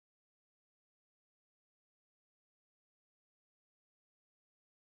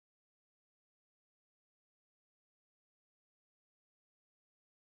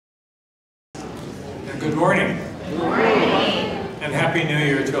Good morning. Good morning. And Happy New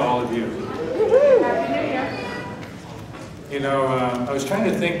Year to all of you. Happy New Year. You know, I was trying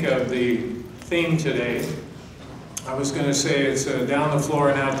to think of the theme today. I was going to say it's down the floor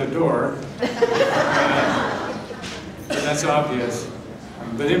and out the door. That's obvious.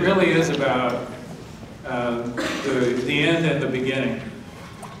 But it really is about the end and the beginning.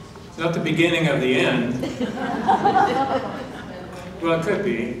 It's not the beginning of the end. Well, it could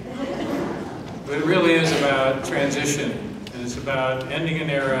be. But it really is about transition. And it's about ending an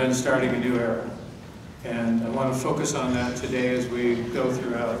era and starting a new era. And I want to focus on that today as we go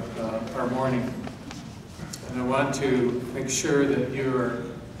throughout our morning. And I want to make sure that you're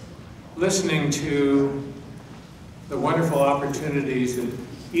listening to the wonderful opportunities that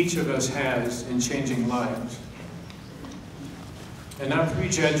each of us has in changing lives. And not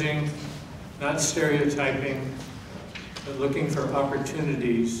prejudging, not stereotyping, but looking for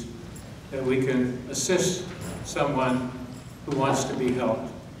opportunities that we can assist someone who wants to be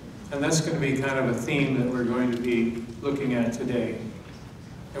helped. And that's going to be kind of a theme that we're going to be looking at today.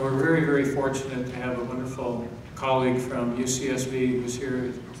 And we're very, very fortunate to have a wonderful colleague from UCSB who's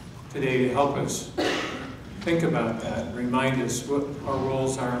here today to help us think about that, remind us what our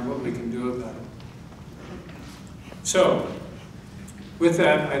roles are and what we can do about it. So, with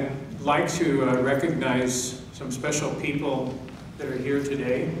that, I'd like to recognize some special people that are here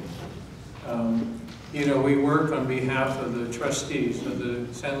today. You know, we work on behalf of the trustees of the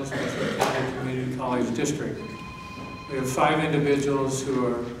San Luis Obispo County Community College District. We have 5 individuals who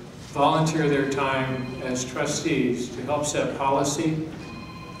are volunteer their time as trustees to help set policy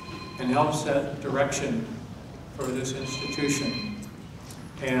and help set direction for this institution.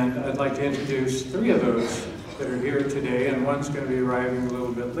 And I'd like to introduce 3 of those that are here today, and one's going to be arriving a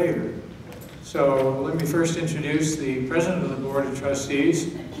little bit later. So let me first introduce the President of the Board of Trustees,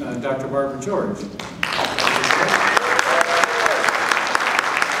 Dr. Barbara George.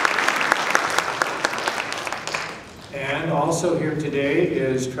 And also here today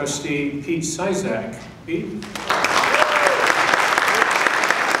is Trustee Pete Sizak. Pete?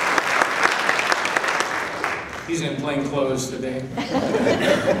 He's in plain clothes today.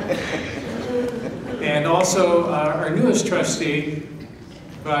 And also our newest trustee,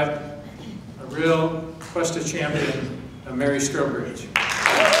 but a real Cuesta champion, Mary Strobridge.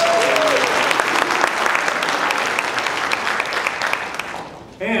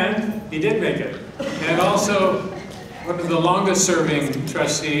 And he did make it. And also one of the longest serving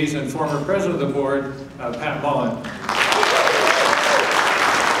trustees and former president of the board, Pat Mullen.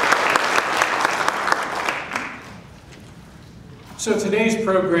 So today's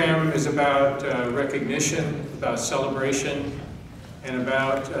program is about recognition, about celebration, and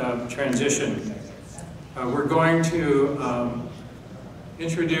about transition. We're going to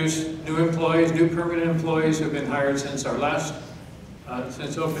introduce new employees, new permanent employees who have been hired since our last,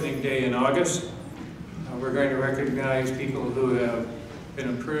 since opening day in August. We're going to recognize people who have been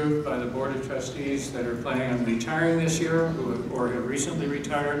approved by the Board of Trustees that are planning on retiring this year or have recently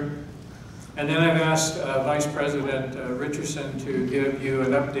retired. And then I've asked Vice President Richerson to give you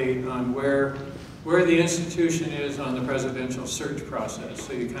an update on where the institution is on the presidential search process,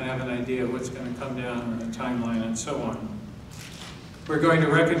 so you kind of have an idea of what's going to come down on the timeline and so on. We're going to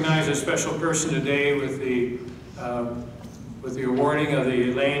recognize a special person today with the awarding of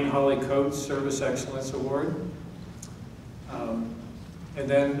the Elaine Holley Coates Service Excellence Award. And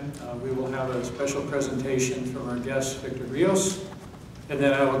then we will have a special presentation from our guest, Victor Rios. And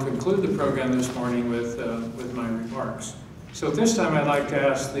then I will conclude the program this morning with my remarks. So at this time, I'd like to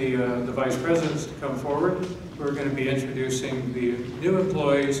ask the vice presidents to come forward. We're going to be introducing the new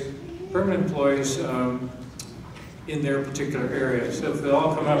employees, permanent employees in their particular area. So if they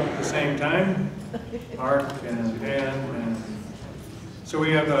all come up at the same time, Mark and Dan. So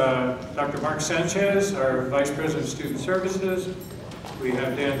we have Dr. Mark Sanchez, our Vice President of Student Services. We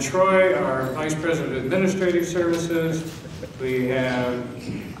have Dan Troy, our Vice President of Administrative Services. We have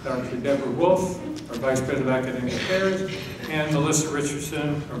Dr. Deborah Wulff, our Vice President of Academic Affairs, and Melissa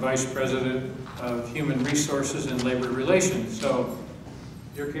Richerson, our Vice President of Human Resources and Labor Relations. So,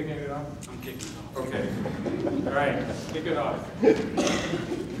 you're kicking it off? I'm kicking it off. Okay. All right, kick it off.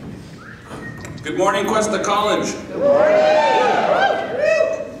 Good morning, Cuesta College. Good morning.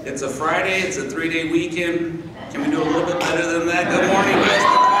 It's a Friday, it's a 3-day weekend. Can we do a little bit better than that? Good morning, Cuesta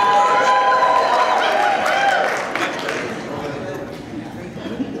College.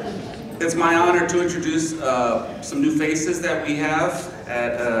 It's my honor to introduce some new faces that we have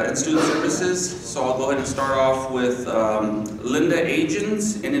at Student Services. So I'll go ahead and start off with Linda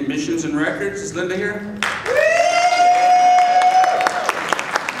Agins in Admissions and Records. Is Linda here?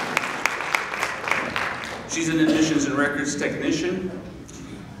 She's an admissions and records technician.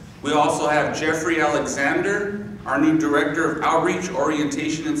 We also have Jeffrey Alexander, our new Director of Outreach,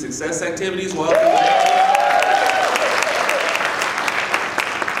 Orientation, and Success Activities. Welcome, Jeffrey.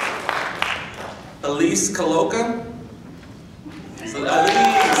 Elise Kaloka. So Elise,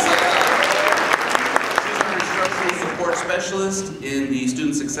 she's an instructional support specialist in the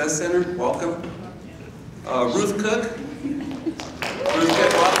Student Success Center. Welcome. Ruth Cook. Ruth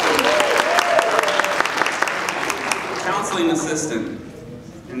Cook, welcome. Counseling assistant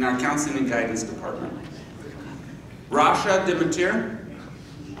in our counseling and guidance department. Rasha Dimitir.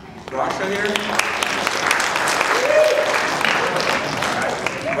 Rasha here.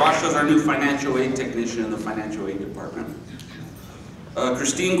 Rasha's our new financial aid technician in the financial aid department.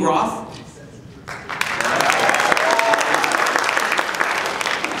 Christine Groff.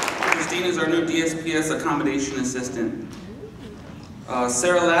 Christine is our new DSPS accommodation assistant.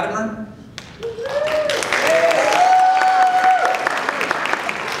 Sarah Latimer.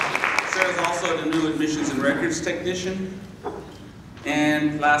 Sarah's also the new admissions and records technician.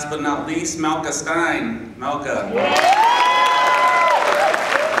 And last but not least, Malka Stein. Malka.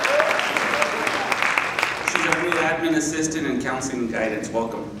 She's our new admin assistant in counseling and guidance.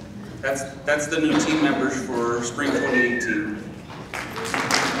 Welcome. That's the new team members for spring 2018.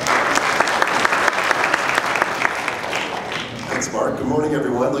 Thanks, Mark. Good morning,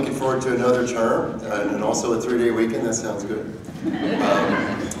 everyone. Looking forward to another term and also a 3-day weekend. That sounds good.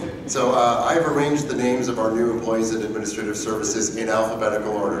 I've arranged the names of our new employees in administrative services in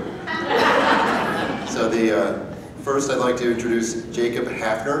alphabetical order. First I'd like to introduce Jacob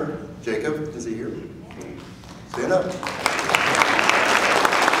Hafner. Jacob, is he here? Stand up. He's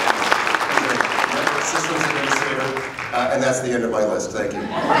a network systems administrator, and that's the end of my list. Thank you.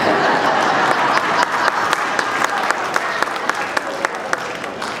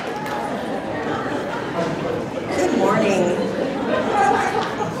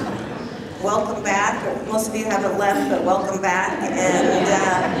 Welcome back. Most of you haven't left, but welcome back.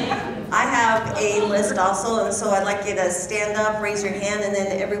 And I have a list also, and so I'd like you to stand up, raise your hand, and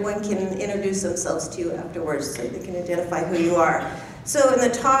then everyone can introduce themselves to you afterwards so they can identify who you are. So in the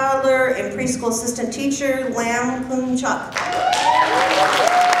toddler and preschool assistant teacher, Lam Kun Chuk.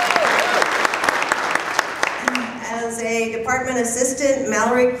 As a department assistant,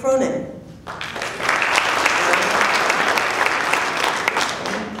 Mallory Cronin.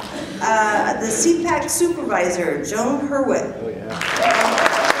 The CPAC supervisor, Joan Hurwitz. Oh, yeah.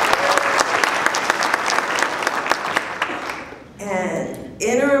 And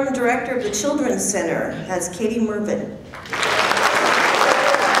interim director of the Children's Center has Katie Mervin.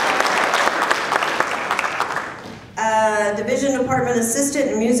 Division department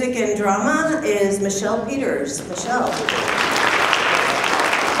assistant in music and drama is Michelle Peters. Michelle.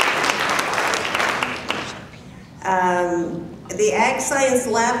 The Ag Science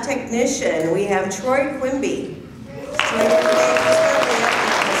Lab Technician, we have Troy Quimby.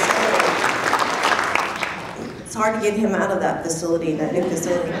 It's hard to get him out of that facility, that new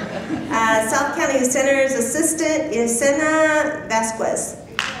facility. South County Center's Assistant is Senna Vasquez.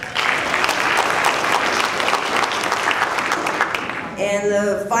 And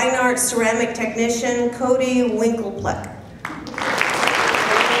the Fine Arts Ceramic Technician, Cody Winklepleck.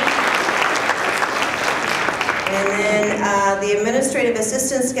 And then the Administrative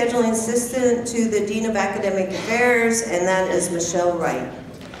Assistant, Scheduling Assistant to the Dean of Academic Affairs, and that is Michelle Wright.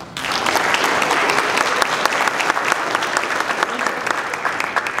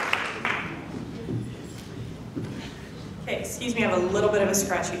 Okay, excuse me, I have a little bit of a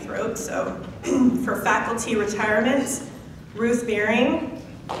scratchy throat, so for faculty retirements, Ruth Beering,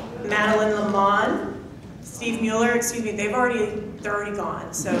 Madeline Lamont, Steve Mueller, excuse me, they're already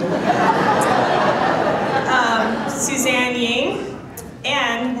gone, so. Suzanne Ying,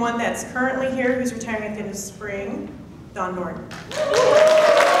 and one that's currently here who's retiring at the end of spring, Don Norton.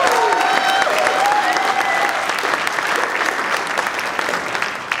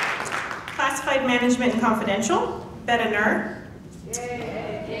 Classified Management and Confidential, Betta Nur.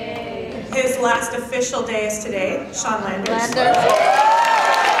 His last official day is today, Sean Landers.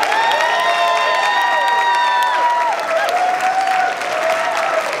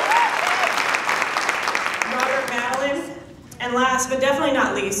 Robert Madeline, and last but definitely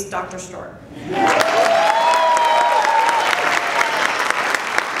not least, Dr. Stork.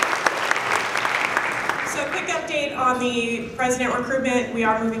 So a quick update on the president recruitment. We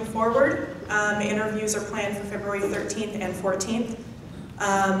are moving forward. Interviews are planned for February 13th and 14th.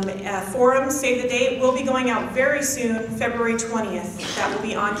 Forum, save the date, will be going out very soon, February 20th. That will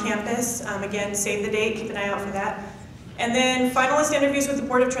be on campus. Again, save the date, keep an eye out for that. And then finalist interviews with the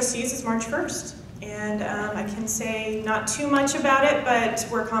Board of Trustees is March 1st. And And I can say not too much about it, but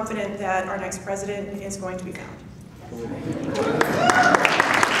we're confident that our next president is going to be found.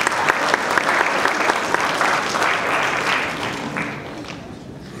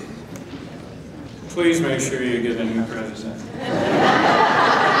 Please make sure you get a new president.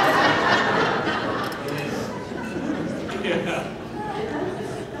 Yeah.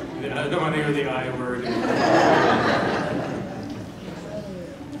 I don't want to hear the I word.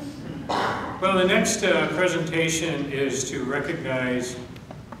 Well, the next presentation is to recognize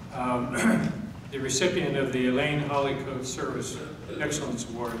the recipient of the Elaine Holley Code Service Excellence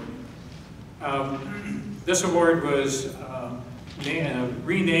Award. This award was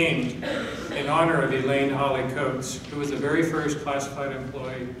renamed in honor of Elaine Holley Coates, who was the very first classified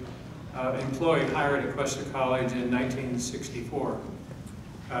employee hired at Cuesta College in 1964.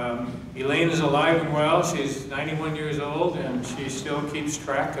 Elaine is alive and well. She's 91 years old, and she still keeps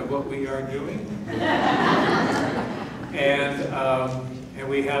track of what we are doing. And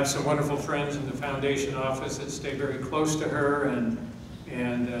we have some wonderful friends in the foundation office that stay very close to her and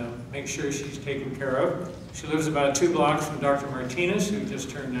make sure she's taken care of. She lives about 2 blocks from Dr. Martinez, who just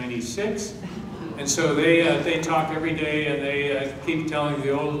turned 96. And so they talk every day, and they keep telling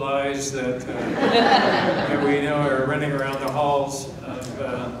the old lies that, that we know are running around the halls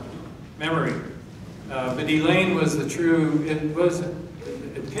of memory. But Elaine was the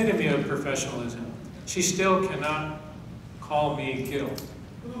epitome of professionalism. She still cannot call me Gil.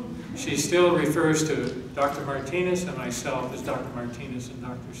 She still refers to Dr. Martinez and myself as Dr. Martinez and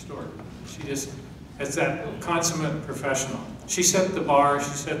Dr. Stork. She just, it's that consummate professional. She set the bar,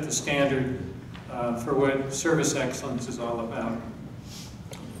 she set the standard for what service excellence is all about.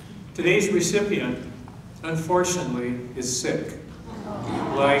 Today's recipient, unfortunately, is sick.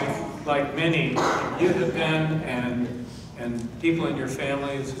 Like many, you have been, and people in your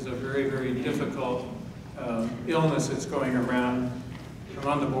family, this is a very, very difficult illness that's going around. I'm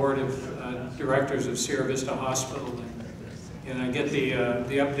on the board of directors of Sierra Vista Hospital, and I get the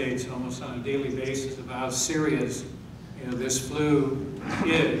updates almost on a daily basis about how serious this flu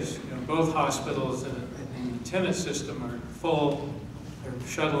is. Both hospitals and the tenant system are full. They're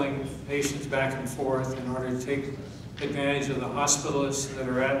shuttling patients back and forth in order to take advantage of the hospitalists that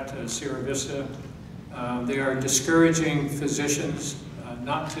are at Sierra Vista. They are discouraging physicians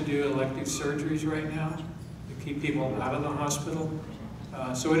not to do elective surgeries right now to keep people out of the hospital.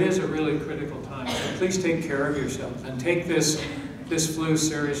 So it is a really critical time. So please take care of yourselves and take this flu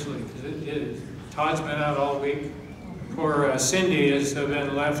seriously, because it is. Todd's been out all week. Poor Cindy has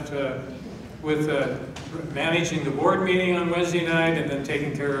been left with managing the board meeting on Wednesday night and then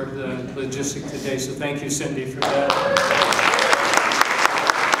taking care of the logistics today. So thank you, Cindy, for that.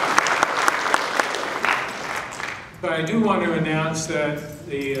 But I do want to announce that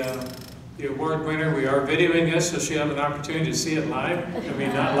the award winner, we are videoing this, so she'll have an opportunity to see it live. I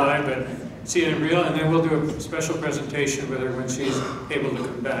mean, not live, but see it in real, and then we'll do a special presentation with her when she's able to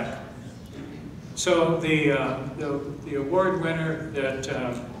come back. So the award winner that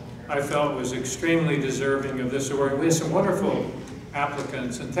I felt was extremely deserving of this award. We had some wonderful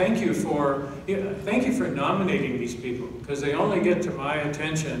applicants, and thank you for nominating these people, because they only get to my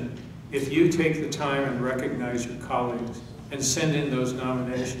attention if you take the time and recognize your colleagues and send in those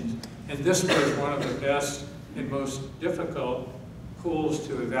nominations. And this was one of the best and most difficult pools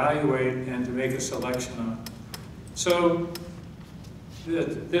to evaluate and to make a selection on. So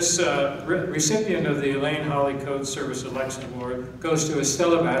this recipient of the Elaine Holley Code Service Election Award goes to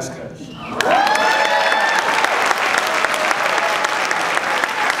Estella Vasquez.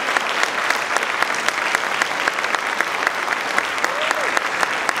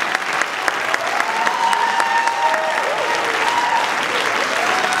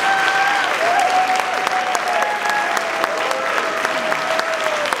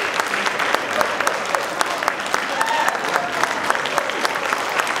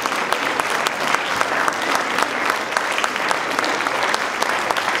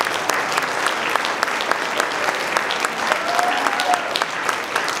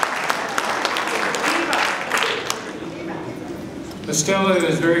 Estella, it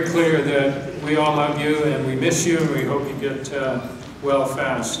is very clear that we all love you and we miss you and we hope you get well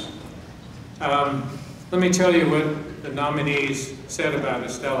fast. Let me tell you what the nominees said about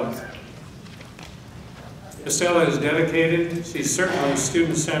Estella. Estella is dedicated, she's certainly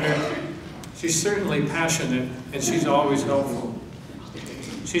student-centered, she's certainly passionate, and she's always helpful.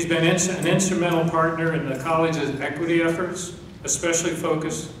 She's been an instrumental partner in the college's equity efforts, especially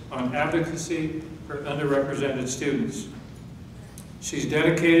focused on advocacy for underrepresented students. She's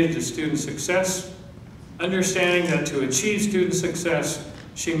dedicated to student success, understanding that to achieve student success,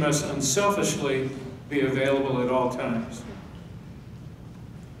 she must unselfishly be available at all times.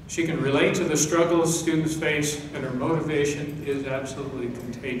 She can relate to the struggles students face, and her motivation is absolutely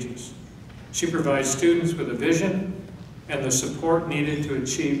contagious. She provides students with a vision and the support needed to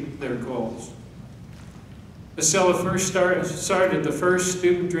achieve their goals. Estella first started the first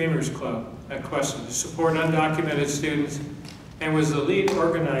Student Dreamers Club at Cuesta to support undocumented students and was the lead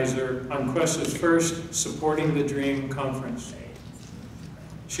organizer on Cuesta's first Supporting the Dream conference.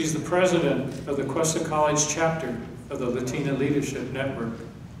 She's the president of the Cuesta College chapter of the Latina Leadership Network.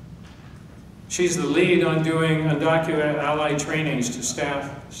 She's the lead on doing undocumented ally trainings to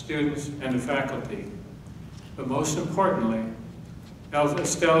staff, students, and the faculty. But most importantly,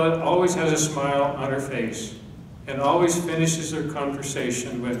 Estella always has a smile on her face and always finishes her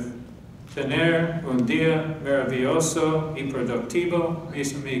conversation with "Tener un día maravilloso y productivo,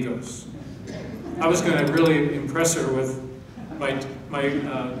 mis amigos." I was going to really impress her with my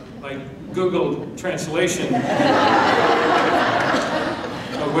Google translation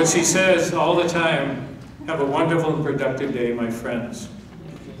of what she says all the time: "Have a wonderful and productive day, my friends."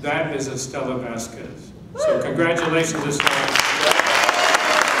 That is Estella Vasquez. So congratulations, Estella.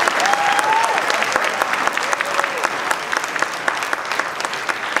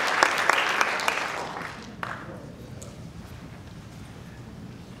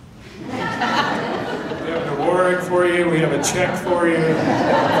 We have a check for you.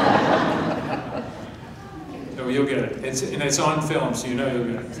 So you'll get it. It's on film, so you know you'll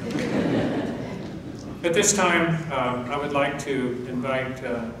get it. At this time, I would like to invite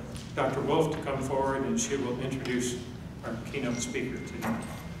Dr. Wulff to come forward, and she will introduce our keynote speaker today.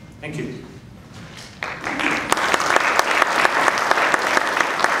 Thank you.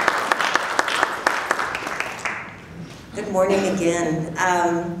 Good morning again.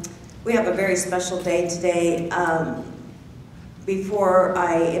 We have a very special day today. Before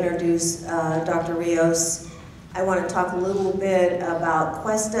I introduce Dr. Rios, I want to talk a little bit about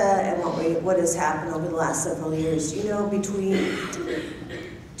Cuesta and what has happened over the last several years. You know, between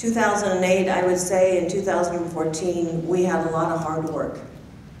 2008, I would say, and 2014, we had a lot of hard work.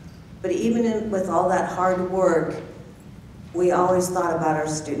 But even with all that hard work, we always thought about our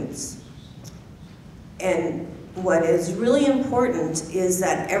students. And what is really important is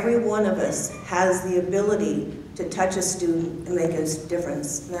that every one of us has the ability to touch a student and make a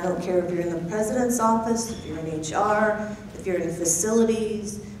difference. And I don't care if you're in the president's office, if you're in HR, if you're in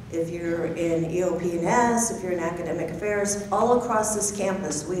facilities, if you're in EOP&S, if you're in academic affairs, all across this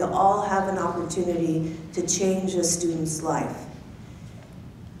campus, we all have an opportunity to change a student's life.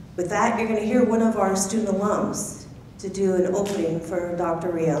 With that, you're going to hear one of our student alums to do an opening for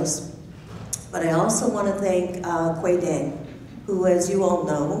Dr. Rios. But I also want to thank Quay Dang, who, as you all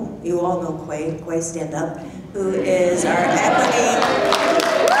know Quay, stand up, who is our equity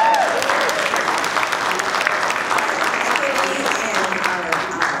and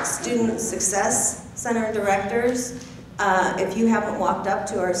our Student Success Center directors. If you haven't walked up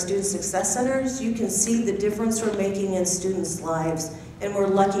to our Student Success Centers, you can see the difference we're making in students' lives. And we're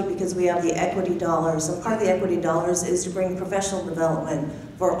lucky because we have the equity dollars. And part of the equity dollars is to bring professional development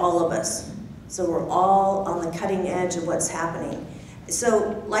for all of us. So we're all on the cutting edge of what's happening.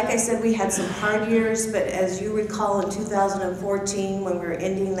 So, like I said, we had some hard years, but as you recall in 2014, when we were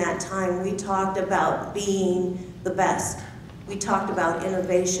ending that time, we talked about being the best. We talked about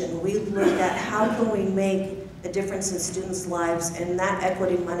innovation. We looked at how can we make a difference in students' lives, and that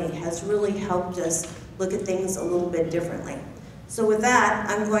equity money has really helped us look at things a little bit differently. So with that,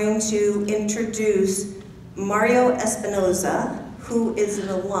 I'm going to introduce Mario Espinoza, who is an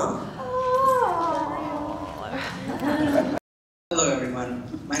alum. Hello everyone,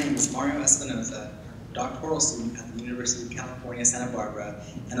 my name is Mario Espinoza, doctoral student at the University of California, Santa Barbara,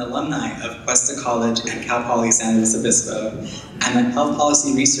 an alumni of Cuesta College and Cal Poly San Luis Obispo. I'm a health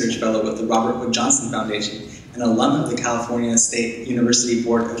policy research fellow with the Robert Wood Johnson Foundation, an alum of the California State University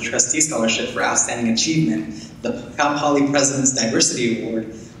Board of Trustees Scholarship for Outstanding Achievement, the Cal Poly President's Diversity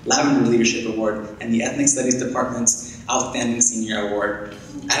Award, Lavender Leadership Award, and the Ethnic Studies Department's Outstanding Senior Award.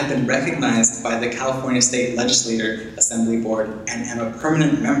 I have been recognized by the California State Legislature Assembly Board and am a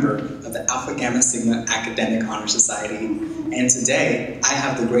permanent member of the Alpha Gamma Sigma Academic Honor Society. And today, I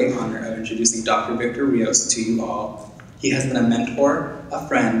have the great honor of introducing Dr. Victor Rios to you all. He has been a mentor, a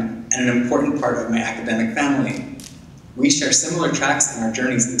friend, and an important part of my academic family. We share similar tracks in our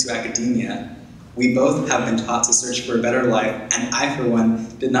journeys into academia. We both have been taught to search for a better life, and I, for one,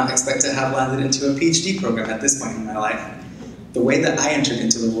 did not expect to have landed into a PhD program at this point in my life. The way that I entered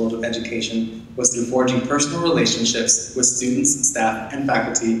into the world of education was through forging personal relationships with students, staff, and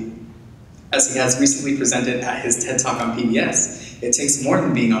faculty. As he has recently presented at his TED Talk on PBS, it takes more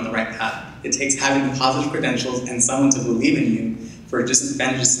than being on the right path. It takes having the positive credentials and someone to believe in you for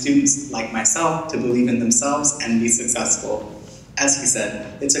disadvantaged students like myself to believe in themselves and be successful. As he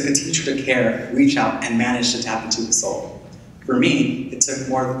said, it took a teacher to care, reach out, and manage to tap into the soul. For me, it took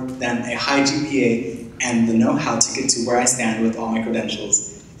more than a high GPA and the know-how to get to where I stand with all my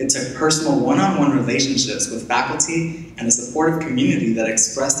credentials. It took personal one-on-one relationships with faculty and a supportive community that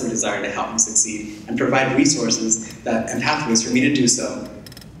expressed their desire to help me succeed and provide resources and pathways for me to do so.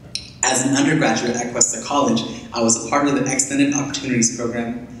 As an undergraduate at Cuesta College, I was a part of the Extended Opportunities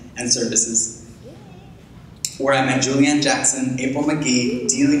Program and Services, where I met Julianne Jackson, April McGee,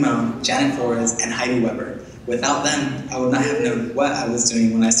 Dee Limon, Janet Flores, and Heidi Weber. Without them, I would not have known what I was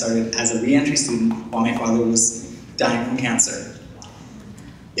doing when I started as a re-entry student while my father was dying from cancer.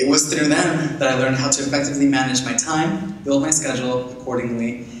 It was through them that I learned how to effectively manage my time, build my schedule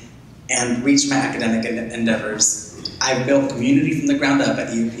accordingly, and reach my academic endeavors. I built community from the ground up at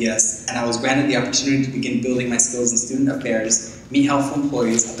EUPS, and I was granted the opportunity to begin building my skills in student affairs, meet helpful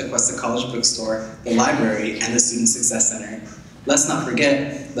employees at the Cuesta College bookstore, the library, and the Student Success Center. Let's not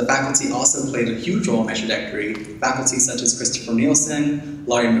forget, the faculty also played a huge role in my trajectory. Faculty such as Christopher Nielsen,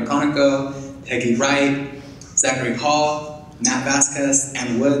 Laurie McConico, Peggy Wright, Zachary Hall, Matt Vasquez,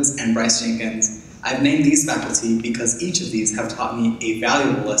 Ann Woods, and Bryce Jenkins. I've named these faculty because each of these have taught me a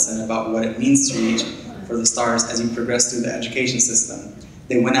valuable lesson about what it means to reach for the stars as you progress through the education system.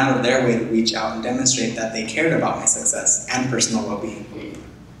 They went out of their way to reach out and demonstrate that they cared about my success and personal well-being.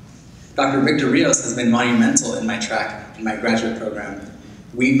 Dr. Victor Rios has been monumental in my track in my graduate program.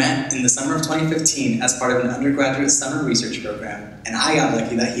 We met in the summer of 2015 as part of an undergraduate summer research program, and I got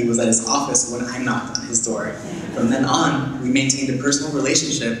lucky that he was at his office when I knocked on his door. From then on, we maintained a personal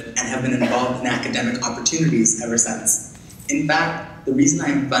relationship and have been involved in academic opportunities ever since. In fact, the reason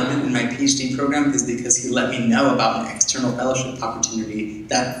I'm funded in my PhD program is because he let me know about an external fellowship opportunity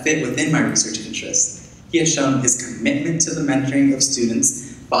that fit within my research interests. He has shown his commitment to the mentoring of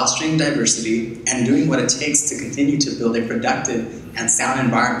students, fostering diversity, and doing what it takes to continue to build a productive and sound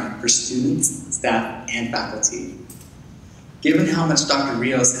environment for students, staff, and faculty. Given how much Dr.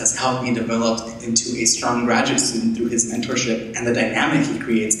 Rios has helped me develop into a strong graduate student through his mentorship and the dynamic he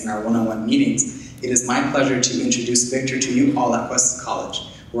creates in our one-on-one meetings, it is my pleasure to introduce Victor to you all at Cuesta College,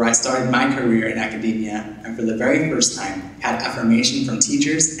 where I started my career in academia and for the very first time had affirmation from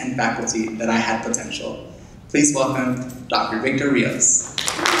teachers and faculty that I had potential. Please welcome Dr. Victor Rios.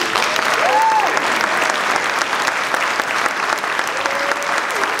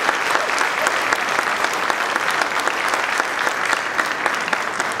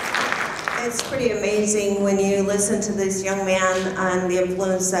 It's pretty amazing when you listen to this young man and the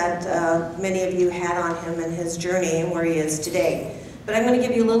influence that many of you had on him and his journey and where he is today. But I'm going to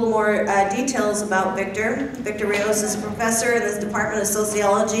give you a little more details about Victor. Victor Rios is a professor in the Department of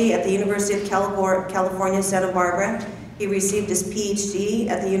Sociology at the University of California, Santa Barbara. He received his PhD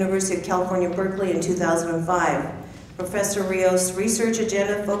at the University of California, Berkeley in 2005. Professor Rios' research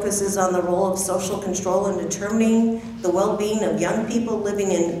agenda focuses on the role of social control in determining the well-being of young people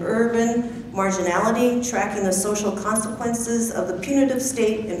living in urban marginality, tracking the social consequences of the punitive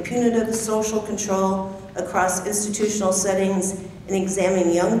state and punitive social control across institutional settings, and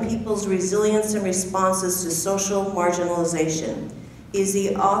examining young people's resilience and responses to social marginalization. He is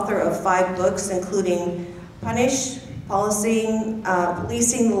the author of 5 books, including Punish, Policing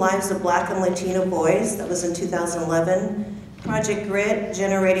the Lives of Black and Latino Boys, that was in 2011, Project Grit,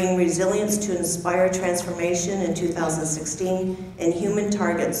 Generating Resilience to Inspire Transformation in 2016, and Human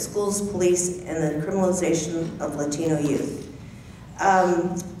Targets, Schools, Police, and the Criminalization of Latino Youth.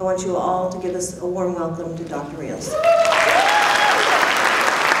 I want you all to give us a warm welcome to Dr. Rios.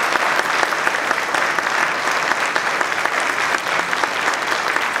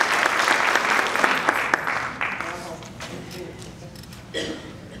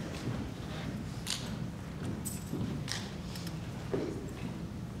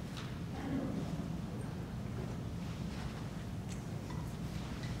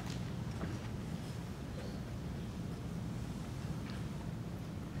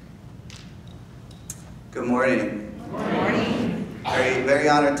 Good morning. Good morning. Very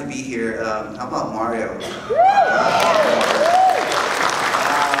honored to be here. How about Mario?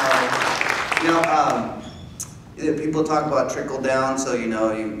 People talk about trickle down, so you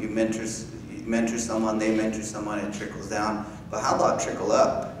mentor someone, they mentor someone, it trickles down. But how about trickle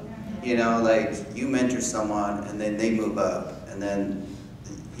up? Like you mentor someone and then they move up, and then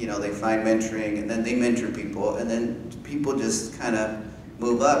they find mentoring, and then they mentor people, and then people just kind of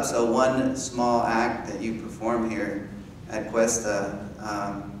move up. So one small act that you perform here at Cuesta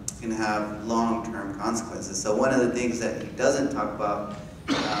can have long-term consequences. So one of the things that he doesn't talk about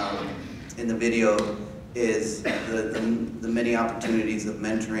in the video is the many opportunities of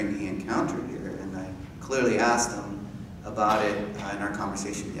mentoring he encountered here, and I clearly asked him about it in our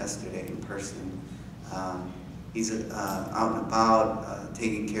conversation yesterday in person. He's out and about,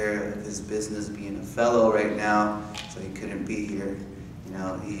 taking care of his business, being a fellow right now, so he couldn't be here. You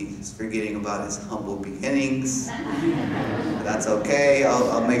know, he's forgetting about his humble beginnings. But that's okay,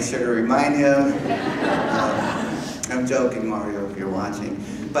 I'll make sure to remind him. I'm joking, Mario, if you're watching.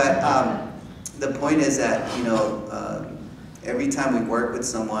 But the point is that, you know, every time we work with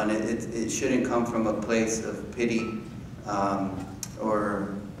someone, it shouldn't come from a place of pity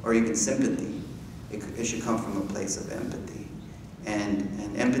or even sympathy. It should come from a place of empathy. And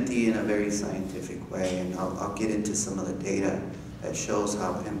empathy in a very scientific way, and I'll get into some of the data that shows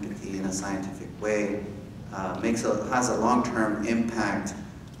how empathy in a scientific way has a long-term impact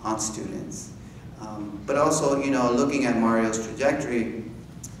on students. But also, you know, looking at Mario's trajectory,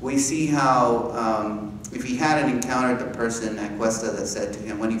 we see how if he hadn't encountered the person at Cuesta that said to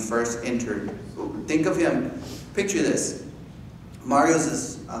him when he first entered, think of him, picture this. Mario's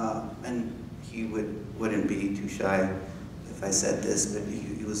is, and he wouldn't be too shy if I said this, but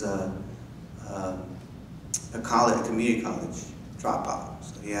he was a community college dropout.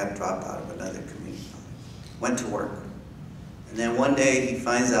 So he had dropped out of another community college, went to work. And then one day he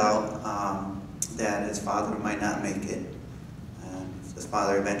finds out that his father might not make it. And his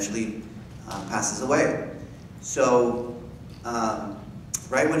father eventually passes away. So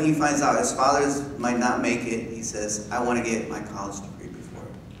right when he finds out his father might not make it, he says, I want to get my college degree before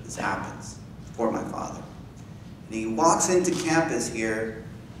this happens, for my father. And he walks into campus here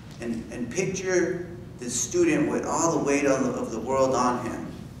and picture this student with all the weight of the world on him,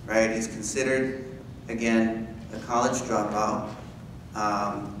 right? He's considered, again, a college dropout.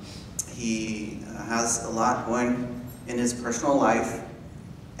 He has a lot going in his personal life,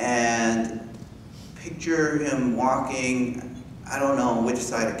 and picture him walking, I don't know which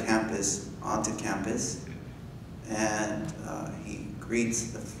side of campus, onto campus, and he greets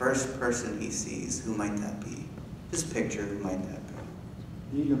the first person he sees. Who might that be? Just picture, who might that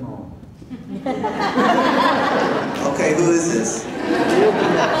be? Elaine. Okay, who is this?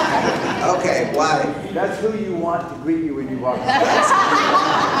 Okay, why? That's who you want to greet you when you walk in.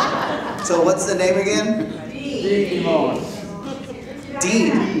 So what's the name again? Elaine.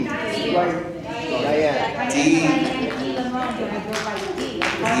 D. Right. Diane.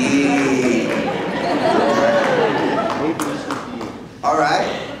 All right,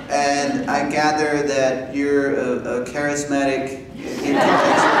 and I gather that you're a charismatic, you're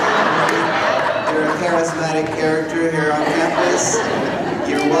a charismatic character here on campus.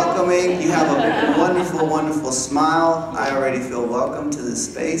 You're welcoming, you have a wonderful, wonderful smile. I already feel welcome to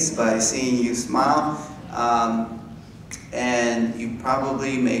this space by seeing you smile. And you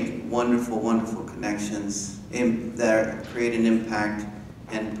probably make wonderful, wonderful connections that create an impact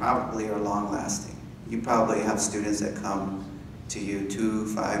and probably are long-lasting. You probably have students that come to you 2,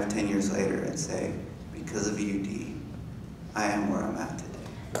 5, 10 years later and say, because of UD, I am where I'm at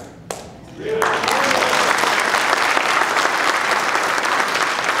today.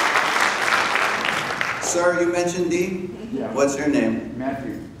 Sir, you mentioned D? Yeah. What's your name?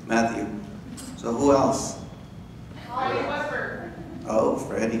 Matthew. Matthew. So who else? Holley. Oh,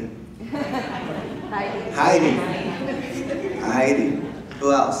 Freddie. Heidi. Heidi. Heidi.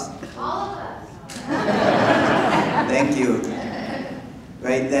 Who else? All of us. Thank you.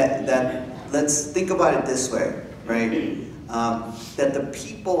 Right, let's think about it this way, right? That the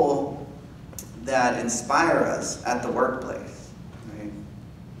people that inspire us at the workplace, right?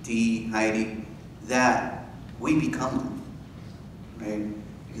 Dee, Heidi, that we become them, right?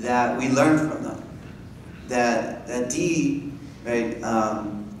 That we learn from them. That Dee, right, and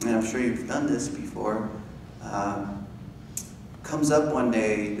I'm sure you've done this before, comes up one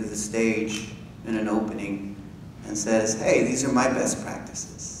day to the stage in an opening and says, hey, these are my best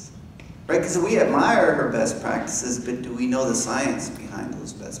practices. Right, because we admire her best practices, but do we know the science behind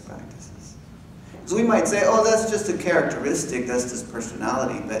those best practices? Because we might say, oh, that's just a characteristic, that's just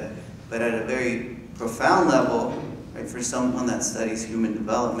personality, but at a very profound level, right, for someone that studies human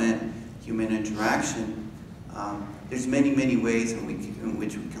development, human interaction, there's many, many ways in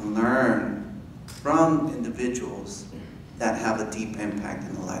which we can learn from individuals that have a deep impact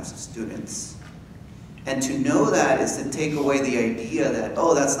in the lives of students. And to know that is to take away the idea that,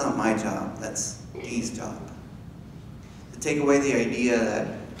 oh, that's not my job, that's Dee's job. To take away the idea that,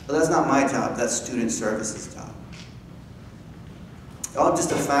 well, that's not my job, that's student services job. Oh, I'm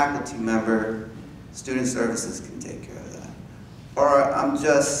just a faculty member, student services can take care of that. Or I'm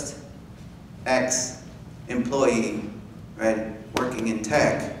just X employee, right, working in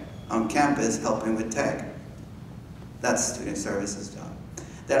tech, on campus helping with tech. That's student services job.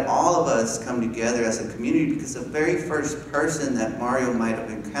 That all of us come together as a community, because the very first person that Mario might have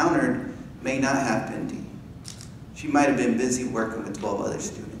encountered may not have been Dee. She might have been busy working with 12 other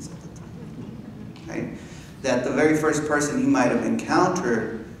students at the time, right? That the very first person he might have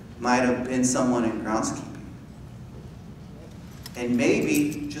encountered might have been someone in groundskeeping. And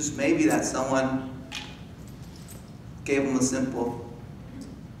maybe, just maybe, that someone gave him a simple,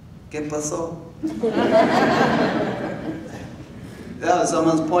 ¿qué pasó? Yeah,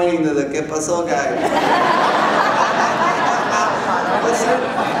 someone's pointing to the ¿qué pasó guy.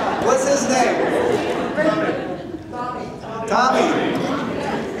 What's his name? Tommy.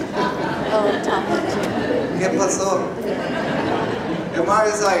 Oh, Tommy. ¿Qué pasó? And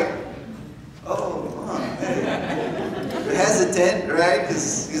Mario's like, hesitant, right?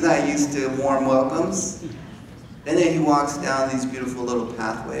 Because he's not used to warm welcomes. And then he walks down these beautiful little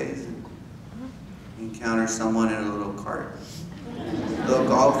pathways and encounters someone in a little cart. A little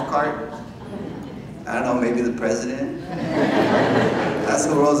golf cart. I don't know, maybe the president. That's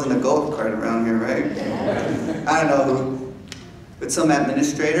who rolls in the golf cart around here, right? I don't know who. But some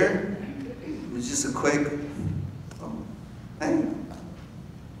administrator. It was just a quick, hey.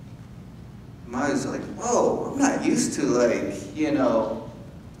 I was like, whoa, I'm not used to, like, you know,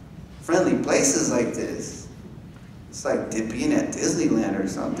 friendly places like this. It's like being at Disneyland or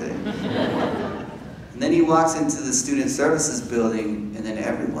something. And then he walks into the student services building, and then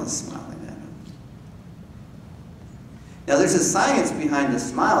everyone's smiling at him. Now there's a science behind the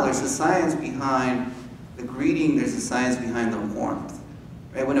smile. There's a science behind the greeting. There's a science behind the warmth.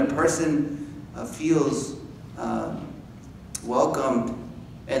 Right? When a person feels welcomed,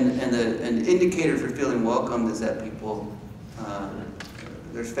 and an indicator for feeling welcomed is that people,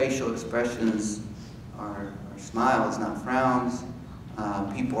 their facial expressions are smiles, not frowns.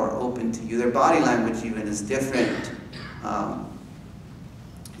 People are open to you. Their body language even is different.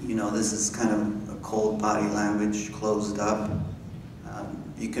 You know, this is kind of a cold body language, closed up.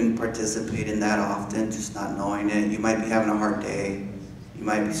 You can participate in that often, just not knowing it. You might be having a hard day. You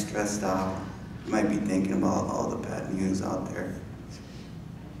might be stressed out. You might be thinking about all the bad news out there.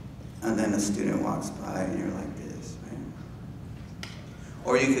 And then a student walks by and you're like this, right?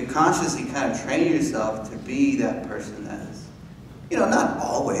 Or you could consciously kind of train yourself to be that person that is, you know, not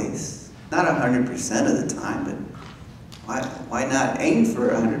always, not 100% of the time, but why not aim for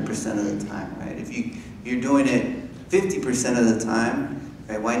 100% of the time, right? If you're doing it 50% of the time,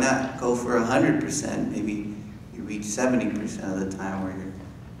 right, why not go for 100%? Maybe you reach 70% of the time where you're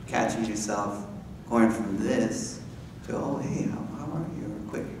catching yourself going from this to, oh, hey, how are you?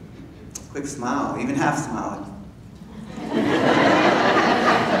 Or quick smile, even half smiling.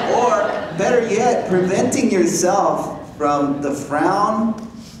 Or, better yet, preventing yourself from the frown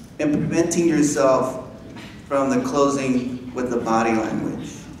and preventing yourself from the closing with the body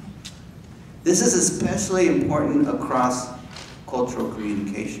language. This is especially important across cultural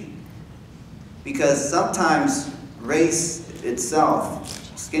communication, because sometimes race itself,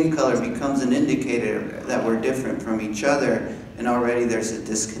 skin color, becomes an indicator that we're different from each other, and already there's a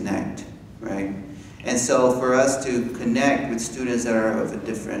disconnect, right? And so for us to connect with students that are of a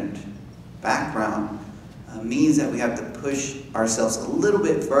different background means that we have to push ourselves a little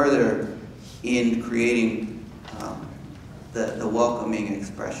bit further in creating the welcoming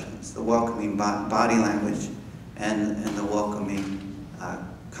expressions, the welcoming body language, and the welcoming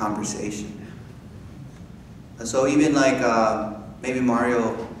conversation. So even like maybe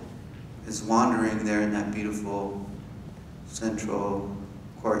Mario is wandering there in that beautiful central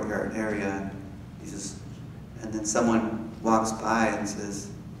courtyard area, and then someone walks by and says,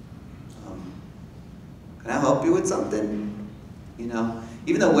 can I help you with something? You know,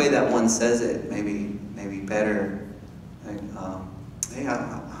 even the way that one says it, maybe better. Like, hey,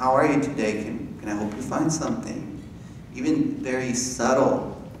 how are you today? Can I help you find something? Even very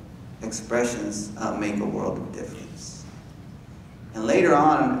subtle expressions make a world of difference. And later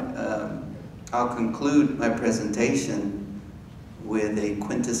on, I'll conclude my presentation with a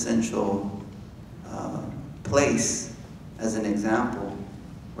quintessential place as an example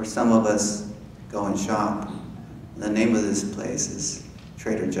where some of us go and shop. The name of this place is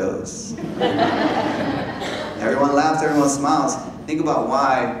Trader Joe's. Everyone laughs, everyone smiles. Think about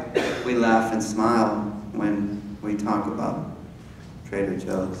why we laugh and smile when we talk about Trader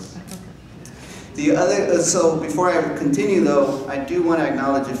Joe's. So before I continue though, I do want to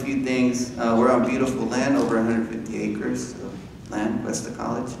acknowledge a few things. We're on beautiful land, over 150 acres of land, Cuesta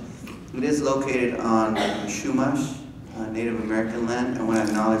College. It is located on Chumash, Native American land. I want to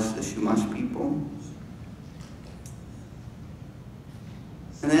acknowledge the Chumash people.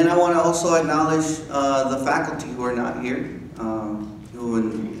 And then I want to also acknowledge the faculty who are not here, who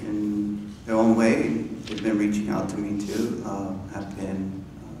in their own way, they've been reaching out to me too, have been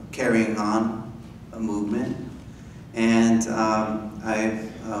carrying on a movement. And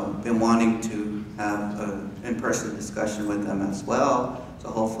I've been wanting to have an in-person discussion with them as well, so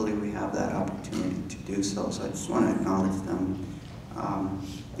hopefully we have that opportunity to do so. So I just want to acknowledge them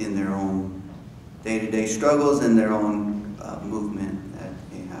in their own day-to-day struggles and their own movement that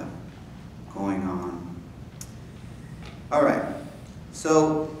they have going on. All right,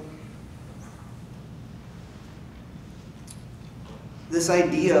 so this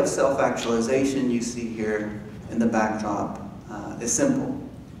idea of self-actualization you see here in the backdrop is simple,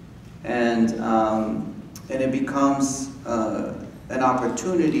 and it becomes an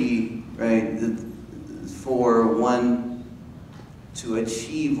opportunity, right, for one to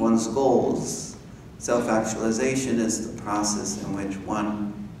achieve one's goals. Self-actualization is the process in which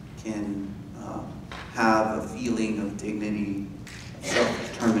one can have a feeling of dignity,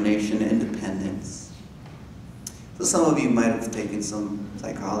 self-determination, independence. So some of you might have taken some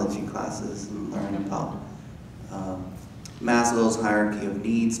psychology classes and learned about Maslow's hierarchy of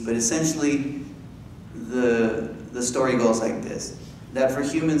needs, but essentially the story goes like this, that for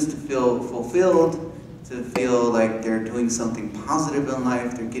humans to feel fulfilled, to feel like they're doing something positive in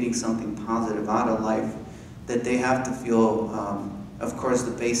life, they're getting something positive out of life, that they have to feel, of course,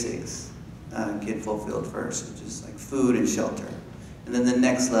 the basics get fulfilled first, which is like food and shelter. And then the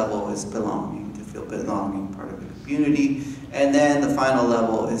next level is belonging, to feel belonging, part of a community. And then the final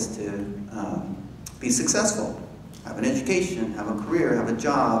level is to be successful, have an education, have a career, have a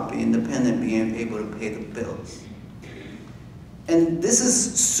job, be independent, be able to pay the bills. And this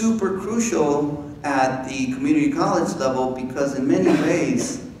is super crucial at the community college level because in many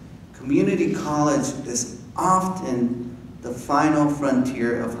ways, community college is often the final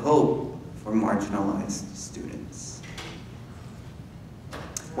frontier of hope for marginalized students.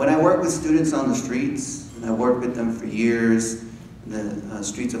 When I work with students on the streets, and I worked with them for years, in the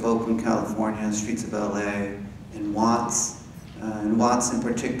streets of Oakland, California, streets of LA, in Watts in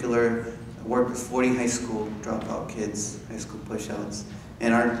particular, I worked with 40 high school dropout kids, high school pushouts,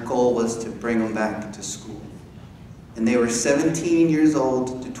 and our goal was to bring them back to school. And they were 17 years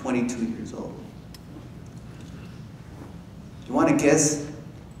old to 22 years old. Do you want to guess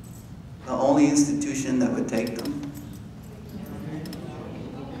the only institution that would take them?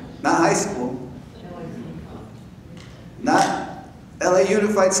 Not high school. Not LA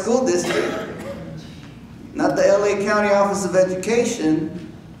Unified School District. Not the LA County Office of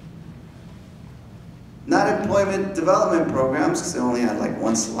Education. Not employment development programs, because they only had like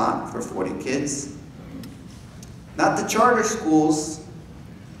one slot for 40 kids. Not the charter schools.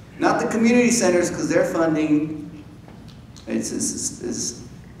 Not the community centers, because their funding is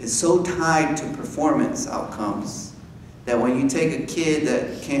so tied to performance outcomes that when you take a kid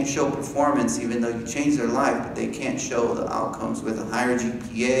that can't show performance, even though you change their life, but they can't show the outcomes with a higher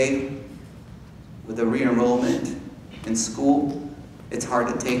GPA, with a re-enrollment in school, it's hard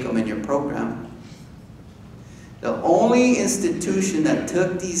to take them in your program. The only institution that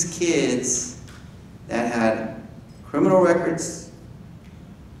took these kids that had criminal records,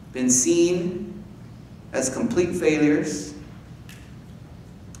 been seen as complete failures,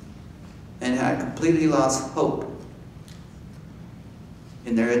 and had completely lost hope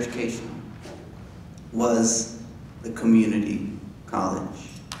in their education was the community college.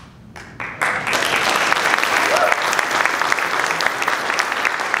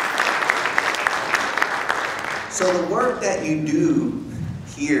 So the work that you do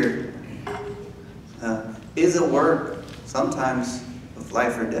here is a work sometimes of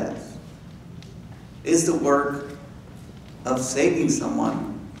life or death. Is the work of saving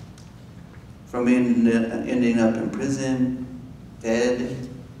someone from ending up in prison, dead,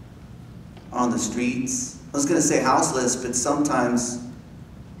 on the streets. I was going to say houseless, but sometimes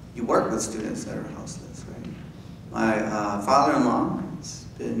you work with students that are houseless, right? My father-in-law has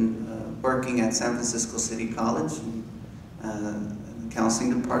been working at San Francisco City College in the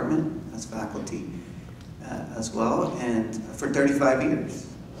counseling department as faculty as well, and for 35 years.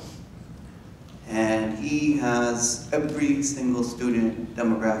 And he has every single student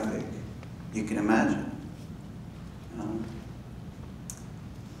demographic you can imagine.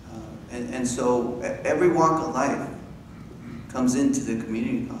 And so every walk of life comes into the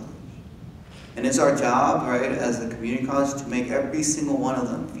community college. And it's our job, right, as a community college to make every single one of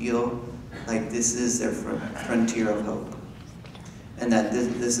them feel like this is their frontier of hope. And that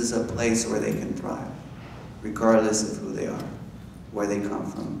this is a place where they can thrive, regardless of who they are, where they come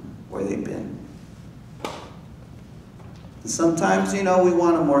from, where they've been. Sometimes, you know, we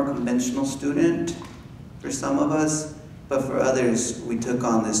want a more conventional student for some of us, but for others, we took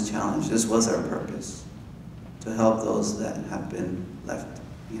on this challenge. This was our purpose, to help those that have been left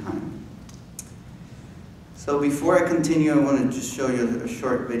behind. So before I continue, I want to just show you a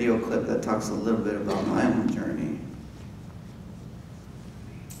short video clip that talks a little bit about my own journey.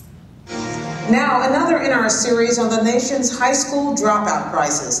 Now, another in our series on the nation's high school dropout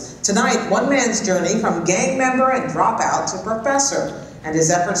crisis. Tonight, one man's journey from gang member and dropout to professor, and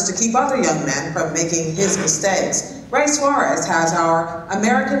his efforts to keep other young men from making his mistakes. Ray Suarez has our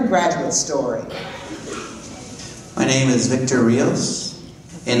American graduate story. My name is Victor Rios.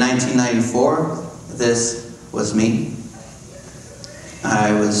 In 1994, this was me.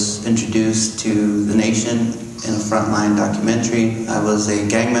 I was introduced to the nation in a Frontline documentary. I was a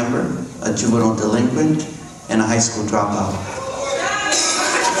gang member, a juvenile delinquent, and a high school dropout.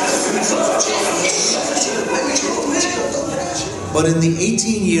 But in the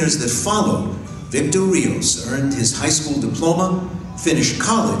 18 years that followed, Victor Rios earned his high school diploma, finished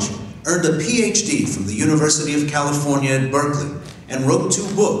college, earned a PhD from the University of California at Berkeley, and wrote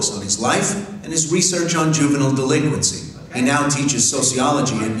 2 books on his life and his research on juvenile delinquency. He now teaches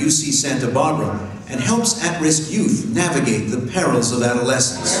sociology at UC Santa Barbara and helps at-risk youth navigate the perils of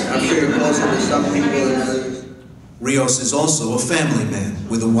adolescence. I'm sure you're closer to some people than others. Rios is also a family man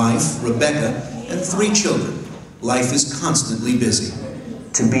with a wife, Rebecca, and 3 children. Life is constantly busy.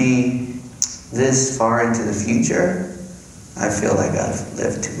 To be this far into the future, I feel like I've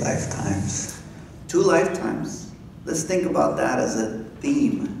lived 2 lifetimes. 2 lifetimes. Let's think about that as a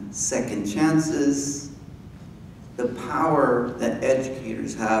theme. Second chances, the power that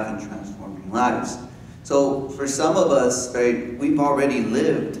educators have in transforming lives. So for some of us, right, we've already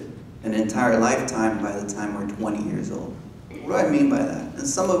lived an entire lifetime by the time we're 20 years old. What do I mean by that? And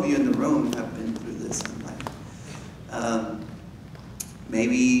some of you in the room have been through this in life.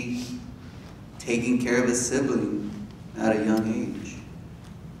 Maybe taking care of a sibling at a young age.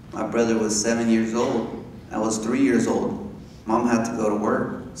 My brother was 7 years old. I was 3 years old. Mom had to go to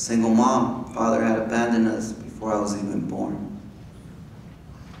work. Single mom. Father had abandoned us before I was even born.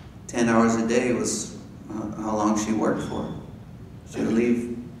 10 hours a day was how long she worked for. She would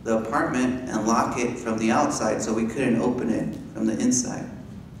leave the apartment and lock it from the outside so we couldn't open it from the inside.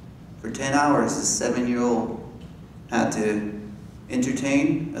 For 10 hours, this 7-year-old had to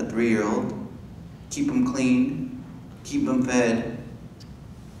entertain a 3-year-old, keep him clean, keep him fed,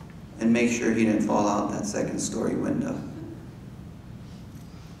 and make sure he didn't fall out that 2nd-story window.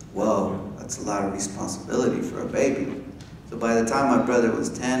 Whoa, that's a lot of responsibility for a baby. So by the time my brother was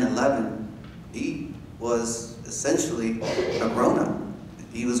 10, 11, he was essentially a grown-up.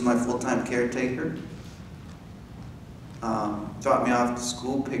 He was my full-time caretaker. Dropped me off to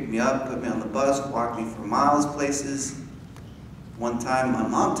school, picked me up, put me on the bus, walked me for miles places. One time, my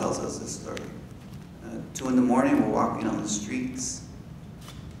mom tells us this story. 2 in the morning, we're walking on the streets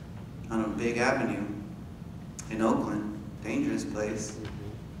on a big avenue in Oakland, dangerous place.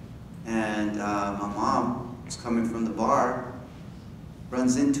 And my mom was coming from the bar,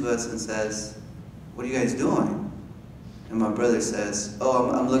 runs into us and says, "What are you guys doing?" And my brother says,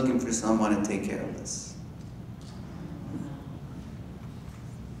 "Oh, I'm looking for someone to take care of us."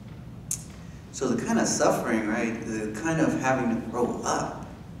 So the kind of suffering, right, the kind of having to grow up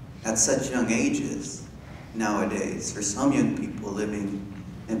at such young ages nowadays, for some young people living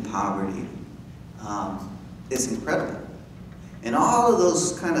in poverty, is incredible. And all of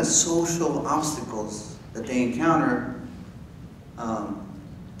those kind of social obstacles that they encounter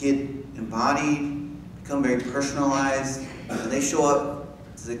get embodied, become very personalized, and they show up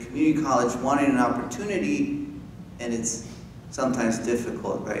to the community college wanting an opportunity, and it's sometimes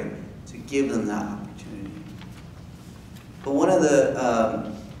difficult, right, to give them that opportunity. But one of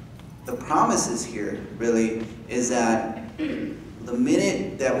the promises here, really, is that the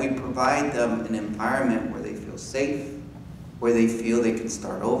minute that we provide them an environment where they feel safe, where they feel they can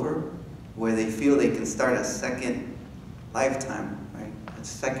start over, where they feel they can start a second lifetime, right? A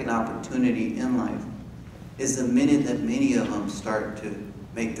second opportunity in life, is the minute that many of them start to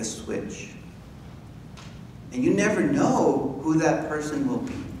make the switch. And you never know who that person will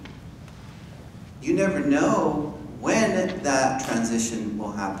be. You never know when that transition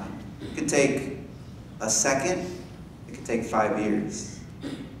will happen. It could take a second, it could take 5 years.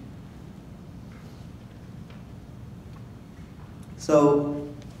 So,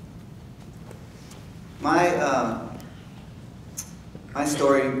 my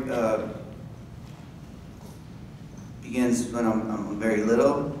story begins when I'm very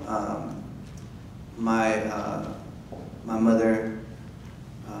little. My mother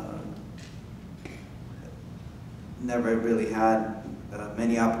never really had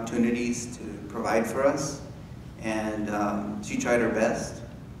many opportunities to provide for us, and she tried her best.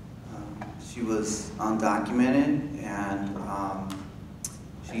 She was undocumented, and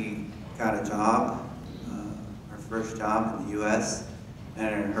she got a job, her first job in the U.S.,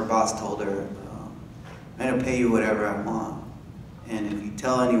 and her boss told her, I'm going to pay you whatever I want, and if you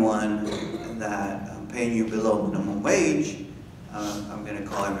tell anyone that I'm paying you below minimum wage, I'm going to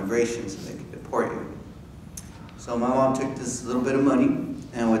call immigration so they can deport you. So my mom took this little bit of money,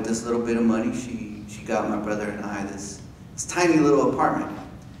 and with this little bit of money, she got my brother and I this tiny little apartment.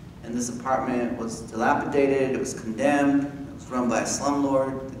 And this apartment was dilapidated, it was condemned, it was run by a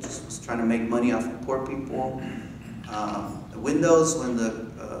slumlord that just was trying to make money off of poor people. The windows, when the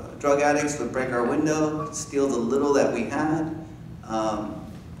drug addicts would break our window to steal the little that we had,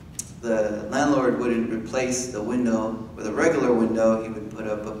 the landlord wouldn't replace the window with a regular window, he would put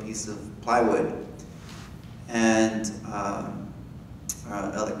up a piece of plywood. And our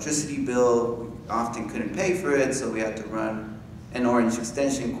electricity bill, we often couldn't pay for it, so we had to run an orange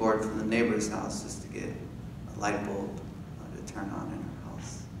extension cord from the neighbor's house just to get a light bulb to turn on in our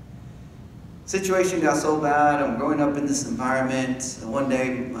house. Situation got so bad, I'm growing up in this environment. One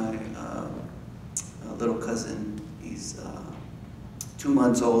day, my little cousin, he's 2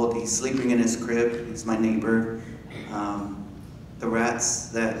 months old, he's sleeping in his crib, he's my neighbor. The rats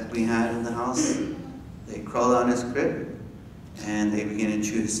that we had in the house, they crawled on his crib and they began to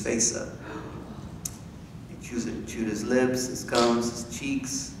chew his face up. They chewed his lips, his gums, his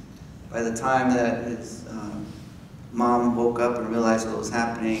cheeks. By the time that his mom woke up and realized what was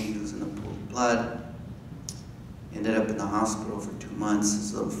happening, he was in a pool of blood. He ended up in the hospital for 2 months.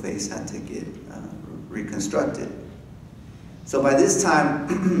 His little face had to get reconstructed. So by this time,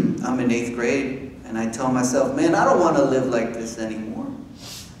 I'm in 8th grade, and I tell myself, man, I don't want to live like this anymore.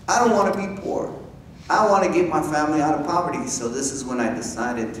 I don't want to be poor. I want to get my family out of poverty. So this is when I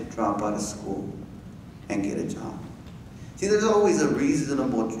decided to drop out of school and get a job. See, there's always a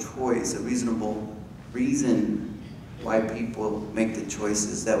reasonable choice, a reasonable reason why people make the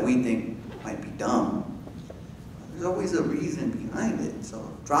choices that we think might be dumb. There's always a reason behind it.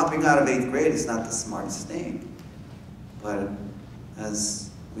 So dropping out of 8th grade is not the smartest thing. But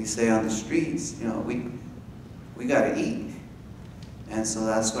as we say on the streets, you know, we got to eat. And so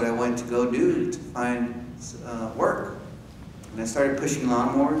that's what I went to go do to find work. And I started pushing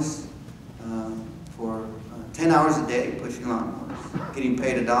lawnmowers for 10 hours a day, pushing lawnmowers, getting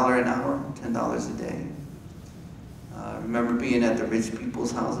paid $1 an hour, $10 a day. I remember being at the rich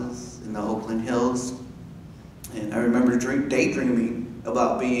people's houses in the Oakland Hills, and I remember daydreaming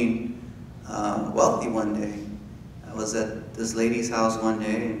about being wealthy one day. I was at this lady's house one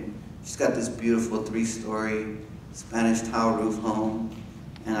day, and she's got this beautiful 3-story Spanish tile roof home,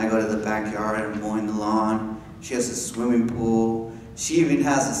 and I go to the backyard and I'm mowing the lawn. She has a swimming pool. She even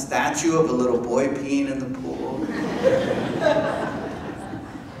has a statue of a little boy peeing in the pool.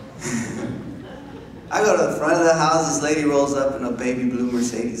 I go to the front of the house, this lady rolls up in a baby blue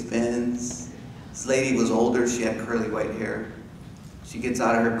Mercedes Benz. This lady was older, she had curly white hair. She gets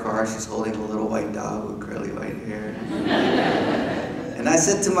out of her car, she's holding a little white dog with curly white hair. And I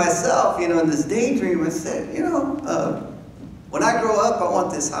said to myself, you know, in this daydream, I said, you know, when I grow up, I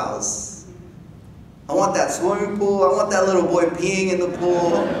want this house. I want that swimming pool, I want that little boy peeing in the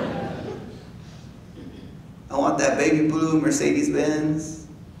pool. I want that baby blue Mercedes Benz.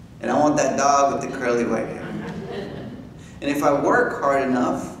 And I want that dog with the curly white hair. And if I work hard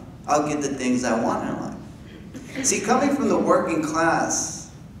enough, I'll get the things I want in life. See, coming from the working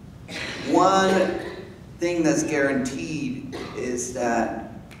class, one thing that's guaranteed is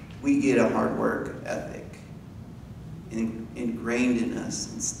that we get a hard work ethic ingrained in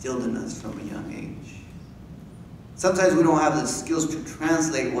us, instilled in us from a young age. Sometimes we don't have the skills to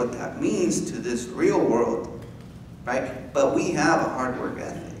translate what that means to this real world, right? But we have a hard work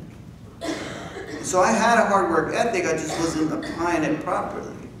ethic. So I had a hard work ethic, I just wasn't applying it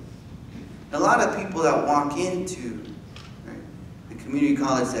properly. A lot of people that walk into the community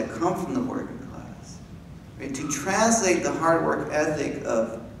college that come from the working class, right, to translate the hard work ethic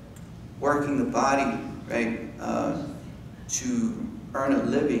of working the body, right, to earn a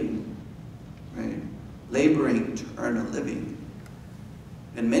living, right, laboring to earn a living.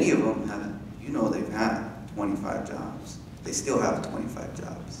 And many of them have, you know, they've had 25 jobs. They still have 25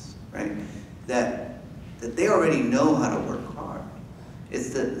 jobs, right? That they already know how to work hard. It's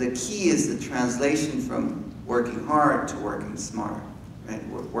the key is the translation from working hard to working smart, right?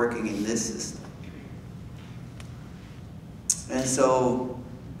 We're working in this system. And so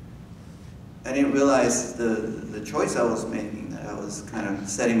I didn't realize the choice I was making, that I was kind of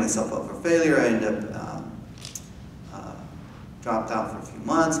setting myself up for failure. I ended up dropped out for a few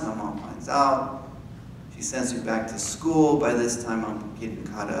months. My mom finds out. She sends me back to school. By this time, I'm getting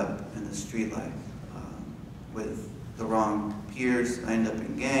caught up in the street life with the wrong peers. I end up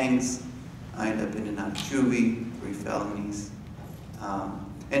in gangs. I end up in and out of juvie, 3 felonies.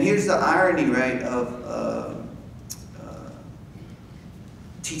 And here's the irony, right, of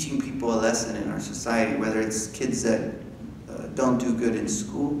teaching people a lesson in our society, whether it's kids that don't do good in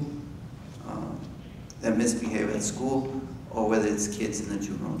school, that misbehave at school, or whether it's kids in the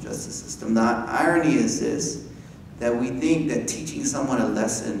juvenile justice system. The irony is this, that we think that teaching someone a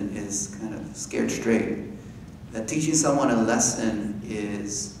lesson is kind of scared straight. That teaching someone a lesson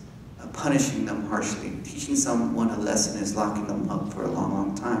is punishing them harshly. Teaching someone a lesson is locking them up for a long,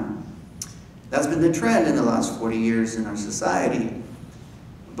 long time. That's been the trend in the last 40 years in our society.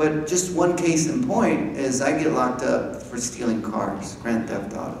 But just one case in point is I get locked up for stealing cars, grand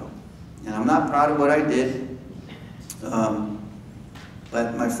theft auto. And I'm not proud of what I did.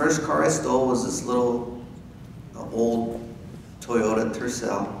 But my first car I stole was this little old Toyota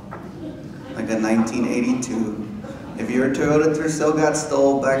Tercel, like a 1982. If your Toyota Tercel got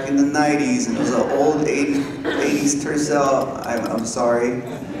stolen back in the 90s and it was an old 80s Tercel, I'm sorry.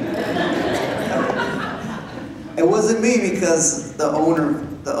 It wasn't me because the owner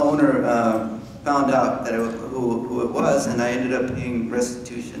found out that who it was, and I ended up paying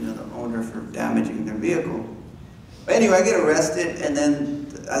restitution to the owner for damaging their vehicle. But anyway, I get arrested, and then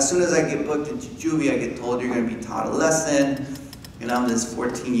as soon as I get booked into juvie, I get told you're going to be taught a lesson. And I'm this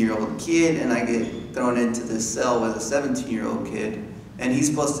 14-year-old kid, and I get thrown into this cell with a 17-year-old kid, and he's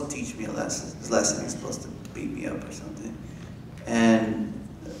supposed to teach me a lesson. His lesson is supposed to beat me up or something. And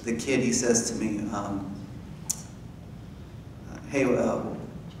the kid, he says to me, hey,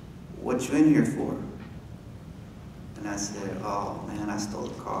 what you in here for? And I said, oh man, I stole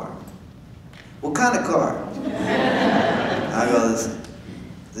a car. What kind of car? I go,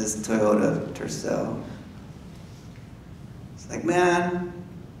 this Toyota Tercel. It's like, man,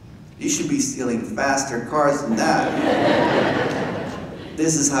 you should be stealing faster cars than that.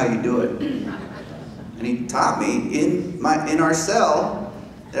 This is how you do it. And he taught me in our cell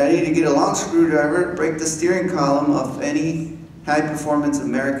that I need to get a long screwdriver, break the steering column of any high-performance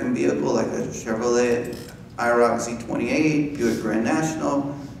American vehicle like a Chevrolet IROC Z28, Buick Grand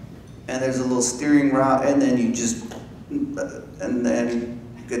National, and there's a little steering rod, and then you just, and then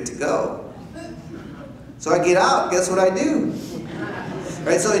you're good to go. So I get out, guess what I do?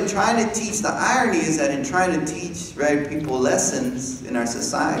 Right, so in trying to teach, the irony is that in trying to teach, right, people lessons in our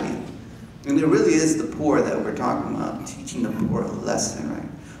society, and it really is the poor that we're talking about, teaching the poor a lesson, right?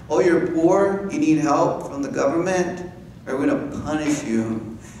 Oh, you're poor, you need help from the government, or we're gonna punish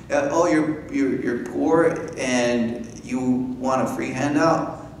you. Oh, you're poor and you want a free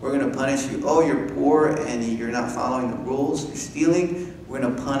handout, we're gonna punish you. Oh, you're poor and you're not following the rules, you're stealing, we're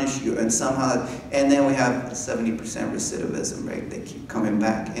gonna punish you. And somehow, and then we have a 70% recidivism rate. They keep coming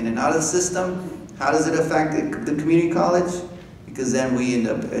back in and out of the system. How does it affect the community college? Because then we end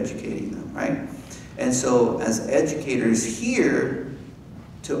up educating them, right? And so as educators here,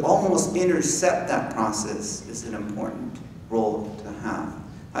 to almost intercept that process is an important role to have.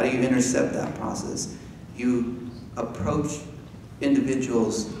 How do you intercept that process? You approach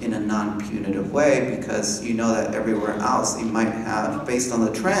individuals in a non-punitive way, because you know that everywhere else they might have, based on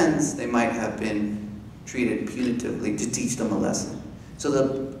the trends, they might have been treated punitively to teach them a lesson.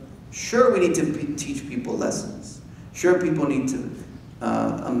 So sure, we need to teach people lessons. Sure, people need to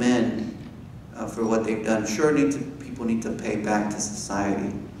amend for what they've done. Sure, people need to pay back to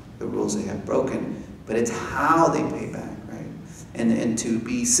society the rules they have broken, but it's how they pay back, right? And to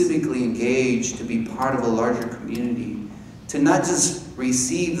be civically engaged, to be part of a larger community, to not just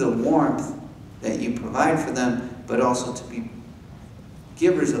receive the warmth that you provide for them, but also to be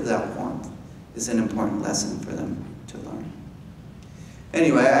givers of that warmth is an important lesson for them to learn.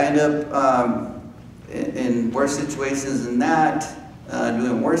 Anyway, I end up in worse situations than that,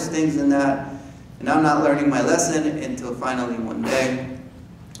 doing worse things than that, and I'm not learning my lesson until finally one day,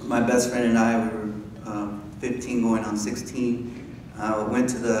 my best friend and I, we were 15 going on 16, went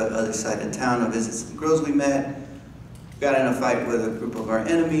to the other side of town to visit some girls we met, got in a fight with a group of our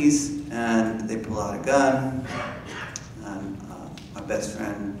enemies, and they pull out a gun, and my best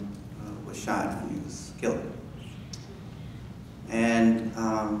friend was shot and he was killed. And,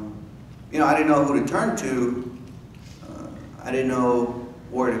 you know, I didn't know who to turn to. I didn't know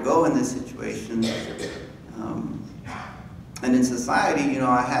where to go in this situation. And in society, you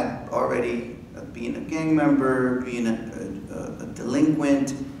know, I had already, being a gang member, being a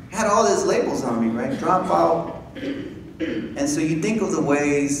delinquent, had all these labels on me, right? Dropout. And so you think of the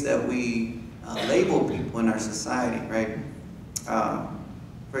ways that we label people in our society, right?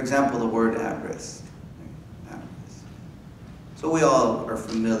 For example, the word at risk. At risk. So we all are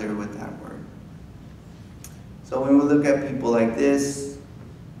familiar with that word. So when we look at people like this,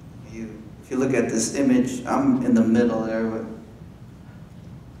 if you look at this image, I'm in the middle there,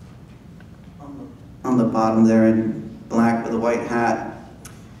 on the bottom there in black with a white hat.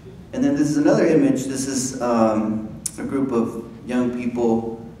 And then this is another image. This is a group of young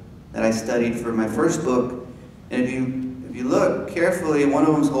people that I studied for my first book. And if you look carefully, one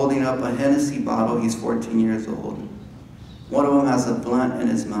of them's holding up a Hennessy bottle. He's 14 years old. One of them has a blunt in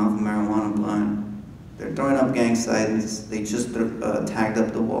his mouth, a marijuana blunt. They're throwing up gang signs. They just tagged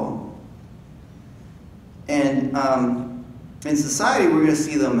up the wall. And in society, we're going to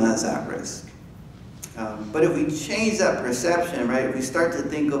see them as at risk. But if we change that perception, right, if we start to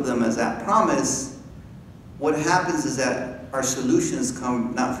think of them as at promise, what happens is that our solutions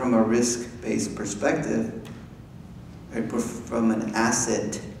come not from a risk-based perspective, right, but from an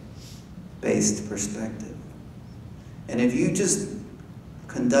asset-based perspective. And if you just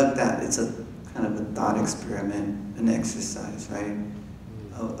conduct that, it's a kind of a thought experiment, an exercise, right?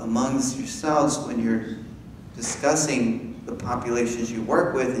 Amongst yourselves, when you're discussing the populations you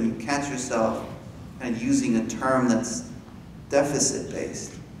work with and you catch yourself kind of using a term that's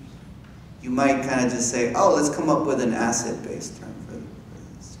deficit-based, you might kind of just say, oh, let's come up with an asset-based term for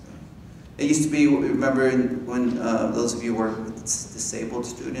this. Right? It used to be, remember when those of you work with disabled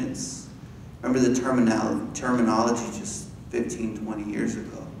students, remember the terminology just 15, 20 years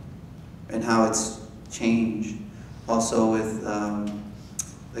ago, and how it's changed. Also with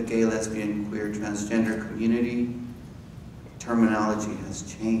the gay, lesbian, queer, transgender community, terminology has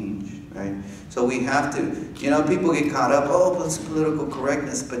changed, right? So we have to, people get caught up, oh, but it's political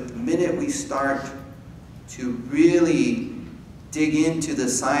correctness, but the minute we start to really dig into the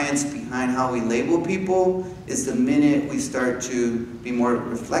science behind how we label people is the minute we start to be more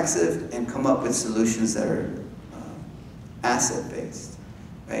reflexive and come up with solutions that are asset-based,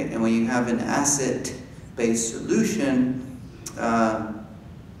 right? And when you have an asset-based solution,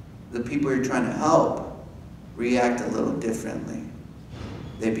 the people you're trying to help react a little differently.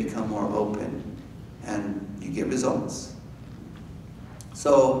 They become more open, and you get results.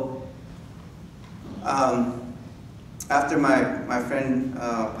 So, after my friend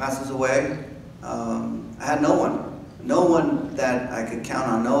passes away, I had no one that I could count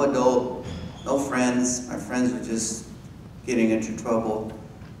on, no adult, no friends. My friends were just getting into trouble.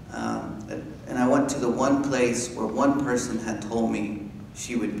 And I went to the one place where one person had told me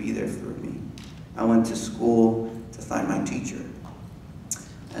she would be there for me. I went to school to find my teacher.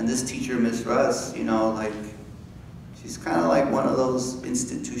 And this teacher, Miss Russ, she's kind of like one of those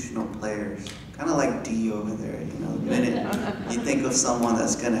institutional players, kind of like D over there, the minute you think of someone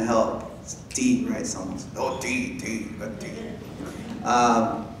that's going to help, it's D, right? Someone's, oh, D.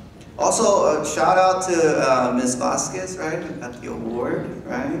 Also, a shout out to Miss Vasquez, right? Who got the award,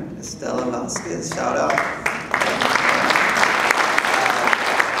 right? Estella Vasquez, shout out.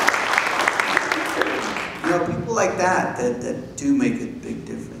 People like that do make a big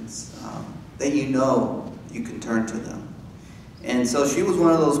difference, that you can turn to them. And so she was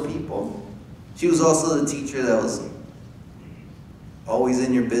one of those people. She was also the teacher that was always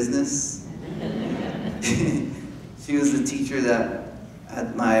in your business. She was the teacher that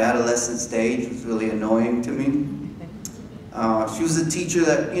at my adolescent stage was really annoying to me. She was a teacher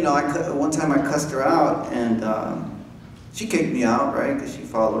that, one time I cussed her out and she kicked me out, right, because she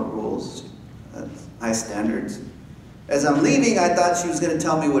followed rules. That's high standards. As I'm leaving, I thought she was going to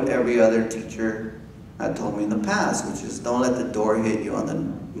tell me what every other teacher had told me in the past, which is don't let the door hit you on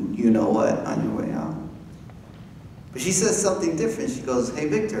the you-know-what on your way out. But she says something different. She goes, hey,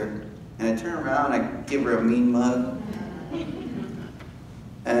 Victor. And I turn around, I give her a mean mug.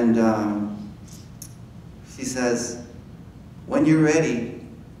 And she says, when you're ready,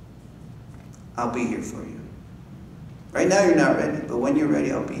 I'll be here for you. Right now you're not ready, but when you're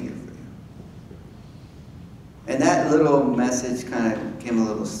ready, I'll be here for you. And that little message kind of became a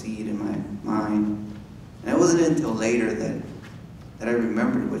little seed in my mind. And it wasn't until later that I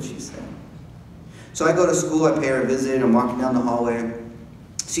remembered what she said. So I go to school, I pay her a visit, I'm walking down the hallway.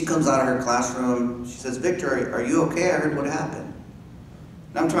 She comes out of her classroom, she says, Victor, are you okay? I heard what happened.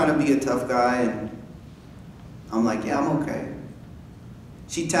 And I'm trying to be a tough guy, and I'm like, yeah, I'm okay.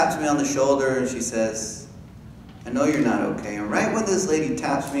 She taps me on the shoulder and she says, I know you're not okay. And right when this lady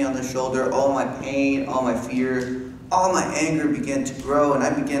taps me on the shoulder, all my pain, all my fear, all my anger began to grow, and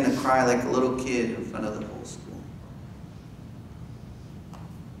I began to cry like a little kid in front of the whole school.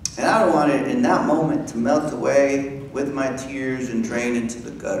 And I don't want it in that moment to melt away with my tears and drain into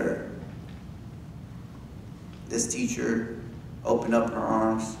the gutter. This teacher opened up her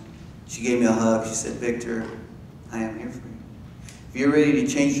arms. She gave me a hug. She said, Victor, I am here for you. If you're ready to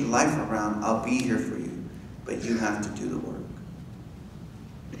change your life around, I'll be here for you, but you have to do the work.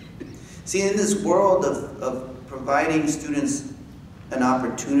 See, in this world of providing students an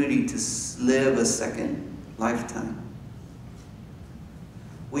opportunity to live a second lifetime,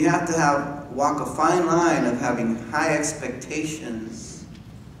 we have to walk a fine line of having high expectations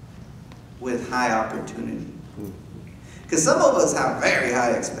with high opportunity. Because some of us have very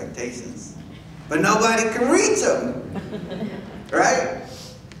high expectations, but nobody can reach them, right?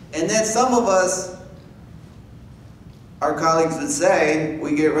 And then some of us, our colleagues would say,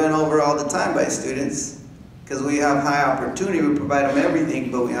 we get run over all the time by students because we have high opportunity, we provide them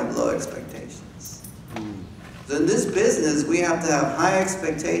everything, but we have low expectations. So in this business, we have to have high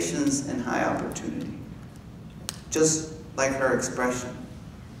expectations and high opportunity. Just like her expression,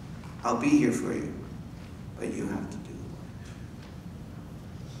 I'll be here for you, but you have to do the work.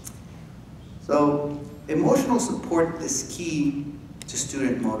 So emotional support is key to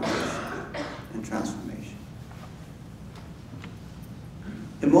student motivation and transformation.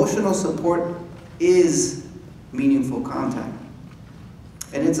 Emotional support is meaningful contact.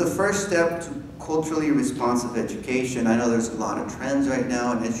 And it's a first step to culturally responsive education. I know there's a lot of trends right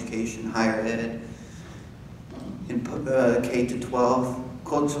now in education, higher ed, in K to 12.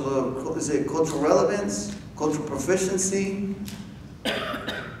 Cultural relevance, cultural proficiency,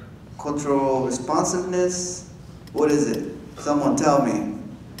 cultural responsiveness. What is it? Someone tell me.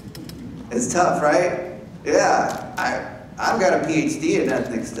 It's tough, right? Yeah, I've got a PhD in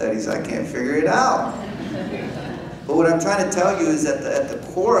ethnic studies, I can't figure it out. But what I'm trying to tell you is that at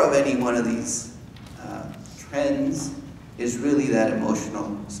the core of any one of these trends is really that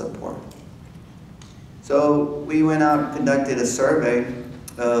emotional support. So we went out and conducted a survey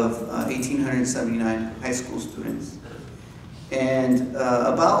of 1,879 high school students. And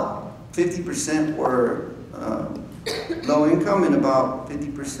about 50% were low income and about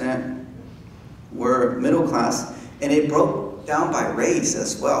 50% were middle class. And it broke down by race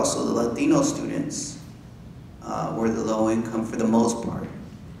as well. So the Latino students were the low income for the most part.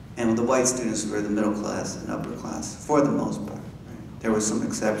 And the white students were the middle class and upper class for the most part. Right? There were some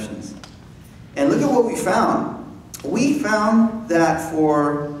exceptions. And look at what we found. We found that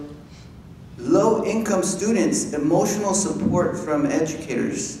for low income students, emotional support from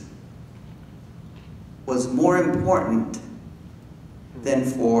educators was more important than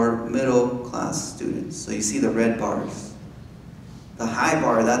for middle class students. So you see the red bars. The high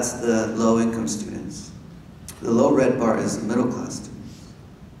bar, that's the low income students. The low red bar is the middle class students.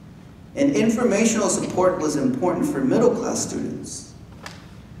 And informational support was important for middle class students,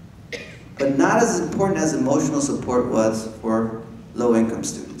 but not as important as emotional support was for low income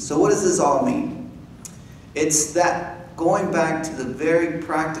students. So what does this all mean? It's that going back to the very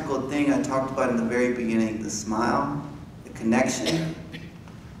practical thing I talked about in the very beginning, the smile, the connection.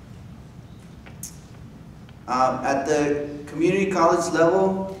 At the community college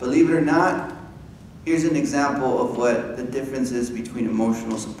level, believe it or not, here's an example of what the difference is between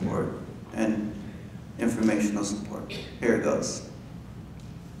emotional support and informational support. Here it goes.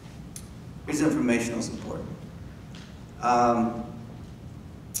 Here's informational support.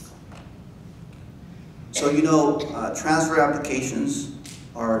 So you know, transfer applications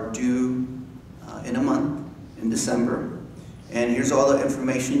are due in a month, in December. And here's all the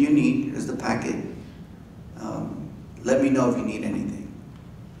information you need. Here's the packet. Let me know if you need anything.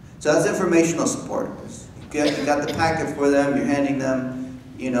 So that's informational support. You got the packet for them, you're handing them,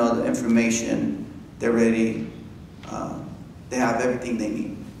 you know, the information, they're ready, they have everything they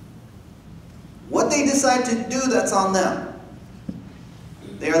need. What they decide to do, that's on them.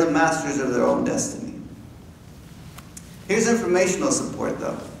 They are the masters of their own destiny. Here's informational support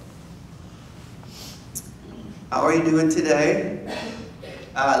though. How are you doing today?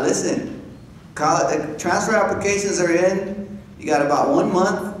 Listen, transfer applications are in. You got about 1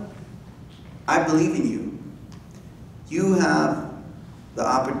 month. I believe in you. You have the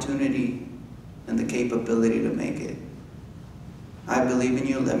opportunity and the capability to make it. I believe in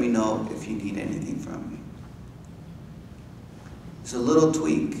you. Let me know if you need anything from me. It's a little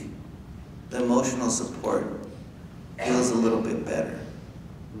tweak. The emotional support feels a little bit better.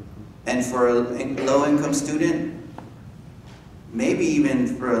 And for a low-income student, maybe even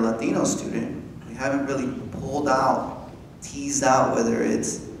for a Latino student, we haven't really pulled out, teased out whether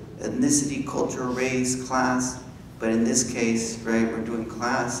it's ethnicity, culture, race, class, but in this case, right, we're doing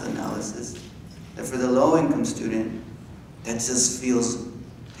class analysis. And for the low-income student, that just feels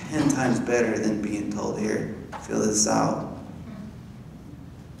 10 times better than being told, here, fill this out.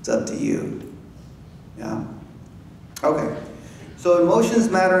 It's up to you. Yeah? Okay. So emotions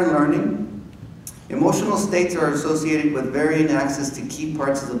matter in learning. Emotional states are associated with varying access to key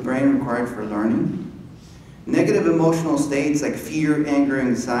parts of the brain required for learning. Negative emotional states like fear, anger,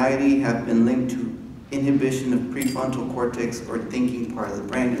 anxiety have been linked to inhibition of prefrontal cortex or thinking part of the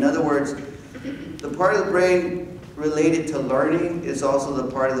brain. In other words, the part of the brain related to learning is also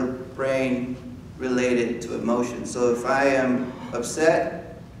the part of the brain related to emotion. So if I am upset,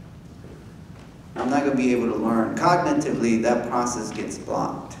 I'm not going to be able to learn. Cognitively, that process gets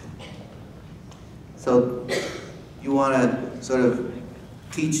blocked. So you want to sort of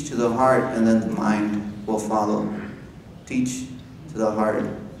teach to the heart, and then the mind will follow. Teach to the heart,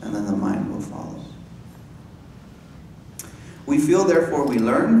 and then the mind will follow. We feel, therefore, we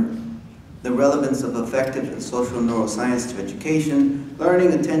learn. The relevance of effective and social neuroscience to education,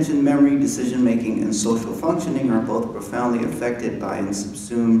 learning, attention, memory, decision-making, and social functioning are both profoundly affected by and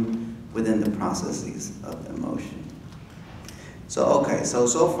subsumed within the processes of emotion. So, okay, so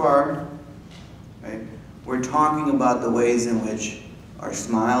far, right, we're talking about the ways in which our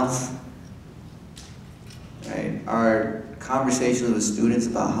smiles, right, our conversations with students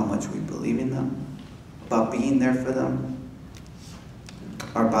about how much we believe in them, about being there for them,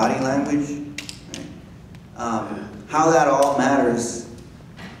 our body language, right? How that all matters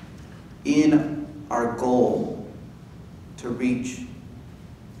in our goal to reach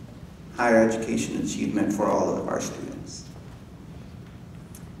higher education achievement for all of our students.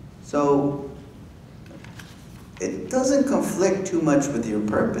 So it doesn't conflict too much with your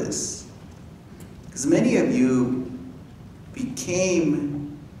purpose, because many of you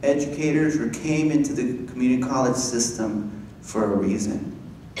became educators or came into the community college system for a reason.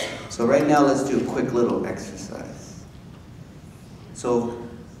 So right now, let's do a quick little exercise. So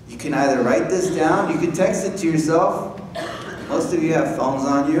you can either write this down, you can text it to yourself. Most of you have phones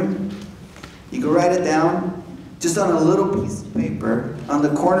on you. You can write it down just on a little piece of paper on the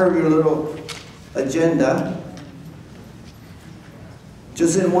corner of your little agenda,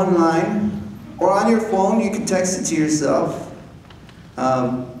 just in one line, or on your phone, you can text it to yourself,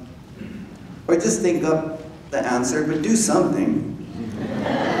 or just think up the answer, but do something.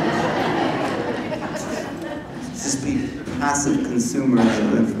 Just be passive consumers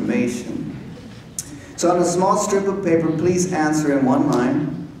of information. So on a small strip of paper, please answer in one line.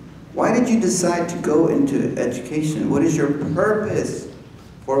 Why did you decide to go into education? What is your purpose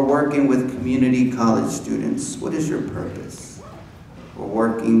for working with community college students? What is your purpose for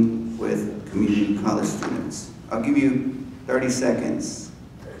working with community college students? I'll give you 30 seconds.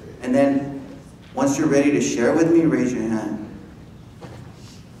 And then once you're ready to share with me, raise your hand.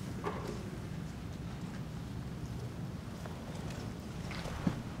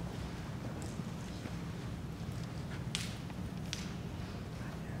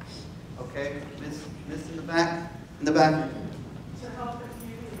 Okay, Miss in the back? In the back? To help the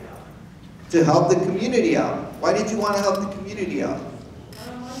community out. To help the community out. Why did you want to help the community out?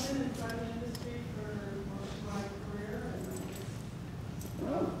 I've been in the private industry for most of my career, and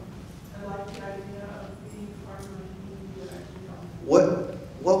I like the idea of being part of a community that actually helps.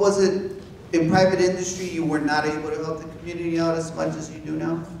 What was it in private industry you were not able to help the community out as much as you do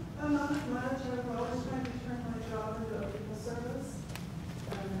now? Not as much. I've always tried to turn my job into a people service,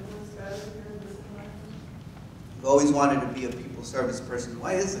 and it was better here in this environment. You've always wanted to be a people service person.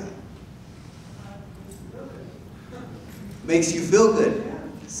 Why is that? Makes you feel good.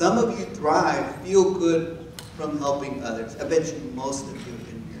 Some of you thrive, feel good from helping others. I bet you most of you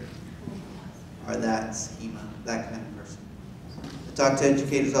in here are that schema, that kind of person. I talk to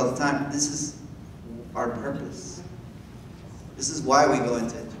educators all the time. This is our purpose. This is why we go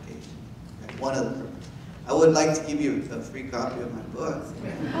into education. One of the purposes. I would like to give you a free copy of my book.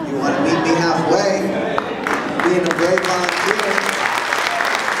 You want to meet me halfway, being a great volunteer.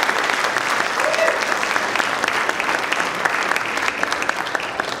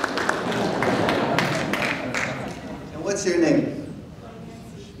 What's your name?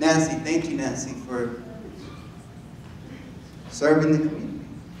 Nancy. Thank you, Nancy, for serving the community.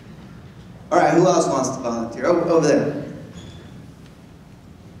 All right, who else wants to volunteer? Over there.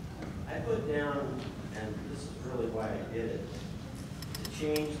 I put down, and this is really why I did it, to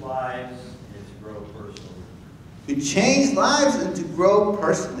change lives and to grow personally. To change lives and to grow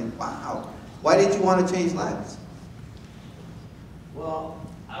personally. Wow. Why did you want to change lives? Well,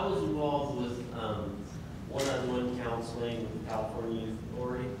 I was involved with one-on-one counseling with the California Youth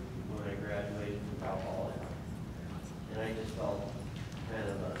Authority when I graduated from Holley. And I just felt kind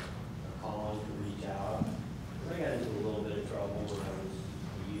of a calling to reach out. I got into a little bit of trouble when I was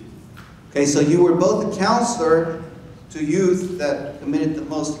a youth. Okay, so you were both a counselor to youth that committed the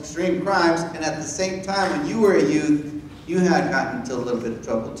most extreme crimes, and at the same time, when you were a youth, you had gotten into a little bit of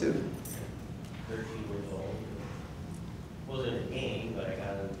trouble too. 13 years old. Wasn't a gang, but I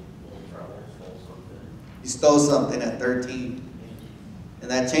got in a little trouble, stole something. You stole something at 13. And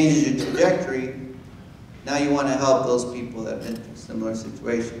that changes your trajectory. Now you want to help those people that have been through similar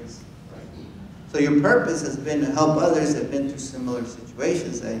situations. So your purpose has been to help others that have been through similar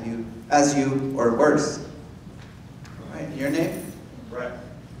situations as you or worse. All right, your name? Brett.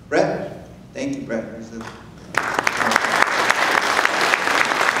 Brett? Thank you, Brett.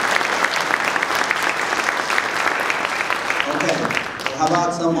 Okay, well, how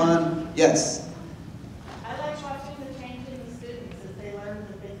about someone? Yes. I like watching the change in the students as they learn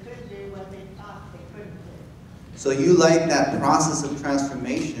that they could do what they thought they couldn't do. So you like that process of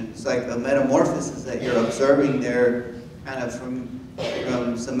transformation. It's like a metamorphosis that you're observing there kind of from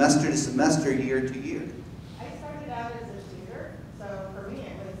semester to semester, year to year. I started out as a tutor, so for me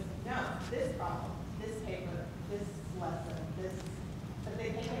it was, no, this problem, this paper, this lesson, this, but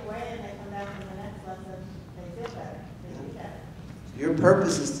they take it away and they come back to the next lesson, they feel better, they do better. Your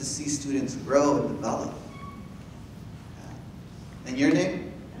purpose is to see students grow and develop. And your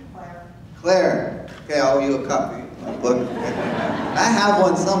name? I'm Claire. Claire. Okay, I'll owe you a copy of my book. I have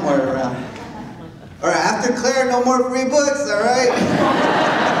one somewhere around. All right, after Claire, no more free books, all right?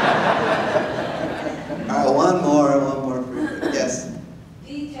 All right, one more free book. Yes?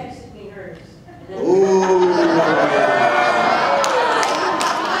 Dee texted me hers. Ooh.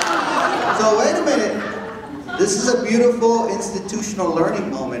 So wait a minute. This is a beautiful institutional learning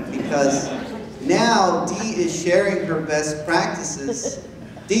moment because now Dee is sharing her best practices.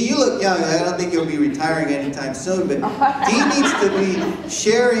 Dee, you look young. I don't think you'll be retiring anytime soon, but Dee needs to be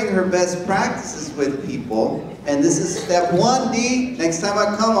sharing her best practices with people. And this is step one, Dee. Next time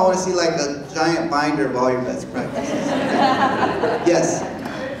I come, I want to see like a giant binder of all your best practices. Yes? I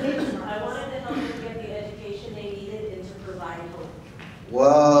wanted to help them get the education they needed and to provide hope.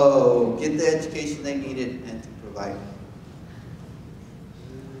 Whoa, get the education they needed and to provide.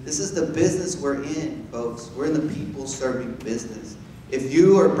 This is the business we're in, folks. We're in the people-serving business. If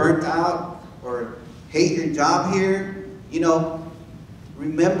you are burnt out or hate your job here, you know,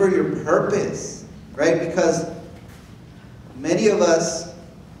 remember your purpose, right? Because many of us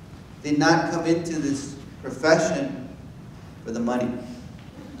did not come into this profession for the money.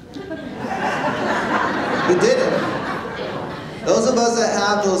 We didn't. Those of us that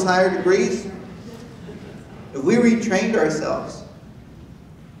have those higher degrees, if we retrained ourselves,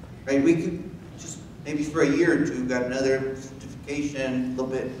 right, we could just maybe for a year or two got another certification, a little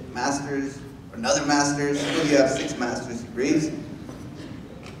bit master's, or another master's. Well, you have 6 master's degrees.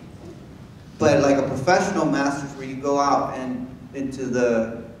 But like a professional master's where you go out and into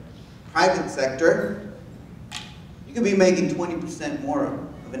the private sector, you could be making 20% more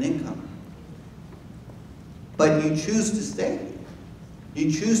of an income. But you choose to stay here. You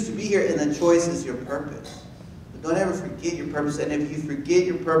choose to be here, and the choice is your purpose. But don't ever forget your purpose. And if you forget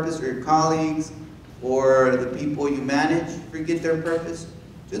your purpose, or your colleagues, or the people you manage forget their purpose,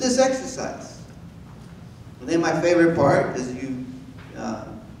 do this exercise. And then my favorite part is you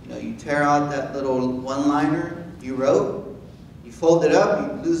tear out that little one-liner you wrote, you fold it up,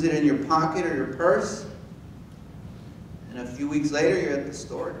 you lose it in your pocket or your purse, and a few weeks later you're at the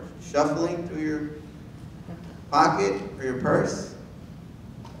store shuffling through your pocket or your purse,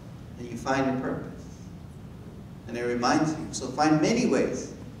 and you find your purpose. And it reminds you. So find many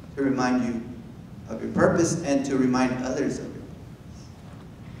ways to remind you of your purpose and to remind others of your purpose.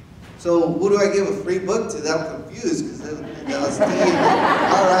 So who do I give a free book to? I'm confused because that was Steve.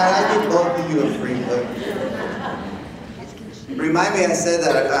 All right, I'll give both of you a free book. Remind me I said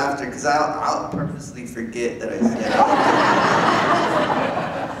that after, because I'll purposely forget that I said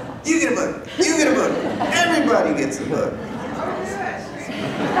it. You get a book. You get a book. Everybody gets a book.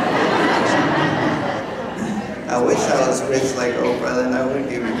 I wish I was rich like Oprah, then I would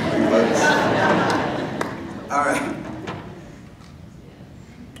give you free books. All right.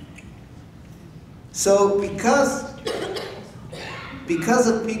 So because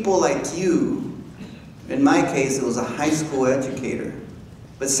of people like you, in my case it was a high school educator,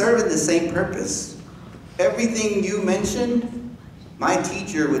 but serving the same purpose. Everything you mentioned, my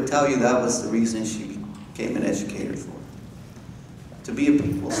teacher would tell you that was the reason she became an educator for. To be a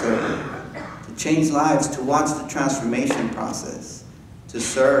people server, to change lives, to watch the transformation process, to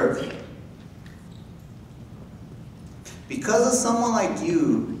serve. Because of someone like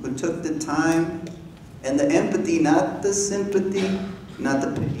you who took the time and the empathy, not the sympathy, not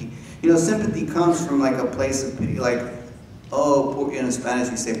the pity. You know, sympathy comes from like a place of pity, like, oh, poor, in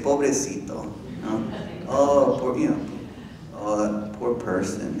Spanish we say, pobrecito, you know? Oh, poor, you know, oh, that poor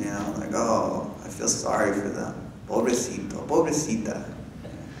person, you know, like, oh, I feel sorry for them. pobrecito, pobrecita.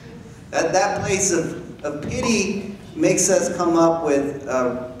 That place of pity makes us come up with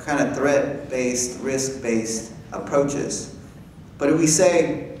kind of threat-based, risk-based approaches. But if we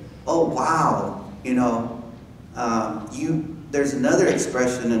say, oh wow, you know, there's another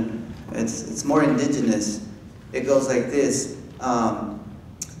expression, and it's more indigenous. It goes like this: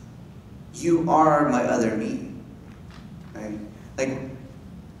 you are my other me, right? Like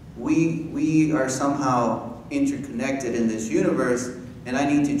we are somehow interconnected in this universe, and I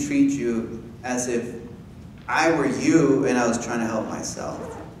need to treat you as if I were you and I was trying to help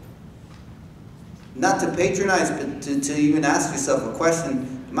myself. Not to patronize, but to even ask yourself a question: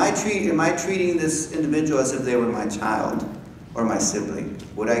 am I treating this individual as if they were my child or my sibling?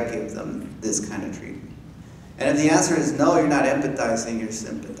 Would I give them this kind of treatment? And if the answer is no, you're not empathizing, you're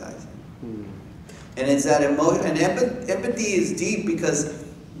sympathizing. And it's that emotion, and empathy is deep, because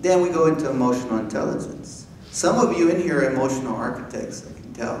then we go into emotional intelligence. Some of you in here are emotional architects, I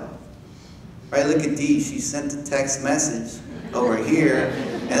can tell. Right, look at Dee, she sent a text message over here,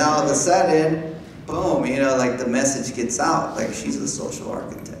 and all of a sudden, boom, you know, like the message gets out, like she's a social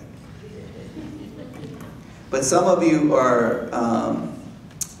architect. But some of you are,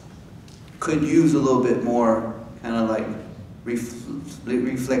 could use a little bit more kind of like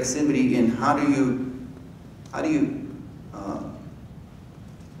reflexivity in how do you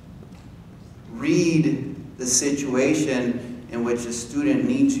read the situation in which a student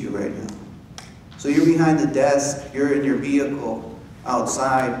needs you right now. So you're behind the desk, you're in your vehicle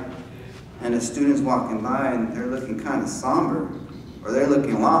outside, and a student's walking by and they're looking kind of somber, or they're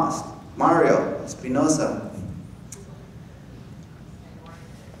looking lost. Mario, Espinosa.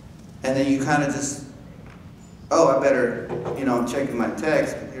 And then you kind of just, oh, I better, you know, I'm checking my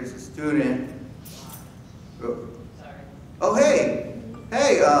text, but here's a student. Oh, hey,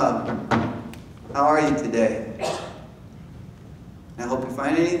 how are you today? I hope you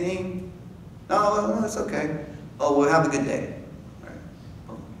find anything? No, it's okay. Oh, well, have a good day. All right.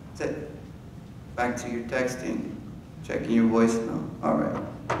 Oh, that's it. Back to your texting, checking your voicemail. All right.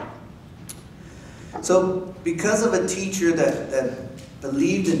 So, because of a teacher that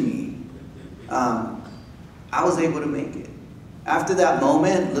believed in me, I was able to make it. After that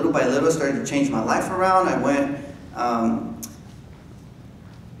moment, little by little, started to change my life around. I went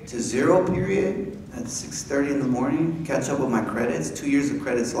to 0 period at 6:30 in the morning, catch up with my credits, 2 years of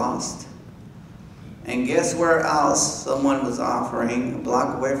credits lost. And guess where else someone was offering, a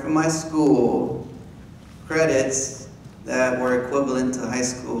block away from my school, credits that were equivalent to high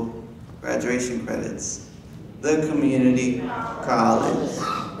school graduation credits? The community college.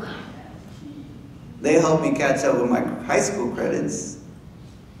 They helped me catch up with my high school credits.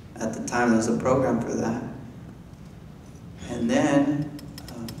 At the time, there was a program for that. And then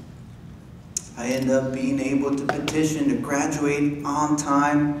I ended up being able to petition to graduate on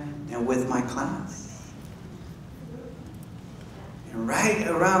time and with my class. And right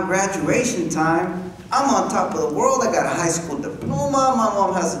around graduation time, I'm on top of the world. I got a high school diploma. My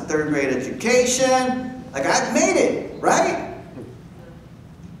mom has a 3rd grade education. Like, I've made it, right?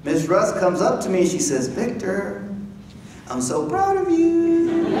 Miss Russ comes up to me and she says, Victor, I'm so proud of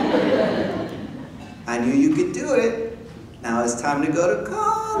you. I knew you could do it. Now it's time to go to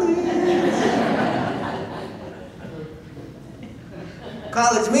college.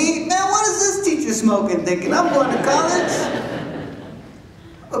 College me? Man, what is this teacher smoking thinking? I'm going to college.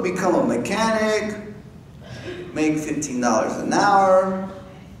 I'll become a mechanic, make $15 an hour,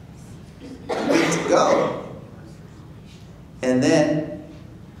 good to go. And then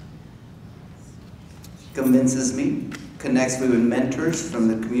convinces me, connects me with mentors from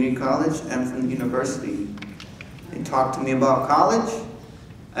the community college and from the university. They talk to me about college.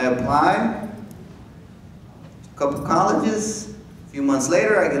 I apply, a couple colleges. A few months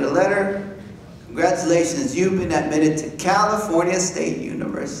later, I get a letter. Congratulations, you've been admitted to California State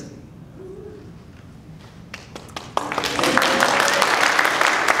University.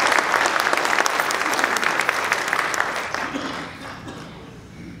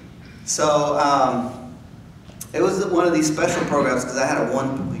 So it was one of these special programs because I had a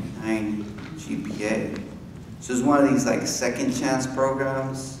 1.9 GPA. So it was one of these like second chance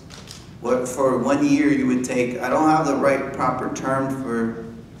programs. What for 1 year you would take, I don't have the right proper term for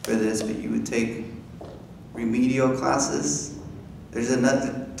this, but you would take remedial classes. There's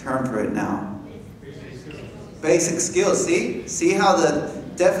another term for it now. Basic skills, see? See how the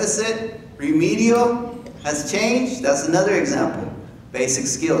deficit remedial has changed? That's another example. Basic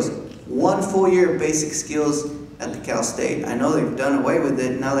skills. 1 full year of basic skills at the Cal State. I know they've done away with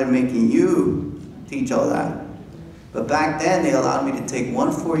it, now they're making you teach all that. But back then, they allowed me to take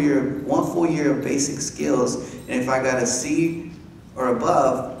one full year of basic skills, and if I got a C or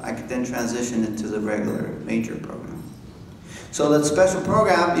above, I could then transition into the regular major program. So the special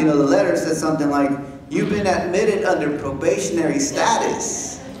program, you know, the letter said something like, "You've been admitted under probationary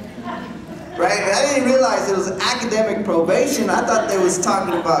status." Right? I didn't realize it was academic probation. I thought they was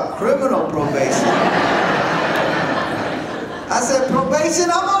talking about criminal probation. I said,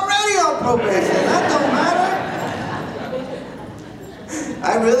 probation? I'm already on probation. That don't matter.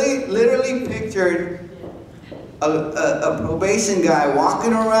 I really, literally pictured a probation guy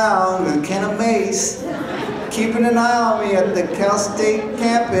walking around with a can of mace, keeping an eye on me at the Cal State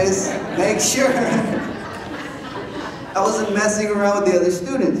campus, make sure I wasn't messing around with the other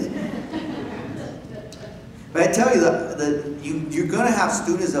students. But I tell you, you're going to have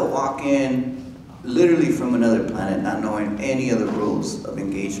students that walk in literally from another planet, not knowing any other rules of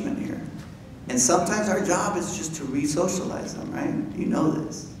engagement here. And sometimes our job is just to re-socialize them, right? You know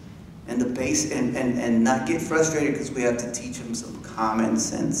this. And the base, and not get frustrated because we have to teach them some common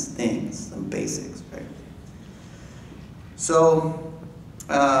sense things, some basics, right? So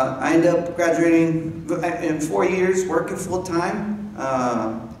I ended up graduating in 4 years, working full time.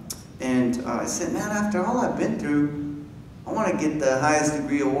 And I said, man, after all I've been through, I want to get the highest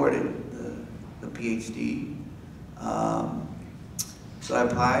degree awarded, the PhD. So I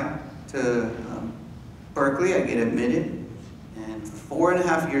applied to Berkeley. I get admitted. And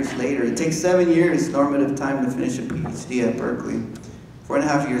 4.5 years later, it takes 7 years normative time to finish a PhD at Berkeley.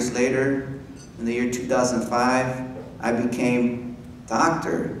 4.5 years later, in the year 2005, I became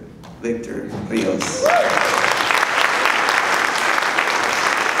Dr. Victor Rios.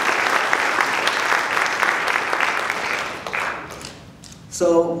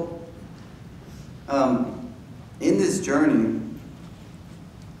 So, in this journey,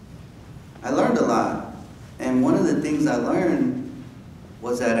 I learned a lot. And one of the things I learned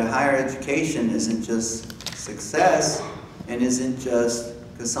was that a higher education isn't just success and isn't just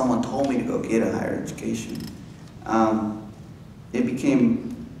because someone told me to go get a higher education. It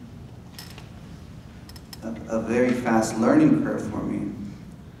became a very fast learning curve for me.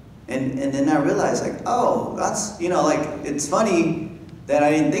 And then I realized, like, oh, that's, you know, like, it's funny that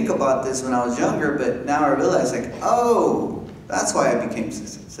I didn't think about this when I was younger, but now I realize, like, oh, that's why I became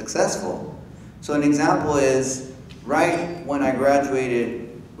successful. So an example is, right when I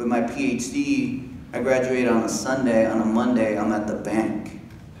graduated with my PhD, I graduated on a Sunday. On a Monday, I'm at the bank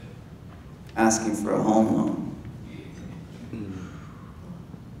asking for a home loan.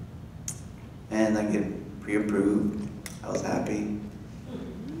 And I get pre-approved. I was happy.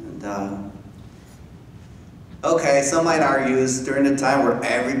 And, okay, some might argue it's during the time where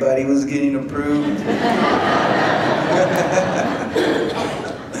everybody was getting approved.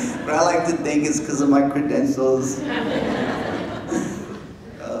 But I like to think it's because of my credentials.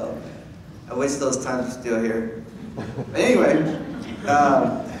 I wish those times were still here. But anyway,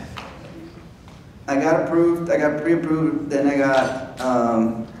 I got approved, I got pre-approved, then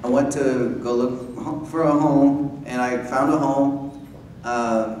I went to go look for a home, and I found a home,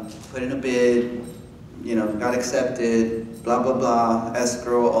 put in a bid, you know, got accepted, blah, blah, blah,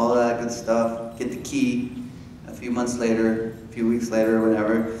 escrow, all that good stuff, get the key a few months later, a few weeks later,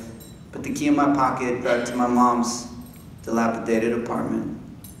 whatever, put the key in my pocket, drive to my mom's dilapidated apartment.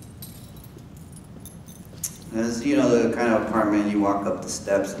 It's, you know, the kind of apartment you walk up the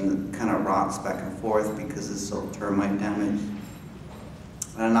steps and it kind of rocks back and forth because it's so termite damaged.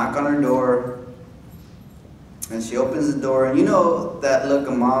 And I knock on her door, and she opens the door, and you know that look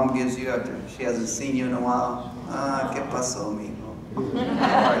a mom gives you after she hasn't seen you in a while? Ah, ¿qué pasó, mijo?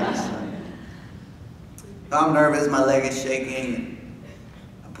 How are you, son? I'm nervous, my leg is shaking.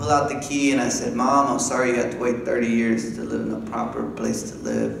 I pull out the key and I said, Mom, I'm sorry you had to wait 30 years to live in a proper place to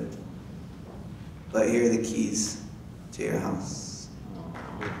live. But here are the keys to your house.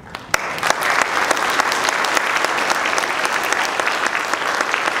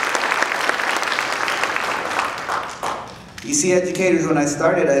 You see, educators, when I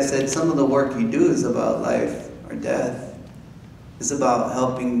started, I said some of the work you do is about life or death. It's about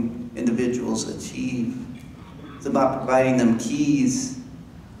helping individuals achieve. It's about providing them keys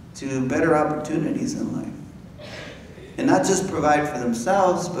to better opportunities in life. And not just provide for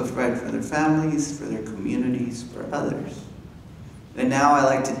themselves, but provide for their families, for their communities, for others. And now I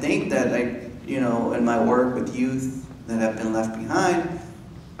like to think that, you know, in my work with youth that have been left behind,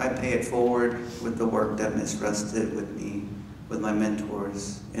 I pay it forward with the work that Ms. Russ did with me, with my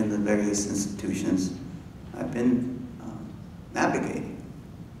mentors in the various institutions I've been navigating.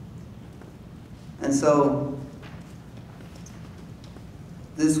 And so,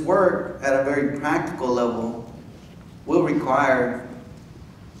 this work at a very practical level will require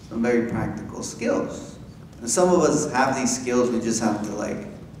some very practical skills. And some of us have these skills, we just have to like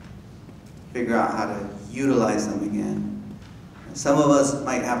figure out how to utilize them again. And some of us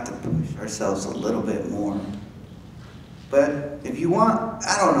might have to push ourselves a little bit more. But if you want,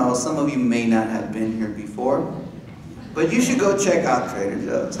 I don't know, some of you may not have been here before, but you should go check out Trader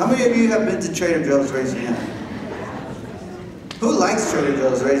Joe's. How many of you have been to Trader Joe's? Raise your hand. Who likes Trader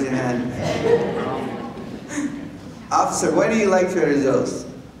Joe's? Raise your hand. Officer, why do you like Trader Joe's?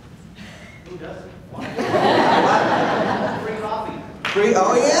 Who doesn't? Free coffee. Free?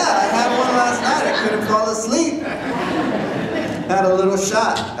 Oh yeah, I had one last night. I couldn't fall asleep. Had a little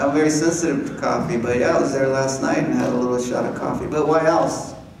shot. I'm very sensitive to coffee, but yeah, I was there last night and had a little shot of coffee. But why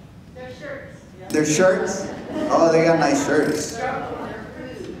else? Their shirts. Their shirts? Oh, they got nice shirts.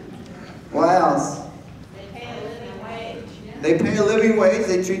 Why else? They pay a living wage. They pay a living wage.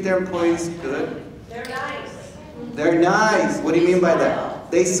 They treat their employees good. They're nice. They're nice. What do you mean by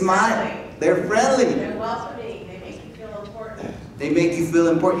that? They smile. They're friendly. They're welcoming. They make you feel important. They make you feel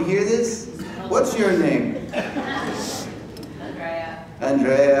important. You hear this? What's your name? Andrea.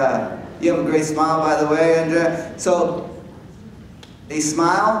 Andrea. You have a great smile, by the way, Andrea. So, they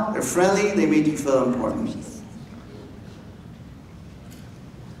smile, they're friendly, they make you feel important.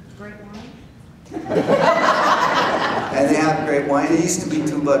 Great wine. And they have great wine. It used to be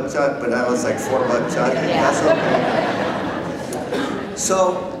 $2 chuck, but now it's like $4 chuck. That's okay.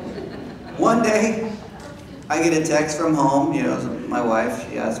 So, one day, I get a text from home, you know, my wife,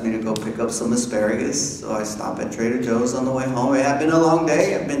 she asked me to go pick up some asparagus. So I stop at Trader Joe's on the way home. It had been a long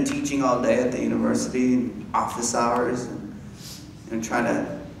day. I've been teaching all day at the university, office hours, and trying to,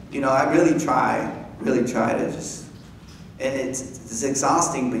 you know, I really try to just, and it's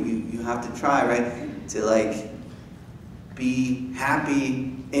exhausting, but you have to try, right? To like, be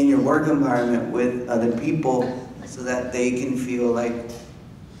happy in your work environment with other people so that they can feel like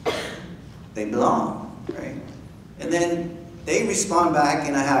they belong, right? And then they respond back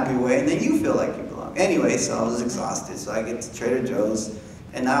in a happy way, and then you feel like you belong. Anyway, so I was exhausted, so I get to Trader Joe's,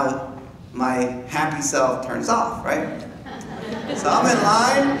 and now my happy self turns off, right? So I'm in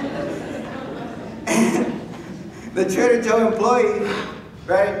line, and the Trader Joe employee,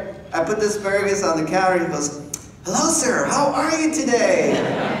 right? I put the asparagus on the counter, and he goes, "Hello, sir, how are you today?"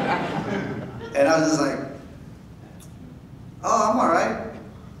 And I was just like, "Oh, I'm all right."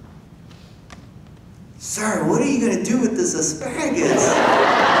 "Sir, what are you going to do with this asparagus?"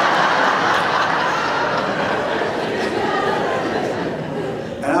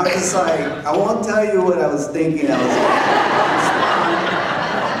 And I was just like, I won't tell you what I was thinking. I was like,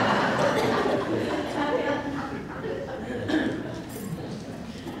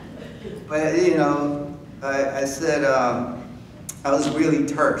 but you know, I said, I was really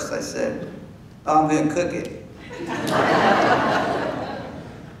terse. I said, "Oh, I'm going to cook it."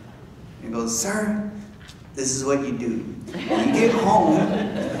 He goes, "Sir, this is what you do. You get home,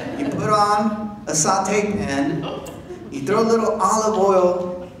 you put on a saute pan, you throw a little olive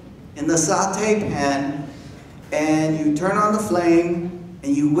oil in the saute pan, and you turn on the flame,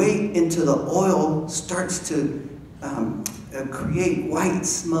 and you wait until the oil starts to create white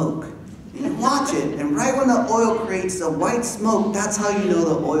smoke. And you watch it, and right when the oil creates the white smoke, that's how you know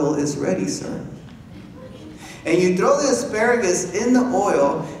the oil is ready, sir. And you throw the asparagus in the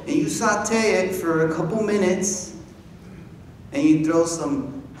oil, and you saute it for a couple minutes, and you throw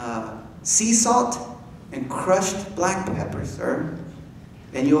some sea salt and crushed black pepper, sir,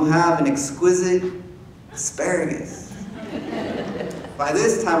 and you'll have an exquisite asparagus." By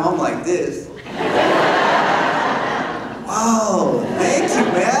this time, I'm like this. "Whoa, thank you,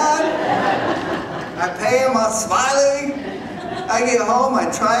 man." I pay him, I'm smiling. I get home, I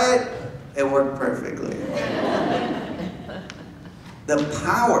try it, it worked perfectly. The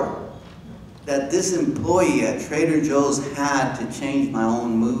power that this employee at Trader Joe's had to change my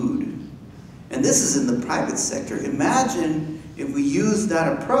own mood. And this is in the private sector. Imagine if we used that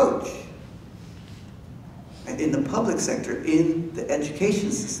approach in the public sector, in the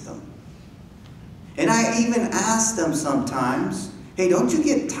education system. And I even ask them sometimes, "Hey, don't you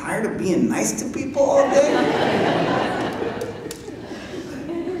get tired of being nice to people all day?"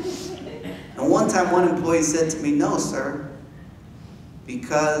 And one time one employee said to me, "No, sir,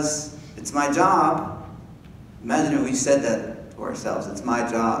 because it's my job." Imagine if we said that to ourselves. It's my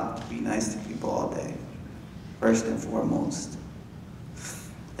job to be nice to people all day, first and foremost.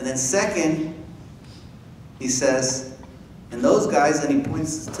 And then second, he says, "And those guys," and he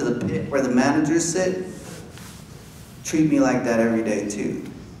points to the pit where the managers sit, "treat me like that every day too."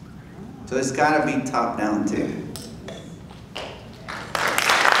 So it's got to be top down too.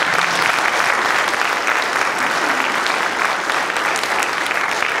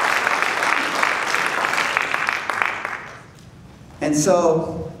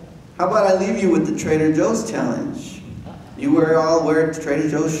 so, how about I leave you with the Trader Joe's challenge? You all wear a Trader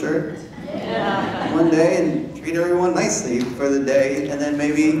Joe's shirt one day and treat everyone nicely for the day, and then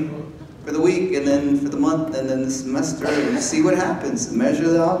maybe for the week, and then for the month, and then the semester, and see what happens, and measure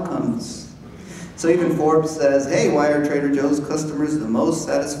the outcomes. So even Forbes says, hey, why are Trader Joe's customers the most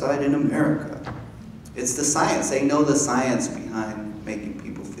satisfied in America? It's the science. They know the science behind making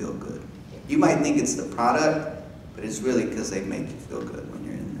people feel good. You might think it's the product, but it's really because they make you feel good when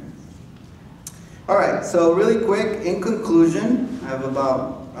you're in there. All right, so really quick, in conclusion, I have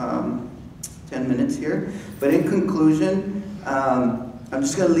about 10 minutes here, but in conclusion, I'm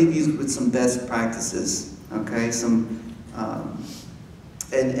just going to leave you with some best practices, okay?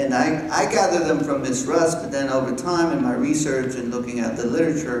 And I gather them from Ms. Russ, but then over time in my research and looking at the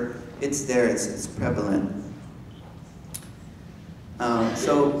literature, it's there, it's prevalent.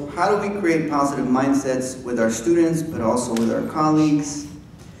 So how do we create positive mindsets with our students, but also with our colleagues?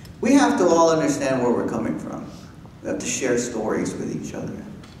 We have to all understand where we're coming from. We have to share stories with each other.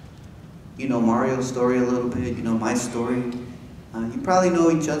 You know Mario's story a little bit, you know my story. You probably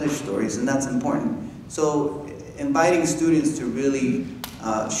know each other's stories, and that's important. So inviting students to really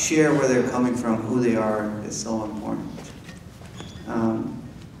share where they're coming from, who they are, is so important.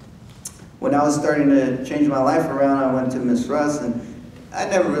 When I was starting to change my life around, I went to Miss Russ, and I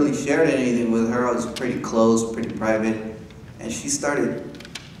never really shared anything with her. I was pretty closed, pretty private, and she started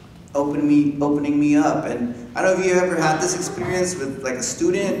opening me up. And I don't know if you ever had this experience with like a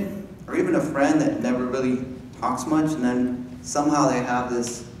student or even a friend that never really talks much, and then somehow they have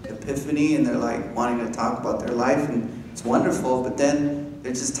this epiphany and they're like wanting to talk about their life, and it's wonderful, but then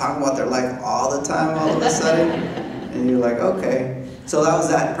they're just talking about their life all the time all of a sudden, and you're like, okay. So that was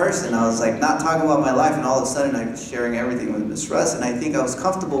that person. I was like not talking about my life, and all of a sudden I was sharing everything with Miss Russ, and I think I was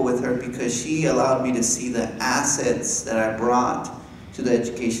comfortable with her because she allowed me to see the assets that I brought to the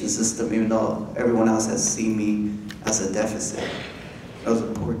education system, even though everyone else has seen me as a deficit. I was a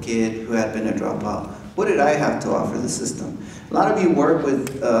poor kid who had been a dropout. What did I have to offer the system? A lot of you work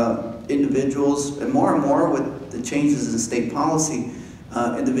with individuals, and more with the changes in state policy,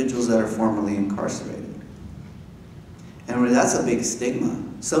 individuals that are formerly incarcerated. And that's a big stigma.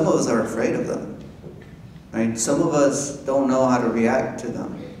 Some of us are afraid of them, right? Some of us don't know how to react to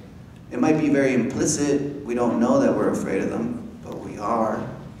them. It might be very implicit. We don't know that we're afraid of them, but we are.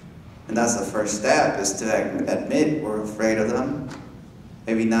 And that's the first step, is to admit we're afraid of them.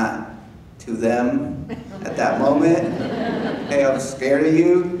 Maybe not to them at that moment. Hey, I'm scared of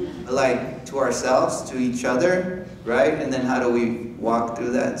you. But like to ourselves, to each other, right? And then how do we walk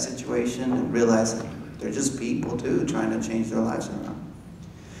through that situation and realize that they're just people too, trying to change their lives around.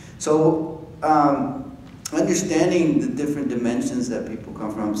 So understanding the different dimensions that people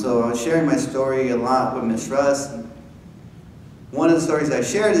come from. So I was sharing my story a lot with Ms. Russ. One of the stories I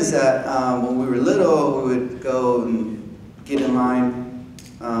shared is that when we were little, we would go and get in line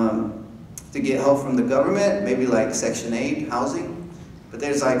to get help from the government, maybe like Section 8 housing. But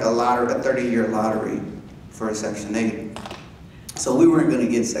there's like a 30-year lottery for Section 8. So we weren't going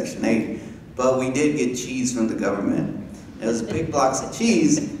to get Section 8. But we did get cheese from the government. It was big blocks of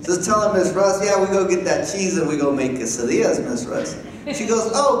cheese. Just telling Miss Russ, yeah, we go get that cheese and we go make quesadillas, Miss Russ. She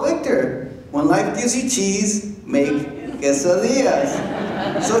goes, oh, Victor, when life gives you cheese, make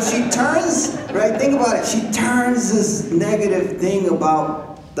quesadillas. So she turns, right, think about it, she turns this negative thing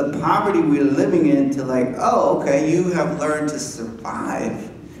about the poverty we're living in to like, oh, okay, you have learned to survive.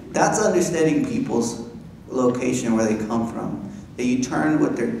 That's understanding people's location, where they come from. That you turn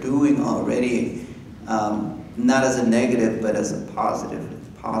what they're doing already, not as a negative, but as a positive,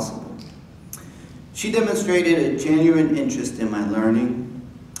 if possible. She demonstrated a genuine interest in my learning,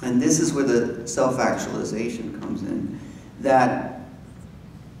 and this is where the self-actualization comes in. That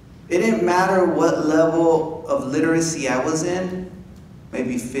it didn't matter what level of literacy I was in,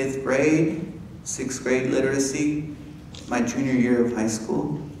 maybe 5th grade, 6th grade literacy, my junior year of high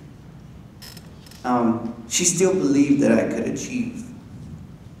school. She still believed that I could achieve.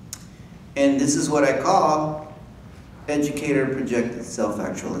 And this is what I call educator-projected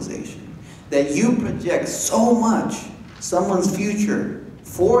self-actualization. That you project so much, someone's future,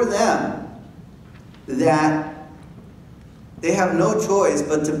 for them, that they have no choice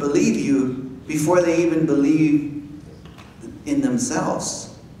but to believe you before they even believe in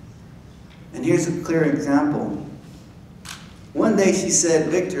themselves. And here's a clear example. One day she said,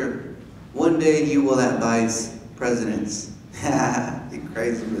 Victor, one day you will advise presidents. You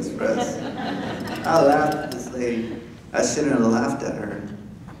crazy, Miss Russ. I laughed at this lady. I shouldn't have laughed at her.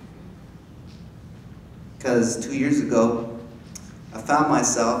 Because 2 years ago, I found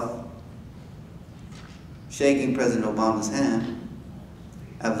myself shaking President Obama's hand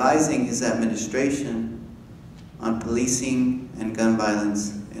advising his administration on policing and gun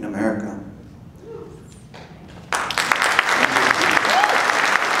violence in America.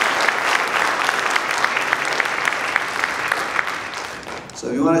 So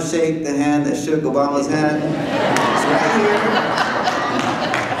if you want to shake the hand that shook Obama's hand, it's right here.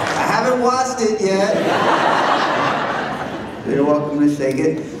 I haven't watched it yet. You're welcome to shake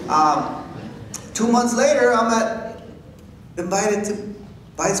it. 2 months later, I'm invited to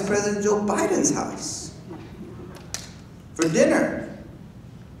Vice President Joe Biden's house for dinner.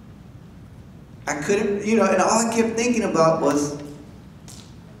 I couldn't, and all I kept thinking about was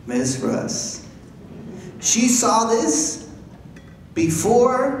Ms. Russ. She saw this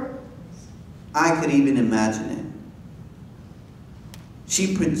before I could even imagine it.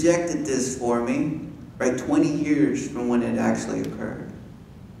 She projected this for me, right, 20 years from when it actually occurred.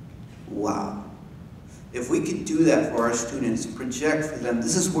 Wow. If we could do that for our students, project for them,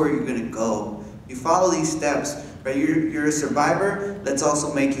 this is where you're going to go. You follow these steps, right? You're a survivor, let's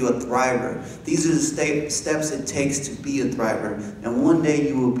also make you a thriver. These are the steps it takes to be a thriver, and one day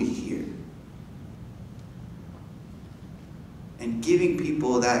you will be here. And giving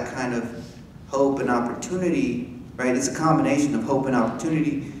people that kind of hope and opportunity, right? It's a combination of hope and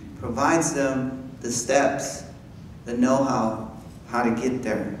opportunity, provides them the steps, the know-how, how to get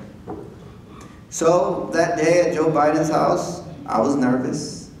there. So that day at Joe Biden's house, I was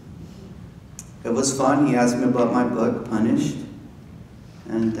nervous. It was fun. He asked me about my book, Punished.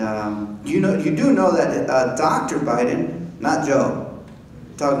 And you do know that Dr. Biden, not Joe,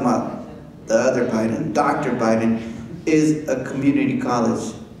 I'm talking about the other Biden, Dr. Biden, is a community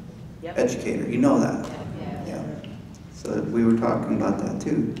college educator. You know that? Yeah. So we were talking about that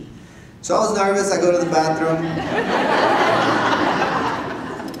too. So I was nervous. I go to the bathroom.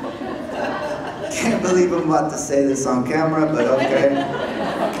 Can't believe I'm about to say this on camera, but okay.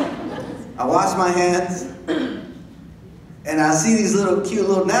 I wash my hands, and I see these cute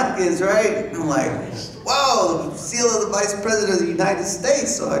little napkins, right? And I'm like, whoa, the seal of the Vice President of the United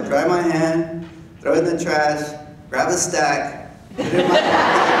States. So I dry my hand, throw it in the trash, grab a stack, put it in my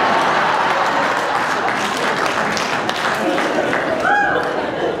pocket.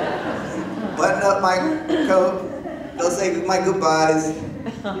 Button up my coat, go say my goodbyes.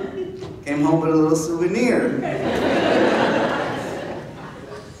 Came home with a little souvenir.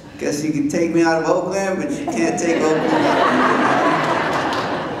 Guess you can take me out of Oakland, but you can't take Oakland out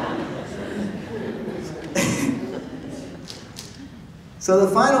of me. So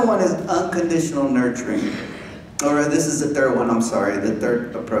the final one is unconditional nurturing. Or this is the third one, I'm sorry, the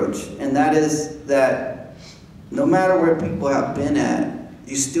third approach. And that is that no matter where people have been at,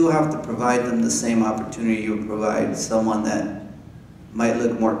 you still have to provide them the same opportunity you would provide someone that might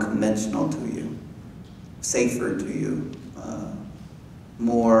look more conventional to you, safer to you,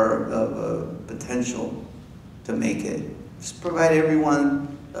 more of a potential to make it. Just provide everyone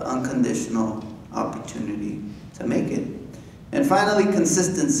the unconditional opportunity to make it. And finally,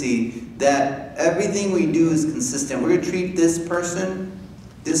 consistency, that everything we do is consistent. We're going to treat this person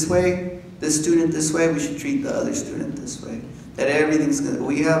this way, this student this way, we should treat the other student this way. That everything's good.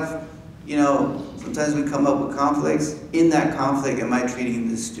 We have, sometimes we come up with conflicts. In that conflict, am I treating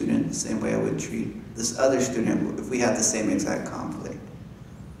this student the same way I would treat this other student if we had the same exact conflict?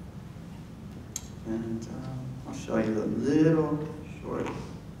 And I'll show you a little short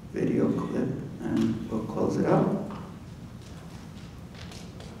video clip and we'll close it out.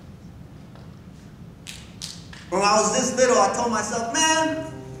 When I was this little, I told myself,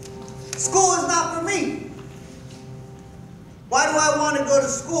 man, school is not for me. Why do I want to go to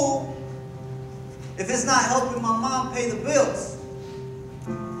school if it's not helping my mom pay the bills?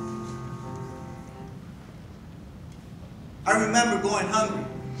 I remember going hungry.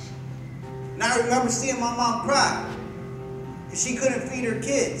 And I remember seeing my mom cry because she couldn't feed her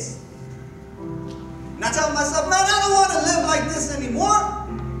kids. And I told myself, man, I don't want to live like this anymore.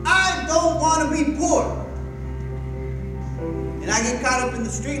 I don't want to be poor. And I get caught up in the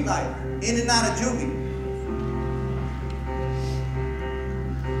street life, in and out of juvie.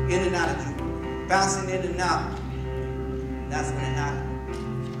 In and out of juvie. Bouncing in and out. That's when it happened.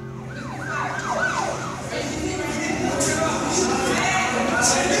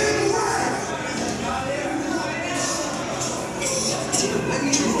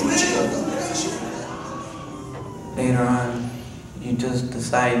 Later on, you just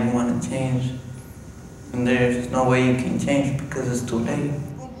decide you want to change. And there's no way you can change because it's too late.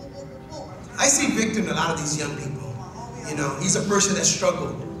 I see Victor in a lot of these young people. He's a person that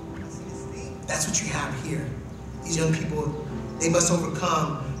struggled. That's what you have here. These young people, they must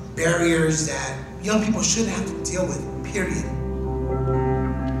overcome barriers that young people shouldn't have to deal with, period.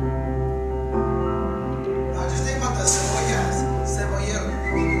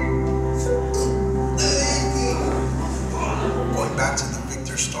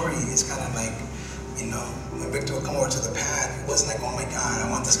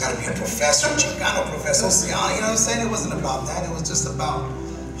 to be a professor, Chicano professor. You know what I'm saying? It wasn't about that. It was just about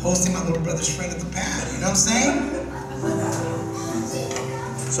hosting my little brother's friend at the pad. You know what I'm saying?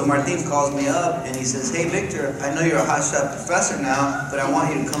 So Martin calls me up and he says, "Hey Victor, I know you're a hotshot professor now, but I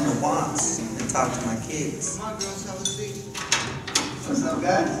want you to come to Watts and talk to my kids." Come on, girls, have a seat. What's up,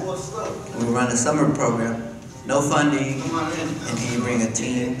 guys? What's up? We run a summer program, no funding, and can you bring a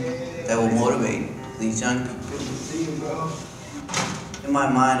team that will motivate these young people? Good to see you, bro. In my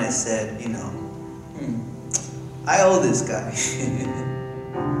mind, I said, you know, I owe this guy.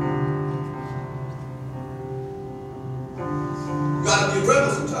 You gotta be a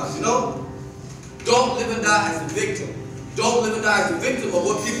rebel sometimes, you know? Don't live and die as a victim. Don't live and die as a victim of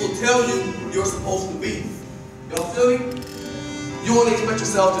what people tell you you're supposed to be. Y'all feel me? You only expect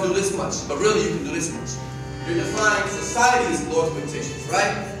yourself to do this much, but really you can do this much. You're defying society's low expectations,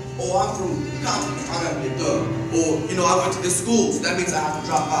 right? Oh, I'm from Compton, I gotta be a thug. Or, you know, I went to this school, so that means I have to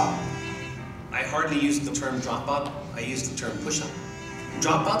drop out. I hardly use the term dropout, I use the term push-out.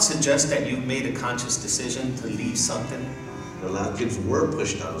 Dropout suggests that you made a conscious decision to leave something. A lot of kids were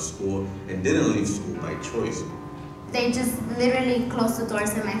pushed out of school and didn't leave school by choice. They just literally closed the doors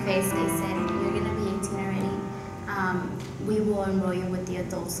in my face. They said, "You're gonna be 18 already. We will enroll you with the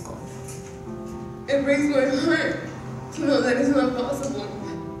adult school." It breaks my heart to know that it's not possible.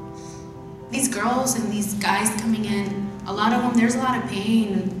 These girls and these guys coming in, a lot of them, there's a lot of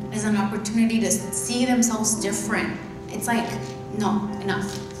pain as an opportunity to see themselves different. It's like, no, enough.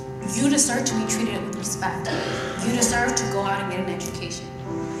 You deserve to be treated with respect. You deserve to go out and get an education.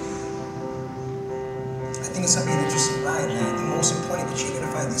 I think it's gonna be an interesting ride, man. The most important that you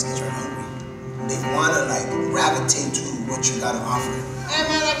identify these kids are hungry. They wanna like gravitate to what you gotta offer. Hey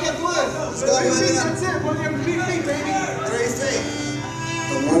man, I can't do it. Let's go, man. Stay safe.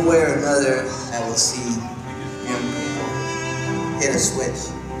 But one way or another, I will see young people hit a switch,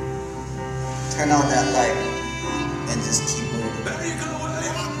 turn on that light, and just keep moving.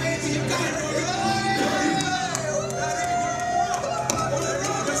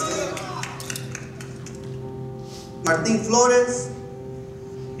 Martin Flores,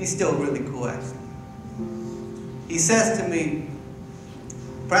 he's still really cool actually. He says to me,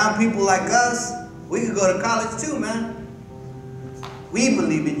 "Brown people like us, we could go to college too, man. We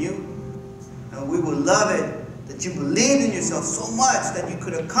believe in you, and we would love it that you believed in yourself so much that you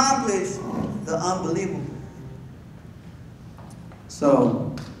could accomplish the unbelievable."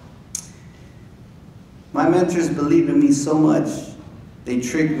 So, my mentors believed in me so much, they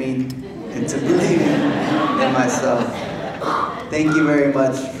tricked me into believing in myself. Thank you very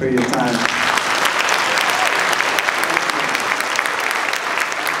much for your time.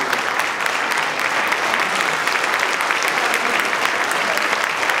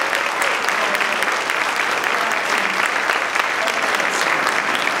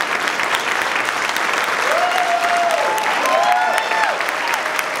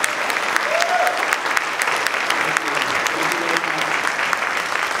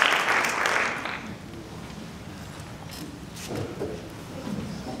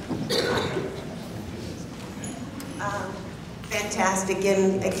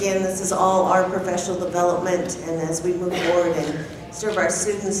 Again, this is all our professional development, and as we move forward and serve our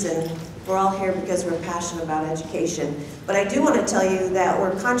students, and we're all here because we're passionate about education. But I do want to tell you that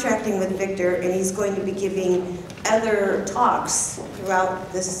we're contracting with Victor, and he's going to be giving other talks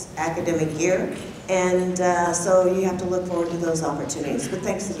throughout this academic year, and so you have to look forward to those opportunities. But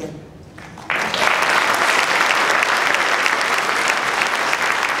thanks again.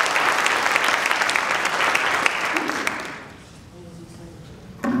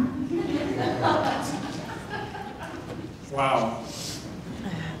 Wow.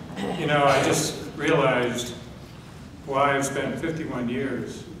 You know, I just realized why I've spent 51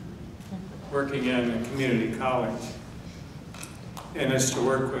 years working in a community college, and it's to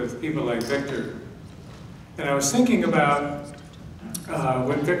work with people like Victor. And I was thinking about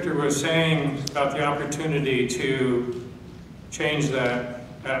what Victor was saying about the opportunity to change that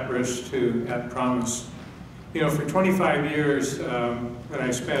at risk to at promise. You know, for 25 years, when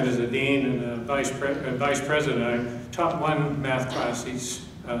I spent as a dean and a vice president, I taught one math class each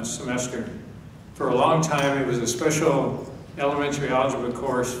semester. For a long time, it was a special elementary algebra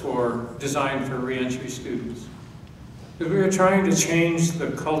course designed for reentry students. Because we were trying to change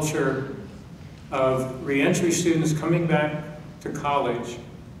the culture of reentry students coming back to college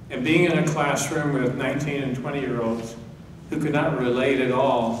and being in a classroom with 19 and 20-year-olds who could not relate at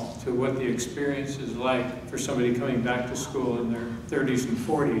all to what the experience is like for somebody coming back to school in their 30s and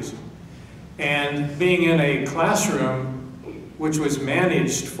 40s. And being in a classroom which was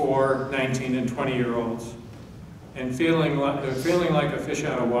managed for 19 and 20-year-olds. and feeling like a fish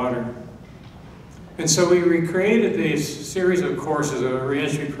out of water. And so we recreated this series of courses, a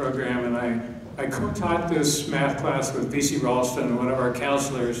reentry program, and I co-taught this math class with V.C. Ralston, one of our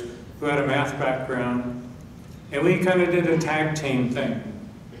counselors who had a math background. And we kind of did a tag team thing.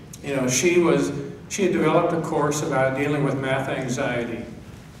 You know, she had developed a course about dealing with math anxiety.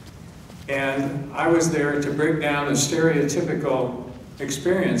 And I was there to break down the stereotypical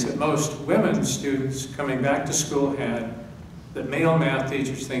experience that most women students coming back to school had, that male math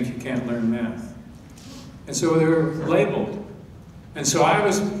teachers think you can't learn math. And so they were labeled. And so I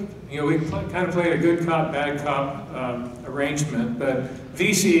was, you know, we kind of played a good cop, bad cop arrangement, but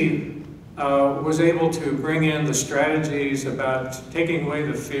VC was able to bring in the strategies about taking away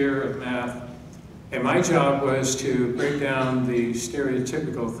the fear of math. And my job was to break down the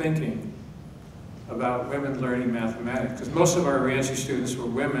stereotypical thinking about women learning mathematics, because most of our reentry students were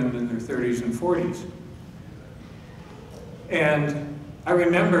women in their 30s and 40s. And I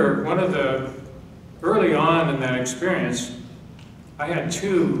remember early on in that experience, I had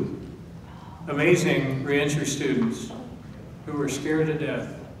two amazing reentry students who were scared to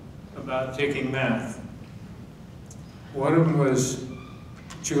death about taking math. One of them was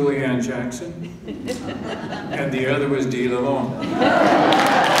Julianne Jackson, and the other was Dee Lamont.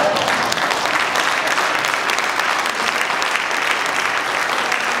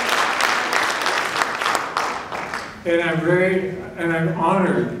 And I'm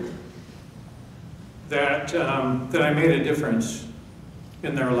honored that I made a difference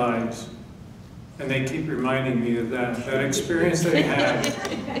in their lives. And they keep reminding me of that experience they had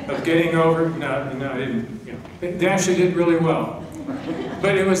of getting over, I didn't, you know, they actually did really well.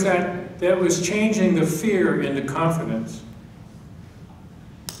 But it was that was changing the fear into confidence.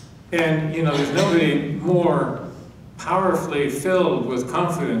 And, you know, there's nobody more powerfully filled with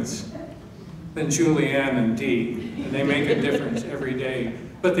confidence than Julianne and Dee. And they make a difference every day.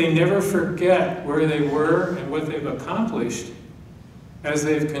 But they never forget where they were and what they've accomplished as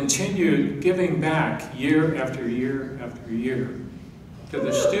they've continued giving back year after year after year to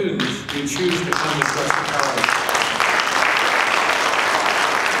the students who choose to come to Cuesta College.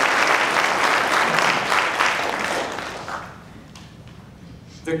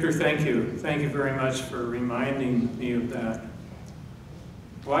 Victor, thank you. Thank you very much for reminding me of that.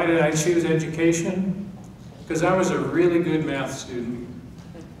 Why did I choose education? Because I was a really good math student.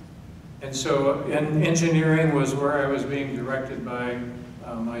 And so, and engineering was where I was being directed by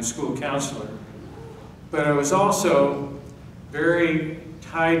my school counselor. But I was also very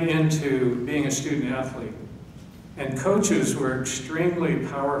tied into being a student athlete. And coaches were extremely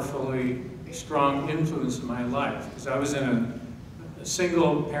powerfully strong influence in my life, because I was in a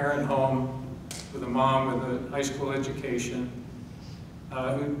single parent home with a mom with a high school education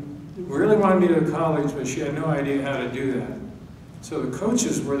who really wanted me to go to college, but she had no idea how to do that. So the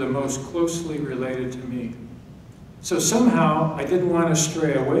coaches were the most closely related to me. So somehow I didn't want to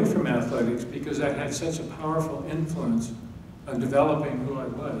stray away from athletics because I had such a powerful influence on developing who I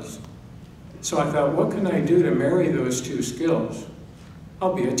was. So I thought, what can I do to marry those two skills?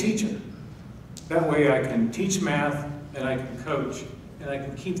 I'll be a teacher. That way I can teach math and I can coach, and I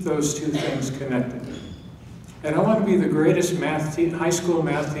can keep those two things connected. And I want to be the greatest high school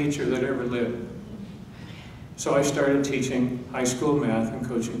math teacher that ever lived. So I started teaching high school math and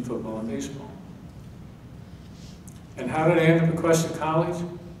coaching football and baseball. And how did I end up at Cuesta College?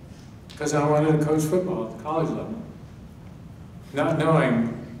 Because I wanted to coach football at the college level. Not knowing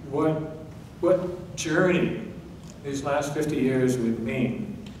what journey these last 50 years would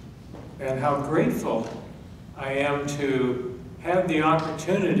mean. And how grateful I am to have the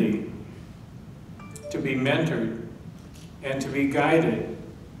opportunity to be mentored and to be guided,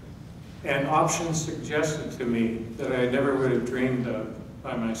 and options suggested to me that I never would have dreamed of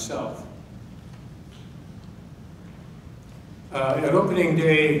by myself. At opening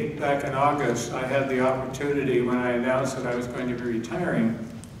day back in August, I had the opportunity, when I announced that I was going to be retiring,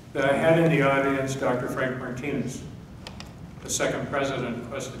 that I had in the audience Dr. Frank Martinez, the second president of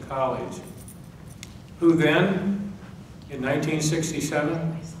Cuesta College, who then, in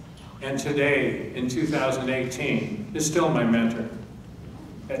 1967, and today, in 2018, is still my mentor.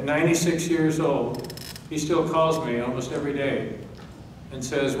 At 96 years old, he still calls me almost every day and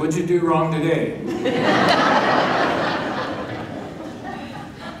says, "What'd you do wrong today?"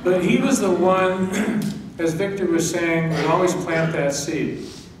 But he was the one, as Victor was saying, would always plant that seed.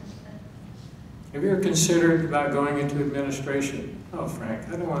 Have you ever considered about going into administration? Oh, Frank,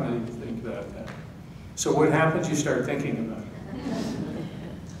 I don't want to even think about that. So what happens? You start thinking about it.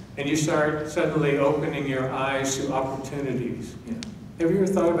 And you start suddenly opening your eyes to opportunities. You know, have you ever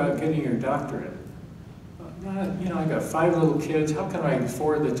thought about getting your doctorate? You know, I got 5 little kids. How can I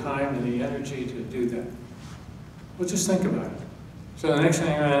afford the time and the energy to do that? Well, just think about it. So the next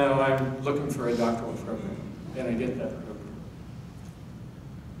thing I know, I'm looking for a doctoral program, and I get that program.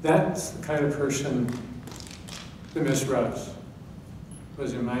 That's the kind of person that Miss Russ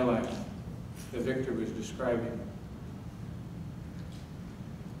was in my life, that Victor was describing.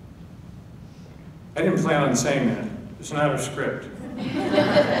 I didn't plan on saying that. It's not a script.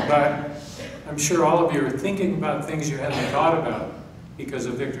 But I'm sure all of you are thinking about things you hadn't thought about because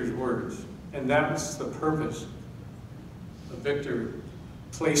of Victor's words. And that's the purpose of Victor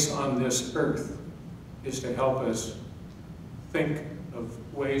placed on this earth, is to help us think of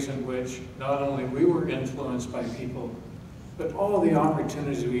ways in which not only we were influenced by people, but all the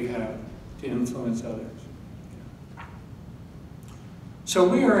opportunities we have to influence others. So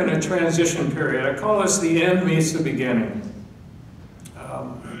we are in a transition period. I call this the end meets the beginning.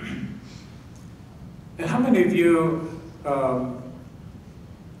 And how many of you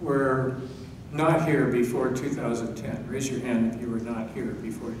were not here before 2010? Raise your hand if you were not here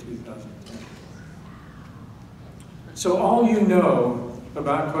before 2010. So all you know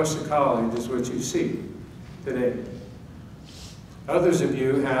about Cuesta College is what you see today. Others of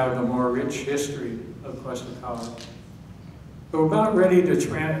you have a more rich history of Cuesta College. But we're about ready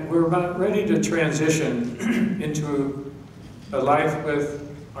to transition into a life with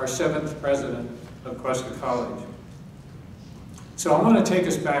our 7th president of Cuesta College. So I want to take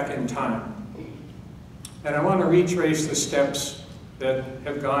us back in time. And I want to retrace the steps that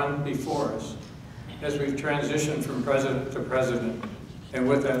have gone before us as we've transitioned from president to president, and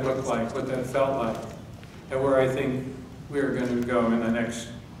what that looked like, what that felt like, and where I think we are going to go in the next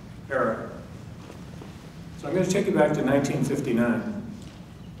era. So I'm going to take you back to 1959.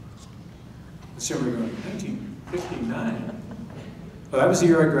 Let's see where we're going. 1959? Well, that was the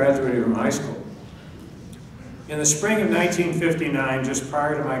year I graduated from high school. In the spring of 1959, just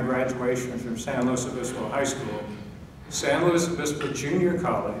prior to my graduation from San Luis Obispo High School, San Luis Obispo Junior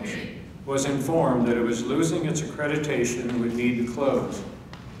College was informed that it was losing its accreditation and would need to close.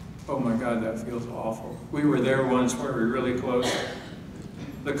 Oh my God, that feels awful. We were there once, were we really close?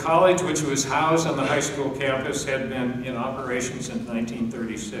 The college, which was housed on the high school campus, had been in operation since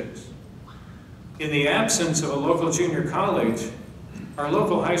 1936. In the absence of a local junior college, our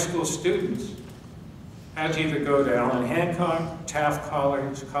local high school students had to either go to Allen Hancock, Taft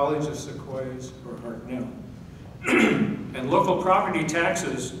College, College of Sequoias, or Hartnell. And local property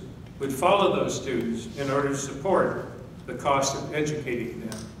taxes would follow those students in order to support the cost of educating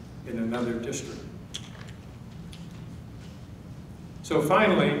them in another district. So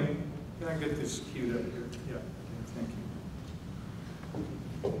finally, can I get this queued up here? Yeah, thank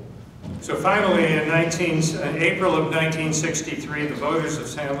you. So finally, in April of 1963, the voters of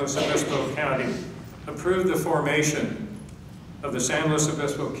San Luis Obispo County approved the formation of the San Luis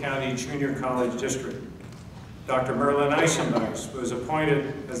Obispo County Junior College District. Dr. Merlin Eisenbeis was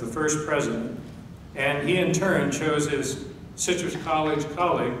appointed as the first president, and he in turn chose his Citrus College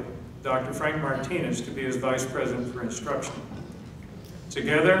colleague, Dr. Frank Martinez, to be his vice president for instruction.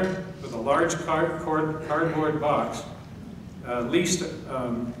 Together with a large cardboard box, leased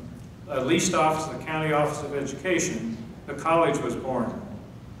off to the County Office of Education, the college was born.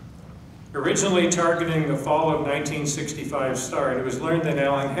 Originally targeting the fall of 1965 start, it was learned that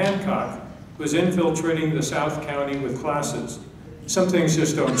Allen Hancock was infiltrating the South County with classes. Some things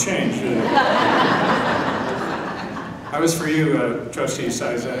just don't change, do they? I was for you, Trustee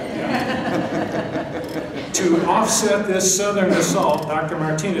Sizek. Yeah. To offset this southern assault, Dr.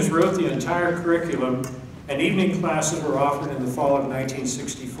 Martinez wrote the entire curriculum, and evening classes were offered in the fall of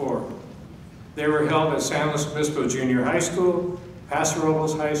 1964. They were held at San Luis Obispo Junior High School, Paso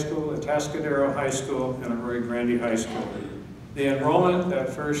Robles High School, Atascadero High School, and Arroyo Grande High School. The enrollment that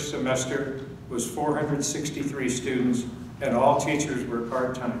first semester was 463 students, and all teachers were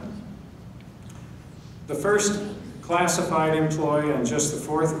part-time. The first classified employee and just the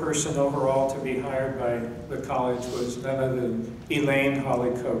 4th person overall to be hired by the college was none other than Elaine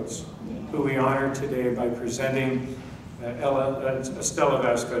Holley Coates, who we honor today by presenting Estella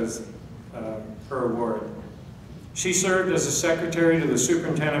Vasquez her award. She served as a secretary to the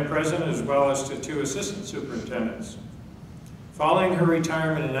superintendent president as well as to 2 assistant superintendents. Following her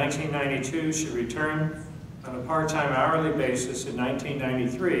retirement in 1992, she returned on a part-time hourly basis in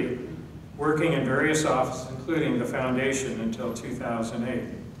 1993, working in various offices, including the foundation, until 2008.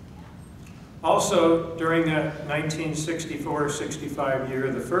 Also, during that 1964-65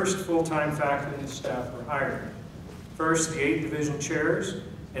 year, the first full-time faculty and staff were hired. First, the 8 division chairs,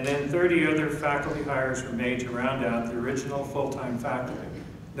 and then 30 other faculty hires were made to round out the original full-time faculty.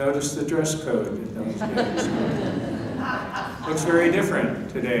 Notice the dress code in those days. Looks very different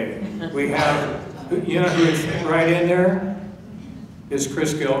today. We have, you know who would fit right in there? Is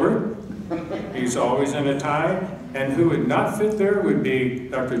Chris Gilbert. He's always in a tie. And who would not fit there would be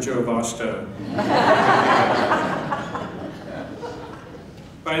Dr. Joe Vosto.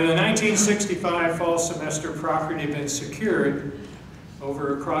 By the 1965 fall semester, property had been secured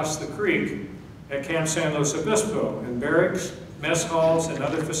over across the creek at Camp San Luis Obispo, and barracks, mess halls, and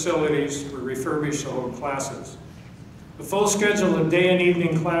other facilities were refurbished to hold classes. The full schedule of day and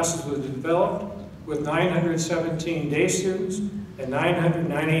evening classes was developed with 917 day students and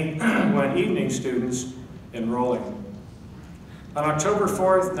 991 evening students enrolling. On October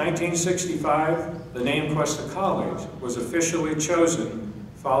 4th, 1965, the name Cuesta College was officially chosen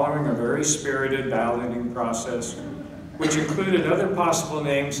following a very spirited balloting process, which included other possible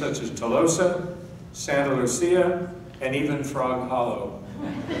names such as Tolosa, Santa Lucia, and even Frog Hollow.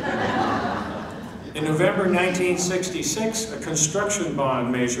 In November 1966, a construction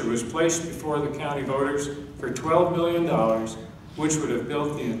bond measure was placed before the county voters for $12 million, which would have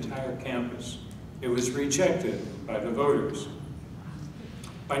built the entire campus. It was rejected by the voters.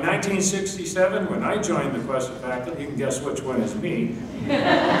 By 1967, when I joined the Cuesta faculty, you can guess which one is me,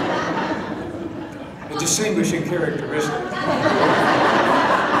 a distinguishing characteristic.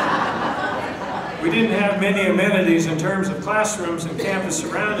 We didn't have many amenities in terms of classrooms and campus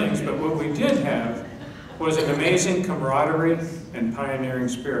surroundings, but what we did have was an amazing camaraderie and pioneering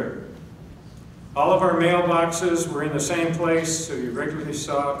spirit. All of our mailboxes were in the same place, so you regularly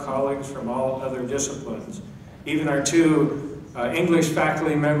saw colleagues from all other disciplines. Even our two English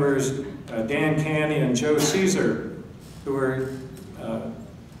faculty members, Dan Canny and Joe Caesar, who were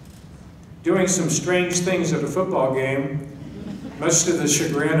doing some strange things at a football game, much to the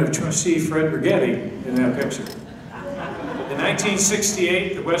chagrin of trustee Fred Rigetti in that picture. In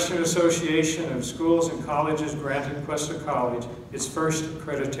 1968, the Western Association of Schools and Colleges granted Cuesta College its first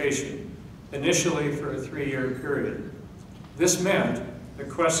accreditation, initially for a 3-year period. This meant that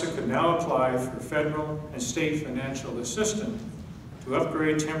Cuesta could now apply for federal and state financial assistance to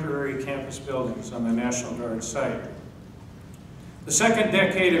upgrade temporary campus buildings on the National Guard site. The second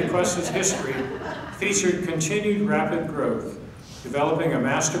decade of Cuesta's history featured continued rapid growth, developing a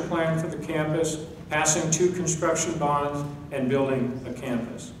master plan for the campus, passing 2 construction bonds, and building a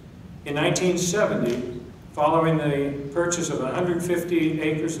campus. In 1970, following the purchase of 150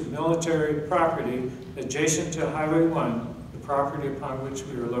 acres of military property adjacent to Highway 1, the property upon which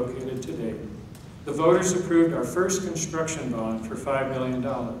we are located today, the voters approved our first construction bond for $5 million.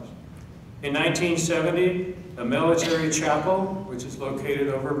 In 1970, a military chapel, which is located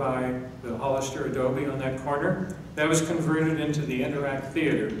over by the Hollister Adobe on that corner, that was converted into the Interact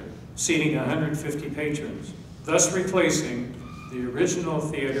Theater, seating 150 patrons, thus replacing the original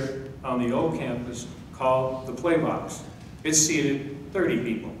theater on the old campus called the Playbox. It seated 30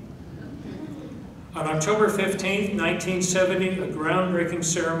 people. On October 15, 1970, a groundbreaking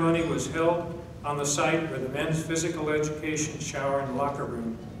ceremony was held on the site where the men's physical education shower and locker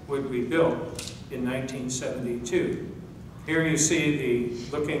room would be built in 1972. Here you see the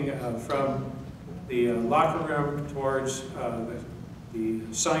looking from the locker room towards the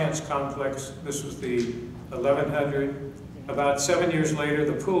science complex. This was the 1100. About 7 years later,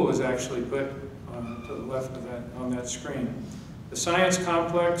 the pool was actually put to the left of that on that screen. The science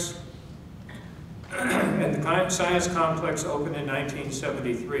complex and the science complex opened in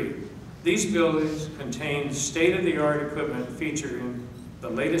 1973. These buildings contained state-of-the-art equipment featuring the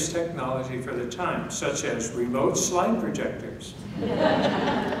latest technology for the time, such as remote slide projectors,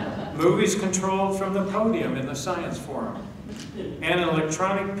 movies controlled from the podium in the science forum, and an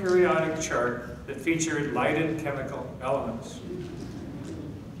electronic periodic chart that featured lighted chemical elements.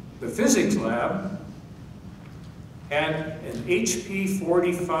 The physics lab had an HP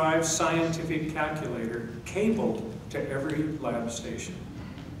 45 scientific calculator cabled to every lab station.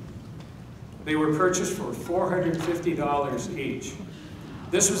 They were purchased for $450 each.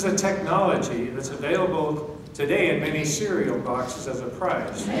 This was a technology that's available today in many cereal boxes as a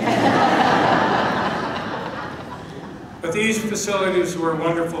prize. But these facilities were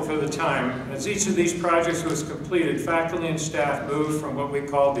wonderful for the time. As each of these projects was completed, faculty and staff moved from what we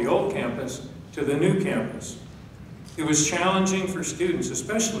called the old campus to the new campus. It was challenging for students,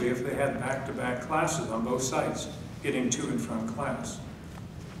 especially if they had back-to-back classes on both sites, getting to and from class.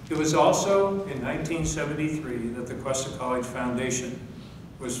 It was also in 1973 that the Cuesta College Foundation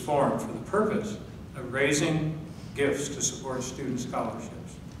was formed for the purpose of raising gifts to support student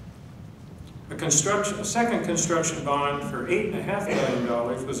scholarships. A second construction bond for $8.5 million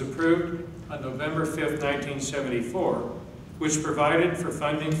was approved on November 5th, 1974, which provided for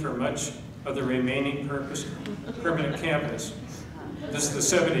funding for much of the remaining permanent campus. This is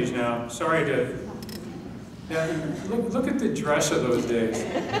the 70s now. Sorry to... Yeah, look at the dress of those days.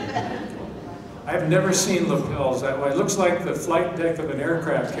 I've never seen lapels that way. It looks like the flight deck of an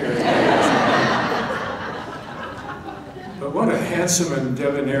aircraft carrier. But what a handsome and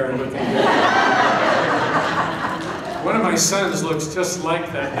debonair looking guy. One of my sons looks just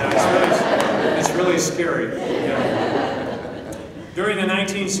like that now. It's really scary. Yeah. During the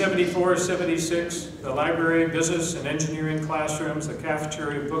 1974-76, the library, business and engineering classrooms, the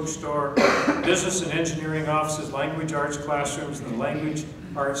cafeteria, bookstore, business and engineering offices, language arts classrooms, and the language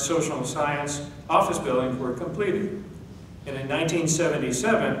arts, social and science office buildings were completed. And in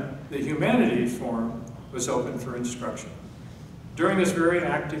 1977, the Humanities Forum was open for instruction. During this very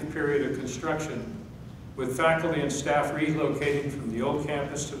active period of construction, with faculty and staff relocating from the old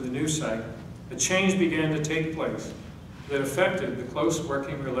campus to the new site, a change began to take place that affected the close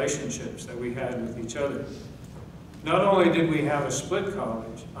working relationships that we had with each other. Not only did we have a split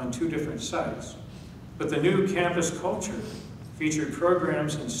college on 2 different sites, but the new campus culture featured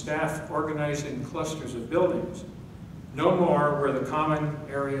programs and staff organized in clusters of buildings. No more were the common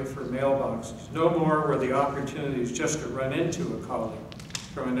area for mailboxes. No more were the opportunities just to run into a colleague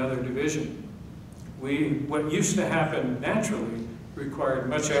from another division. What used to happen naturally required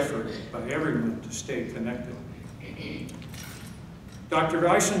much effort by everyone to stay connected. Dr.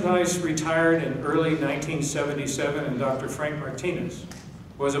 Eisenweiss retired in early 1977, and Dr. Frank Martinez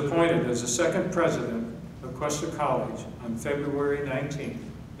was appointed as the second president of Cuesta College on February 19,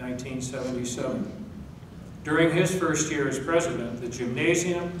 1977. During his first year as president, the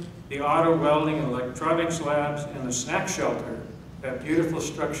gymnasium, the auto welding and electronics labs, and the snack shelter, that beautiful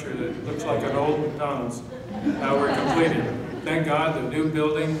structure that looks like an old McDonald's, were completed. Thank God the new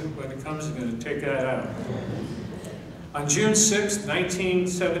building, when it comes, is going to take that out. On June 6,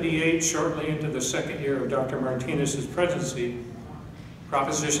 1978, shortly into the second year of Dr. Martinez's presidency,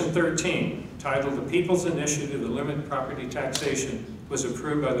 Proposition 13, titled The People's Initiative to Limit Property Taxation, was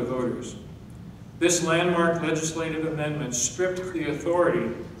approved by the voters. This landmark legislative amendment stripped the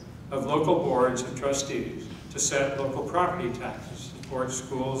authority of local boards and trustees to set local property taxes to support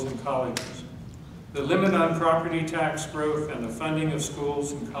schools and colleges. The limit on property tax growth and the funding of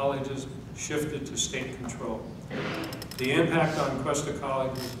schools and colleges shifted to state control. The impact on Cuesta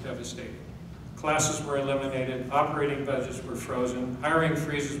College was devastating. Classes were eliminated, operating budgets were frozen, hiring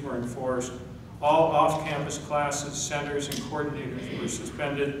freezes were enforced, all off-campus classes, centers, and coordinators were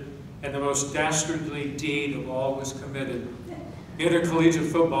suspended, and the most dastardly deed of all was committed. Intercollegiate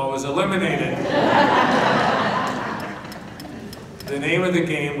football was eliminated. The name of the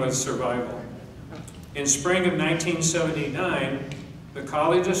game was survival. In spring of 1979, the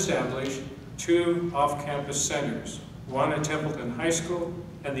college established 2 off-campus centers, one at Templeton High School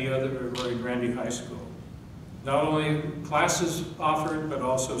and the other at Rio Grande High School. Not only classes offered, but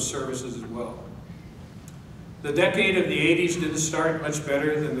also services as well. The decade of the 80s didn't start much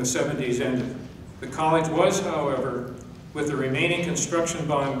better than the 70s ended. The college was, however, with the remaining construction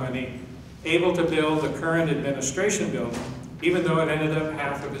bond money, able to build the current administration building, even though it ended up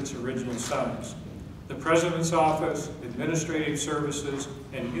half of its original size. The President's Office, Administrative Services,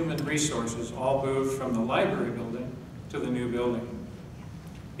 and Human Resources all moved from the library building to the new building.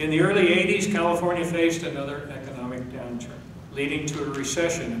 In the early 80s, California faced another economic downturn, leading to a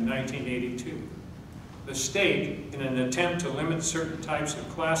recession in 1982. The state, in an attempt to limit certain types of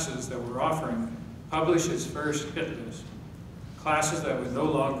classes that were offering, published its first hit list, classes that would no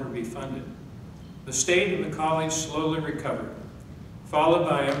longer be funded. The state and the college slowly recovered, followed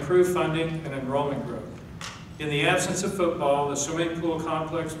by improved funding and enrollment growth. In the absence of football, the swimming pool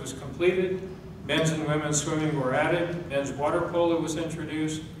complex was completed, men's and women's swimming were added, men's water polo was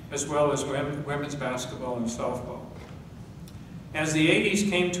introduced, as well as women's basketball and softball. As the 80s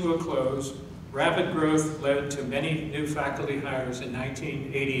came to a close, rapid growth led to many new faculty hires in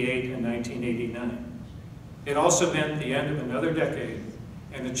 1988 and 1989. It also meant the end of another decade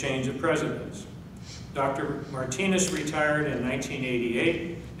and a change of presidents. Dr. Martinez retired in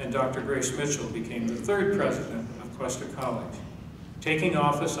 1988, and Dr. Grace Mitchell became the 3rd president of Cuesta College, taking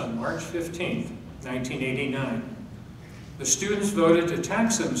office on March 15, 1989. The students voted to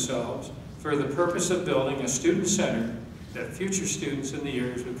tax themselves for the purpose of building a student center that future students in the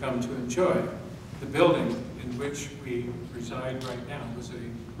years would come to enjoy. The building in which we reside right now was a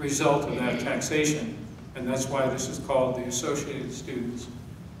result of that taxation, and that's why this is called the Associated Students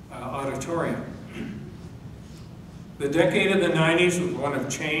Auditorium. The decade of the 90s was one of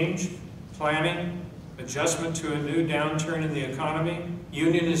change, planning, adjustment to a new downturn in the economy,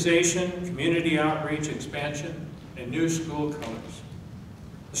 unionization, community outreach, expansion, and new school colors.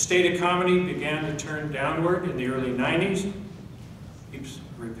 The state economy began to turn downward in the early 90s, keeps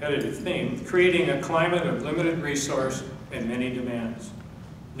a repetitive theme, creating a climate of limited resource and many demands.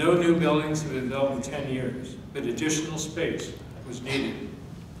 No new buildings have been built in 10 years, but additional space was needed.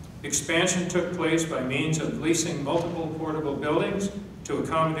 Expansion took place by means of leasing multiple portable buildings to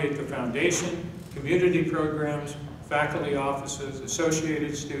accommodate the foundation, community programs, faculty offices,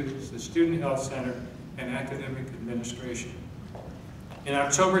 associated students, the Student Health Center, and academic administration. In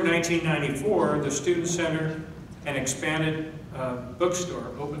October 1994, the Student Center and expanded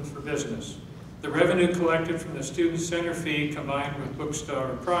bookstore opened for business. The revenue collected from the Student Center fee combined with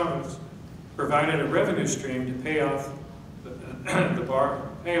bookstore profits provided a revenue stream to pay off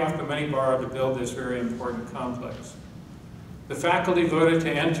the money borrowed to build this very important complex. The faculty voted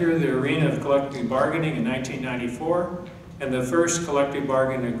to enter the arena of collective bargaining in 1994, and the first collective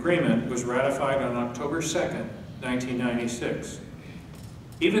bargaining agreement was ratified on October 2nd, 1996.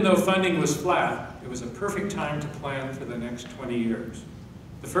 Even though funding was flat, it was a perfect time to plan for the next 20 years.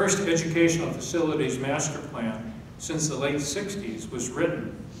 The first educational facilities master plan since the late 60s was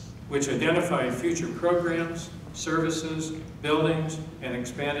written, which identified future programs, services, buildings, and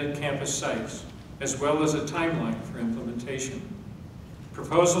expanded campus sites, as well as a timeline for implementation.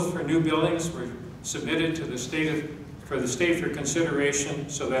 Proposals for new buildings were submitted to the state for consideration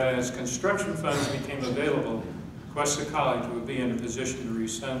so that as construction funds became available, Cuesta College would be in a position to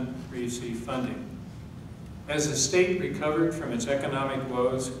receive funding. As the state recovered from its economic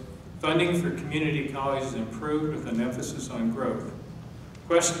woes, funding for community colleges improved with an emphasis on growth.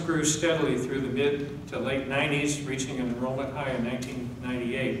 Cuesta grew steadily through the mid to late 90s, reaching an enrollment high in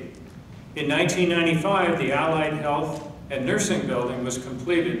 1998. In 1995, the Allied Health and Nursing Building was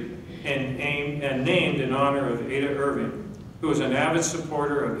completed and named in honor of Ada Irving, who was an avid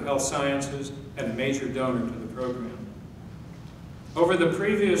supporter of health sciences and a major donor to the program. Over the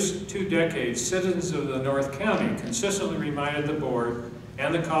previous 2 decades, citizens of the North County consistently reminded the board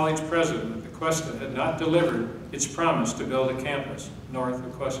and the college president that the Cuesta had not delivered its promise to build a campus north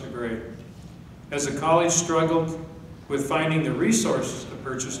of Cuesta Grade. As the college struggled with finding the resources to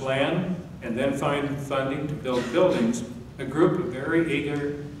purchase land and then find funding to build buildings, a group of very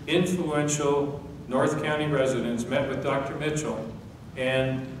eager, influential North County residents met with Dr. Mitchell,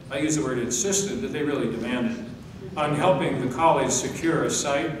 and I use the word insisted, that they really demanded, on helping the college secure a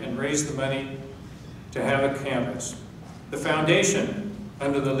site and raise the money to have a campus. The foundation,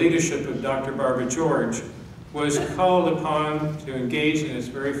 under the leadership of Dr. Barbara George, was called upon to engage in its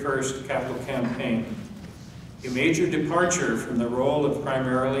very first capital campaign, a major departure from the role of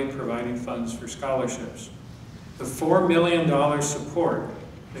primarily providing funds for scholarships. The $4 million support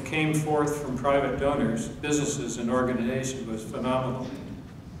that came forth from private donors, businesses, and organizations was phenomenal.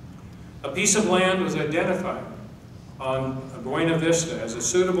 A piece of land was identified on Buena Vista as a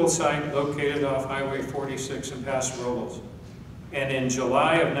suitable site located off Highway 46 in Paso Robles. And in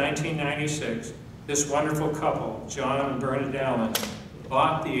July of 1996, this wonderful couple, John and Bernard Allen,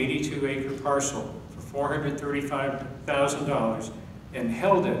 bought the 82-acre parcel for $435,000 and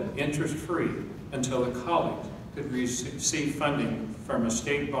held it interest-free until the college could receive funding from a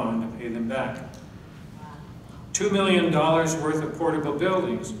state bond to pay them back. $2 million worth of portable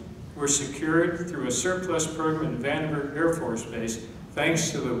buildings were secured through a surplus program in Vandenberg Air Force Base, thanks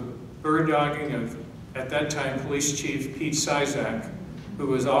to the bird-dogging of, at that time, Police Chief Pete Sizak, who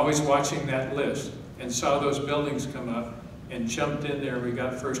was always watching that list and saw those buildings come up and jumped in there. We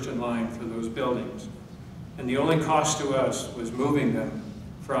got first in line for those buildings. And the only cost to us was moving them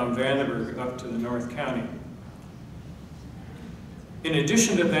from Vandenberg up to the North County. In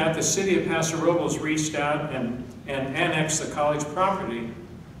addition to that, the city of Paso Robles reached out and annexed the college property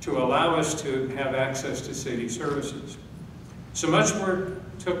to allow us to have access to city services. So much work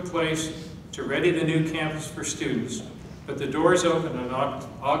took place to ready the new campus for students, but the doors opened on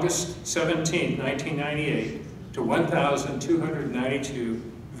August 17, 1998 to 1,292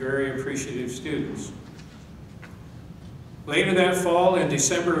 very appreciative students. Later that fall, in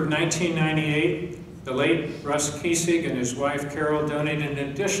December of 1998, the late Russ Kiesig and his wife Carol donated an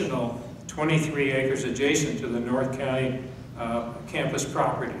additional 23 acres adjacent to the North County campus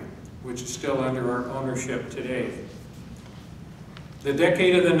property, which is still under our ownership today. The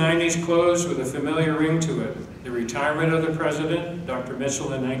decade of the 90s closed with a familiar ring to it. The retirement of the president, Dr.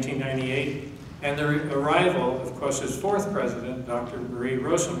 Mitchell, in 1998, and the arrival of Cuesta's fourth president, Dr. Marie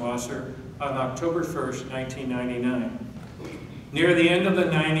Rosenwasser, on October 1st, 1999. Near the end of the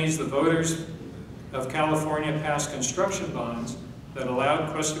 90s, the voters of California passed construction bonds that allowed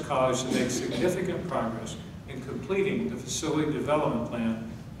Cuesta College to make significant progress in completing the facility development plan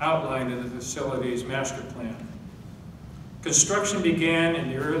outlined in the facilities master plan. Construction began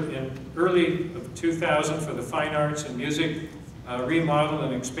in early of 2000 for the Fine Arts and Music Remodel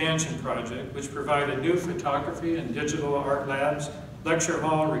and Expansion Project, which provided new photography and digital art labs, lecture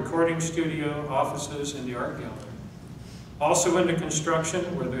hall, recording studio, offices, and the art gallery. Also under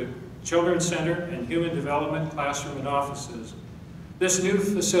construction were the Children's Center and Human Development Classroom and offices. This new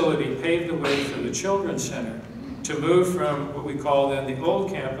facility paved the way for the Children's Center to move from what we call then the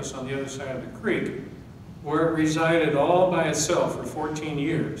old campus on the other side of the creek, where it resided all by itself for 14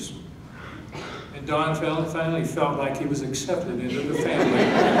 years. And Don finally felt like he was accepted into the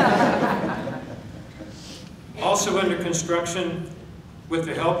family. Also under construction, with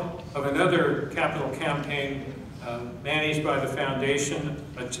the help of another capital campaign managed by the foundation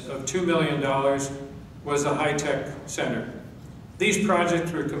of $2 million, was the high-tech center. These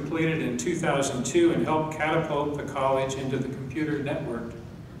projects were completed in 2002 and helped catapult the college into the computer network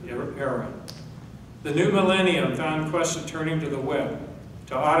era. The new millennium found Cuesta turning to the web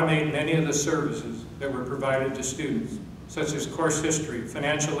to automate many of the services that were provided to students, such as course history,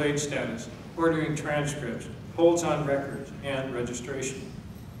 financial aid status, ordering transcripts, holds on records, and registration.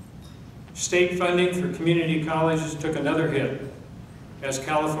 State funding for community colleges took another hit as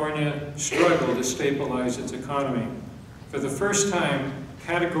California struggled to stabilize its economy. For the first time,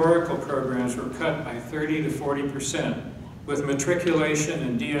 categorical programs were cut by 30 to 40%, with matriculation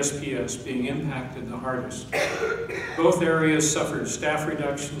and DSPS being impacted the hardest. Both areas suffered staff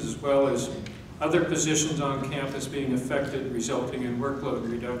reductions as well as other positions on campus being affected, resulting in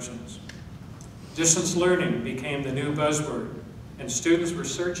workload reductions. Distance learning became the new buzzword, and students were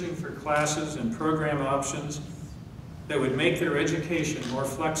searching for classes and program options that would make their education more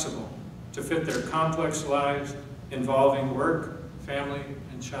flexible to fit their complex lives involving work, family,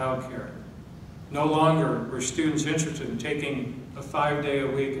 and childcare. No longer were students interested in taking a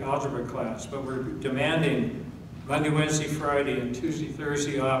 5-day-a-week algebra class, but were demanding Monday, Wednesday, Friday, and Tuesday,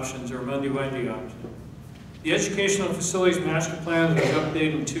 Thursday options or Monday, Wednesday options. The Educational Facilities Master Plan was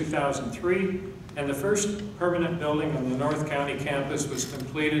updated in 2003, and the first permanent building on the North County campus was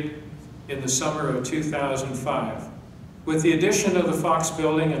completed in the summer of 2005. With the addition of the Fox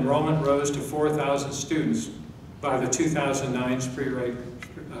building, enrollment rose to 4,000 students by the 2009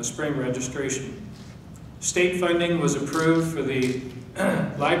 spring registration. State funding was approved for the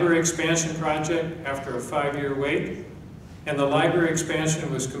library expansion project after a 5-year wait, and the library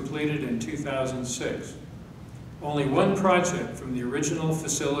expansion was completed in 2006. Only one project from the original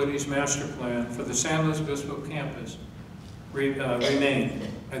facilities master plan for the San Luis Obispo campus remained,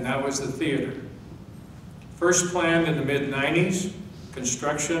 and that was the theater. First planned in the mid-90s,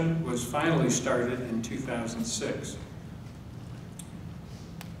 construction was finally started in 2006.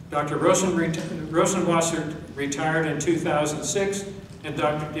 Dr. Rosenwasser retired in 2006, and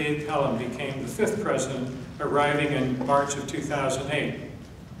Dr. Dave Pelham became the 5th president, arriving in March of 2008.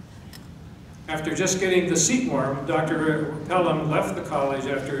 After just getting the seat warm, Dr. Pelham left the college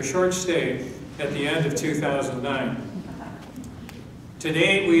after a short stay at the end of 2009.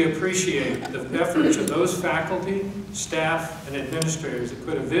 Today, we appreciate the efforts of those faculty, staff, and administrators that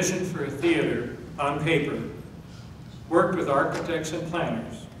put a vision for a theater on paper, worked with architects and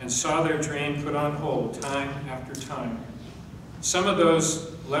planners, and saw their dream put on hold time after time. Some of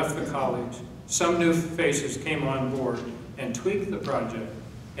those left the college, some new faces came on board and tweaked the project,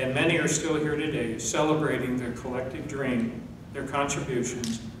 and many are still here today celebrating their collective dream, their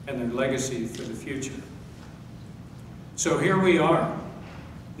contributions, and their legacy for the future. So here we are,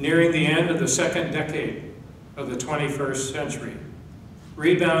 nearing the end of the second decade of the 21st century,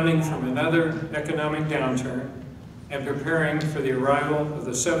 rebounding from another economic downturn and preparing for the arrival of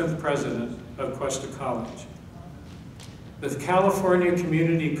the 7th president of Cuesta College. The California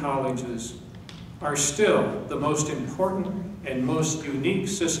community colleges are still the most important and most unique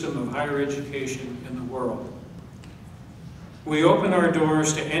system of higher education in the world. We open our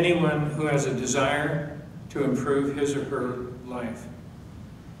doors to anyone who has a desire to improve his or her life.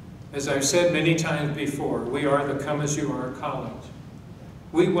 As I've said many times before, we are the Come As You Are college.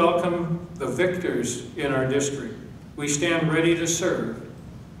 We welcome the victors in our district. We stand ready to serve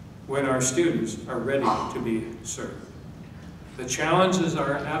when our students are ready to be served. The challenges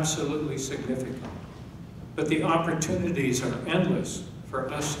are absolutely significant, but the opportunities are endless for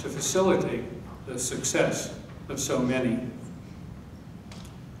us to facilitate the success of so many.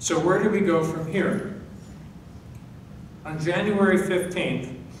 So where do we go from here? On January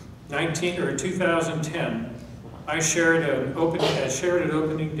 15th, 2010, I shared an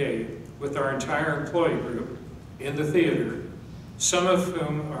opening day with our entire employee group in the theater, some of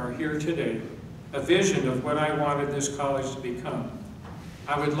whom are here today, a vision of what I wanted this college to become.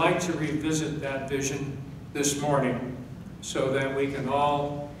 I would like to revisit that vision this morning so that we can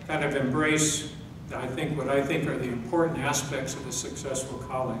all kind of embrace, what I think are the important aspects of a successful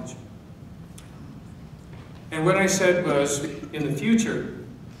college. And what I said was, in the future,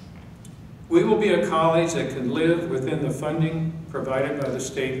 we will be a college that can live within the funding provided by the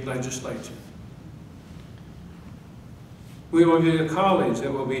state legislature. We will be a college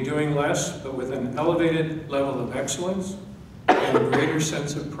that will be doing less, but with an elevated level of excellence and a greater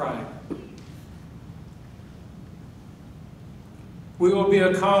sense of pride. We will be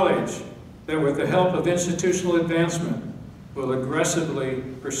a college that, with the help of institutional advancement, will aggressively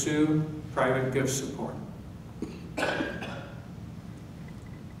pursue private gift support.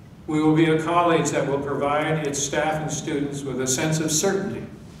 We will be a college that will provide its staff and students with a sense of certainty,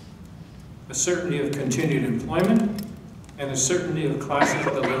 a certainty of continued employment, and a certainty of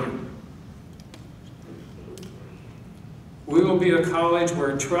classical delivery. We will be a college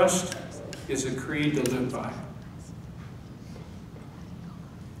where trust is a creed to live by.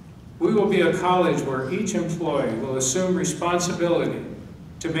 We will be a college where each employee will assume responsibility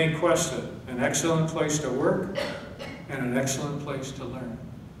to make Cuesta an excellent place to work and an excellent place to learn.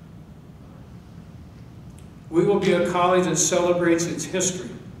 We will be a college that celebrates its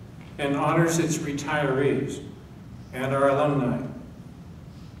history and honors its retirees and our alumni.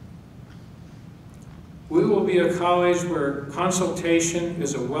 We will be a college where consultation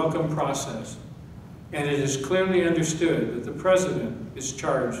is a welcome process, and it is clearly understood that the president is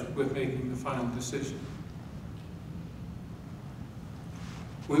charged with making the final decision.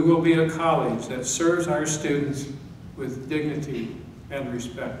 We will be a college that serves our students with dignity and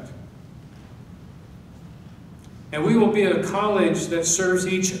respect. And we will be a college that serves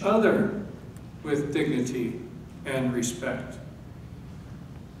each other with dignity and respect.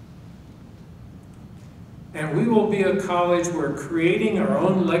 And we will be a college where creating our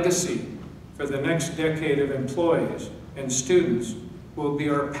own legacy for the next decade of employees and students will be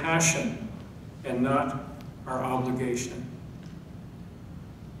our passion and not our obligation.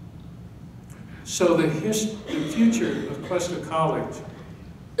 So the future of Cuesta College,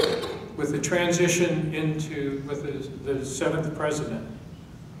 with the transition with the 7th president,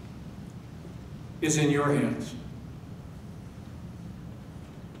 is in your hands.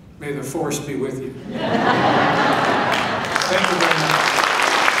 May the force be with you. Thank you very much.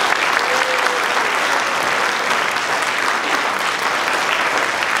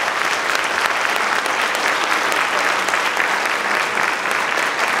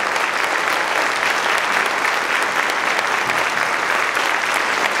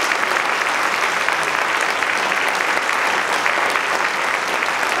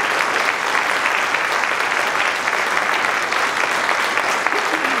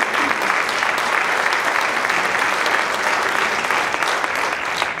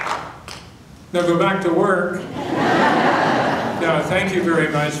 Now go back to work. Now, thank you very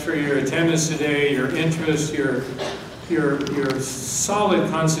much for your attendance today, your interest, your solid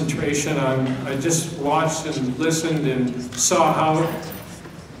concentration on. I just watched and listened and saw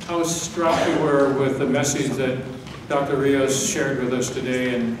how struck you were with the message that Dr. Rios shared with us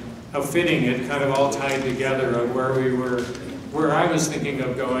today, and how fitting it kind of all tied together on where we were, where I was thinking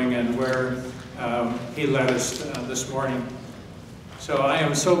of going, and where he led us this morning. So I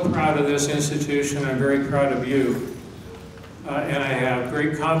am so proud of this institution. I'm very proud of you. And I have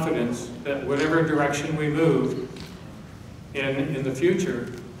great confidence that whatever direction we move in the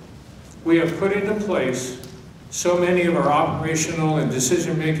future, we have put into place so many of our operational and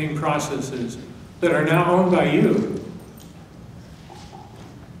decision-making processes that are now owned by you,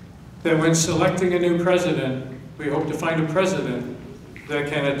 that when selecting a new president, we hope to find a president that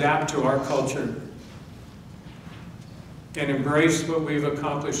can adapt to our culture and embrace what we've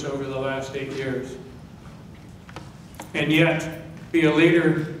accomplished over the last 8 years. And yet, be a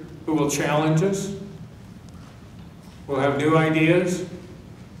leader who will challenge us, will have new ideas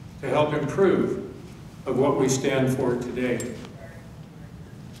to help improve of what we stand for today.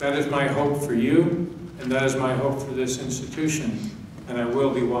 That is my hope for you, and that is my hope for this institution, and I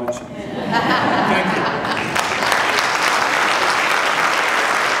will be watching.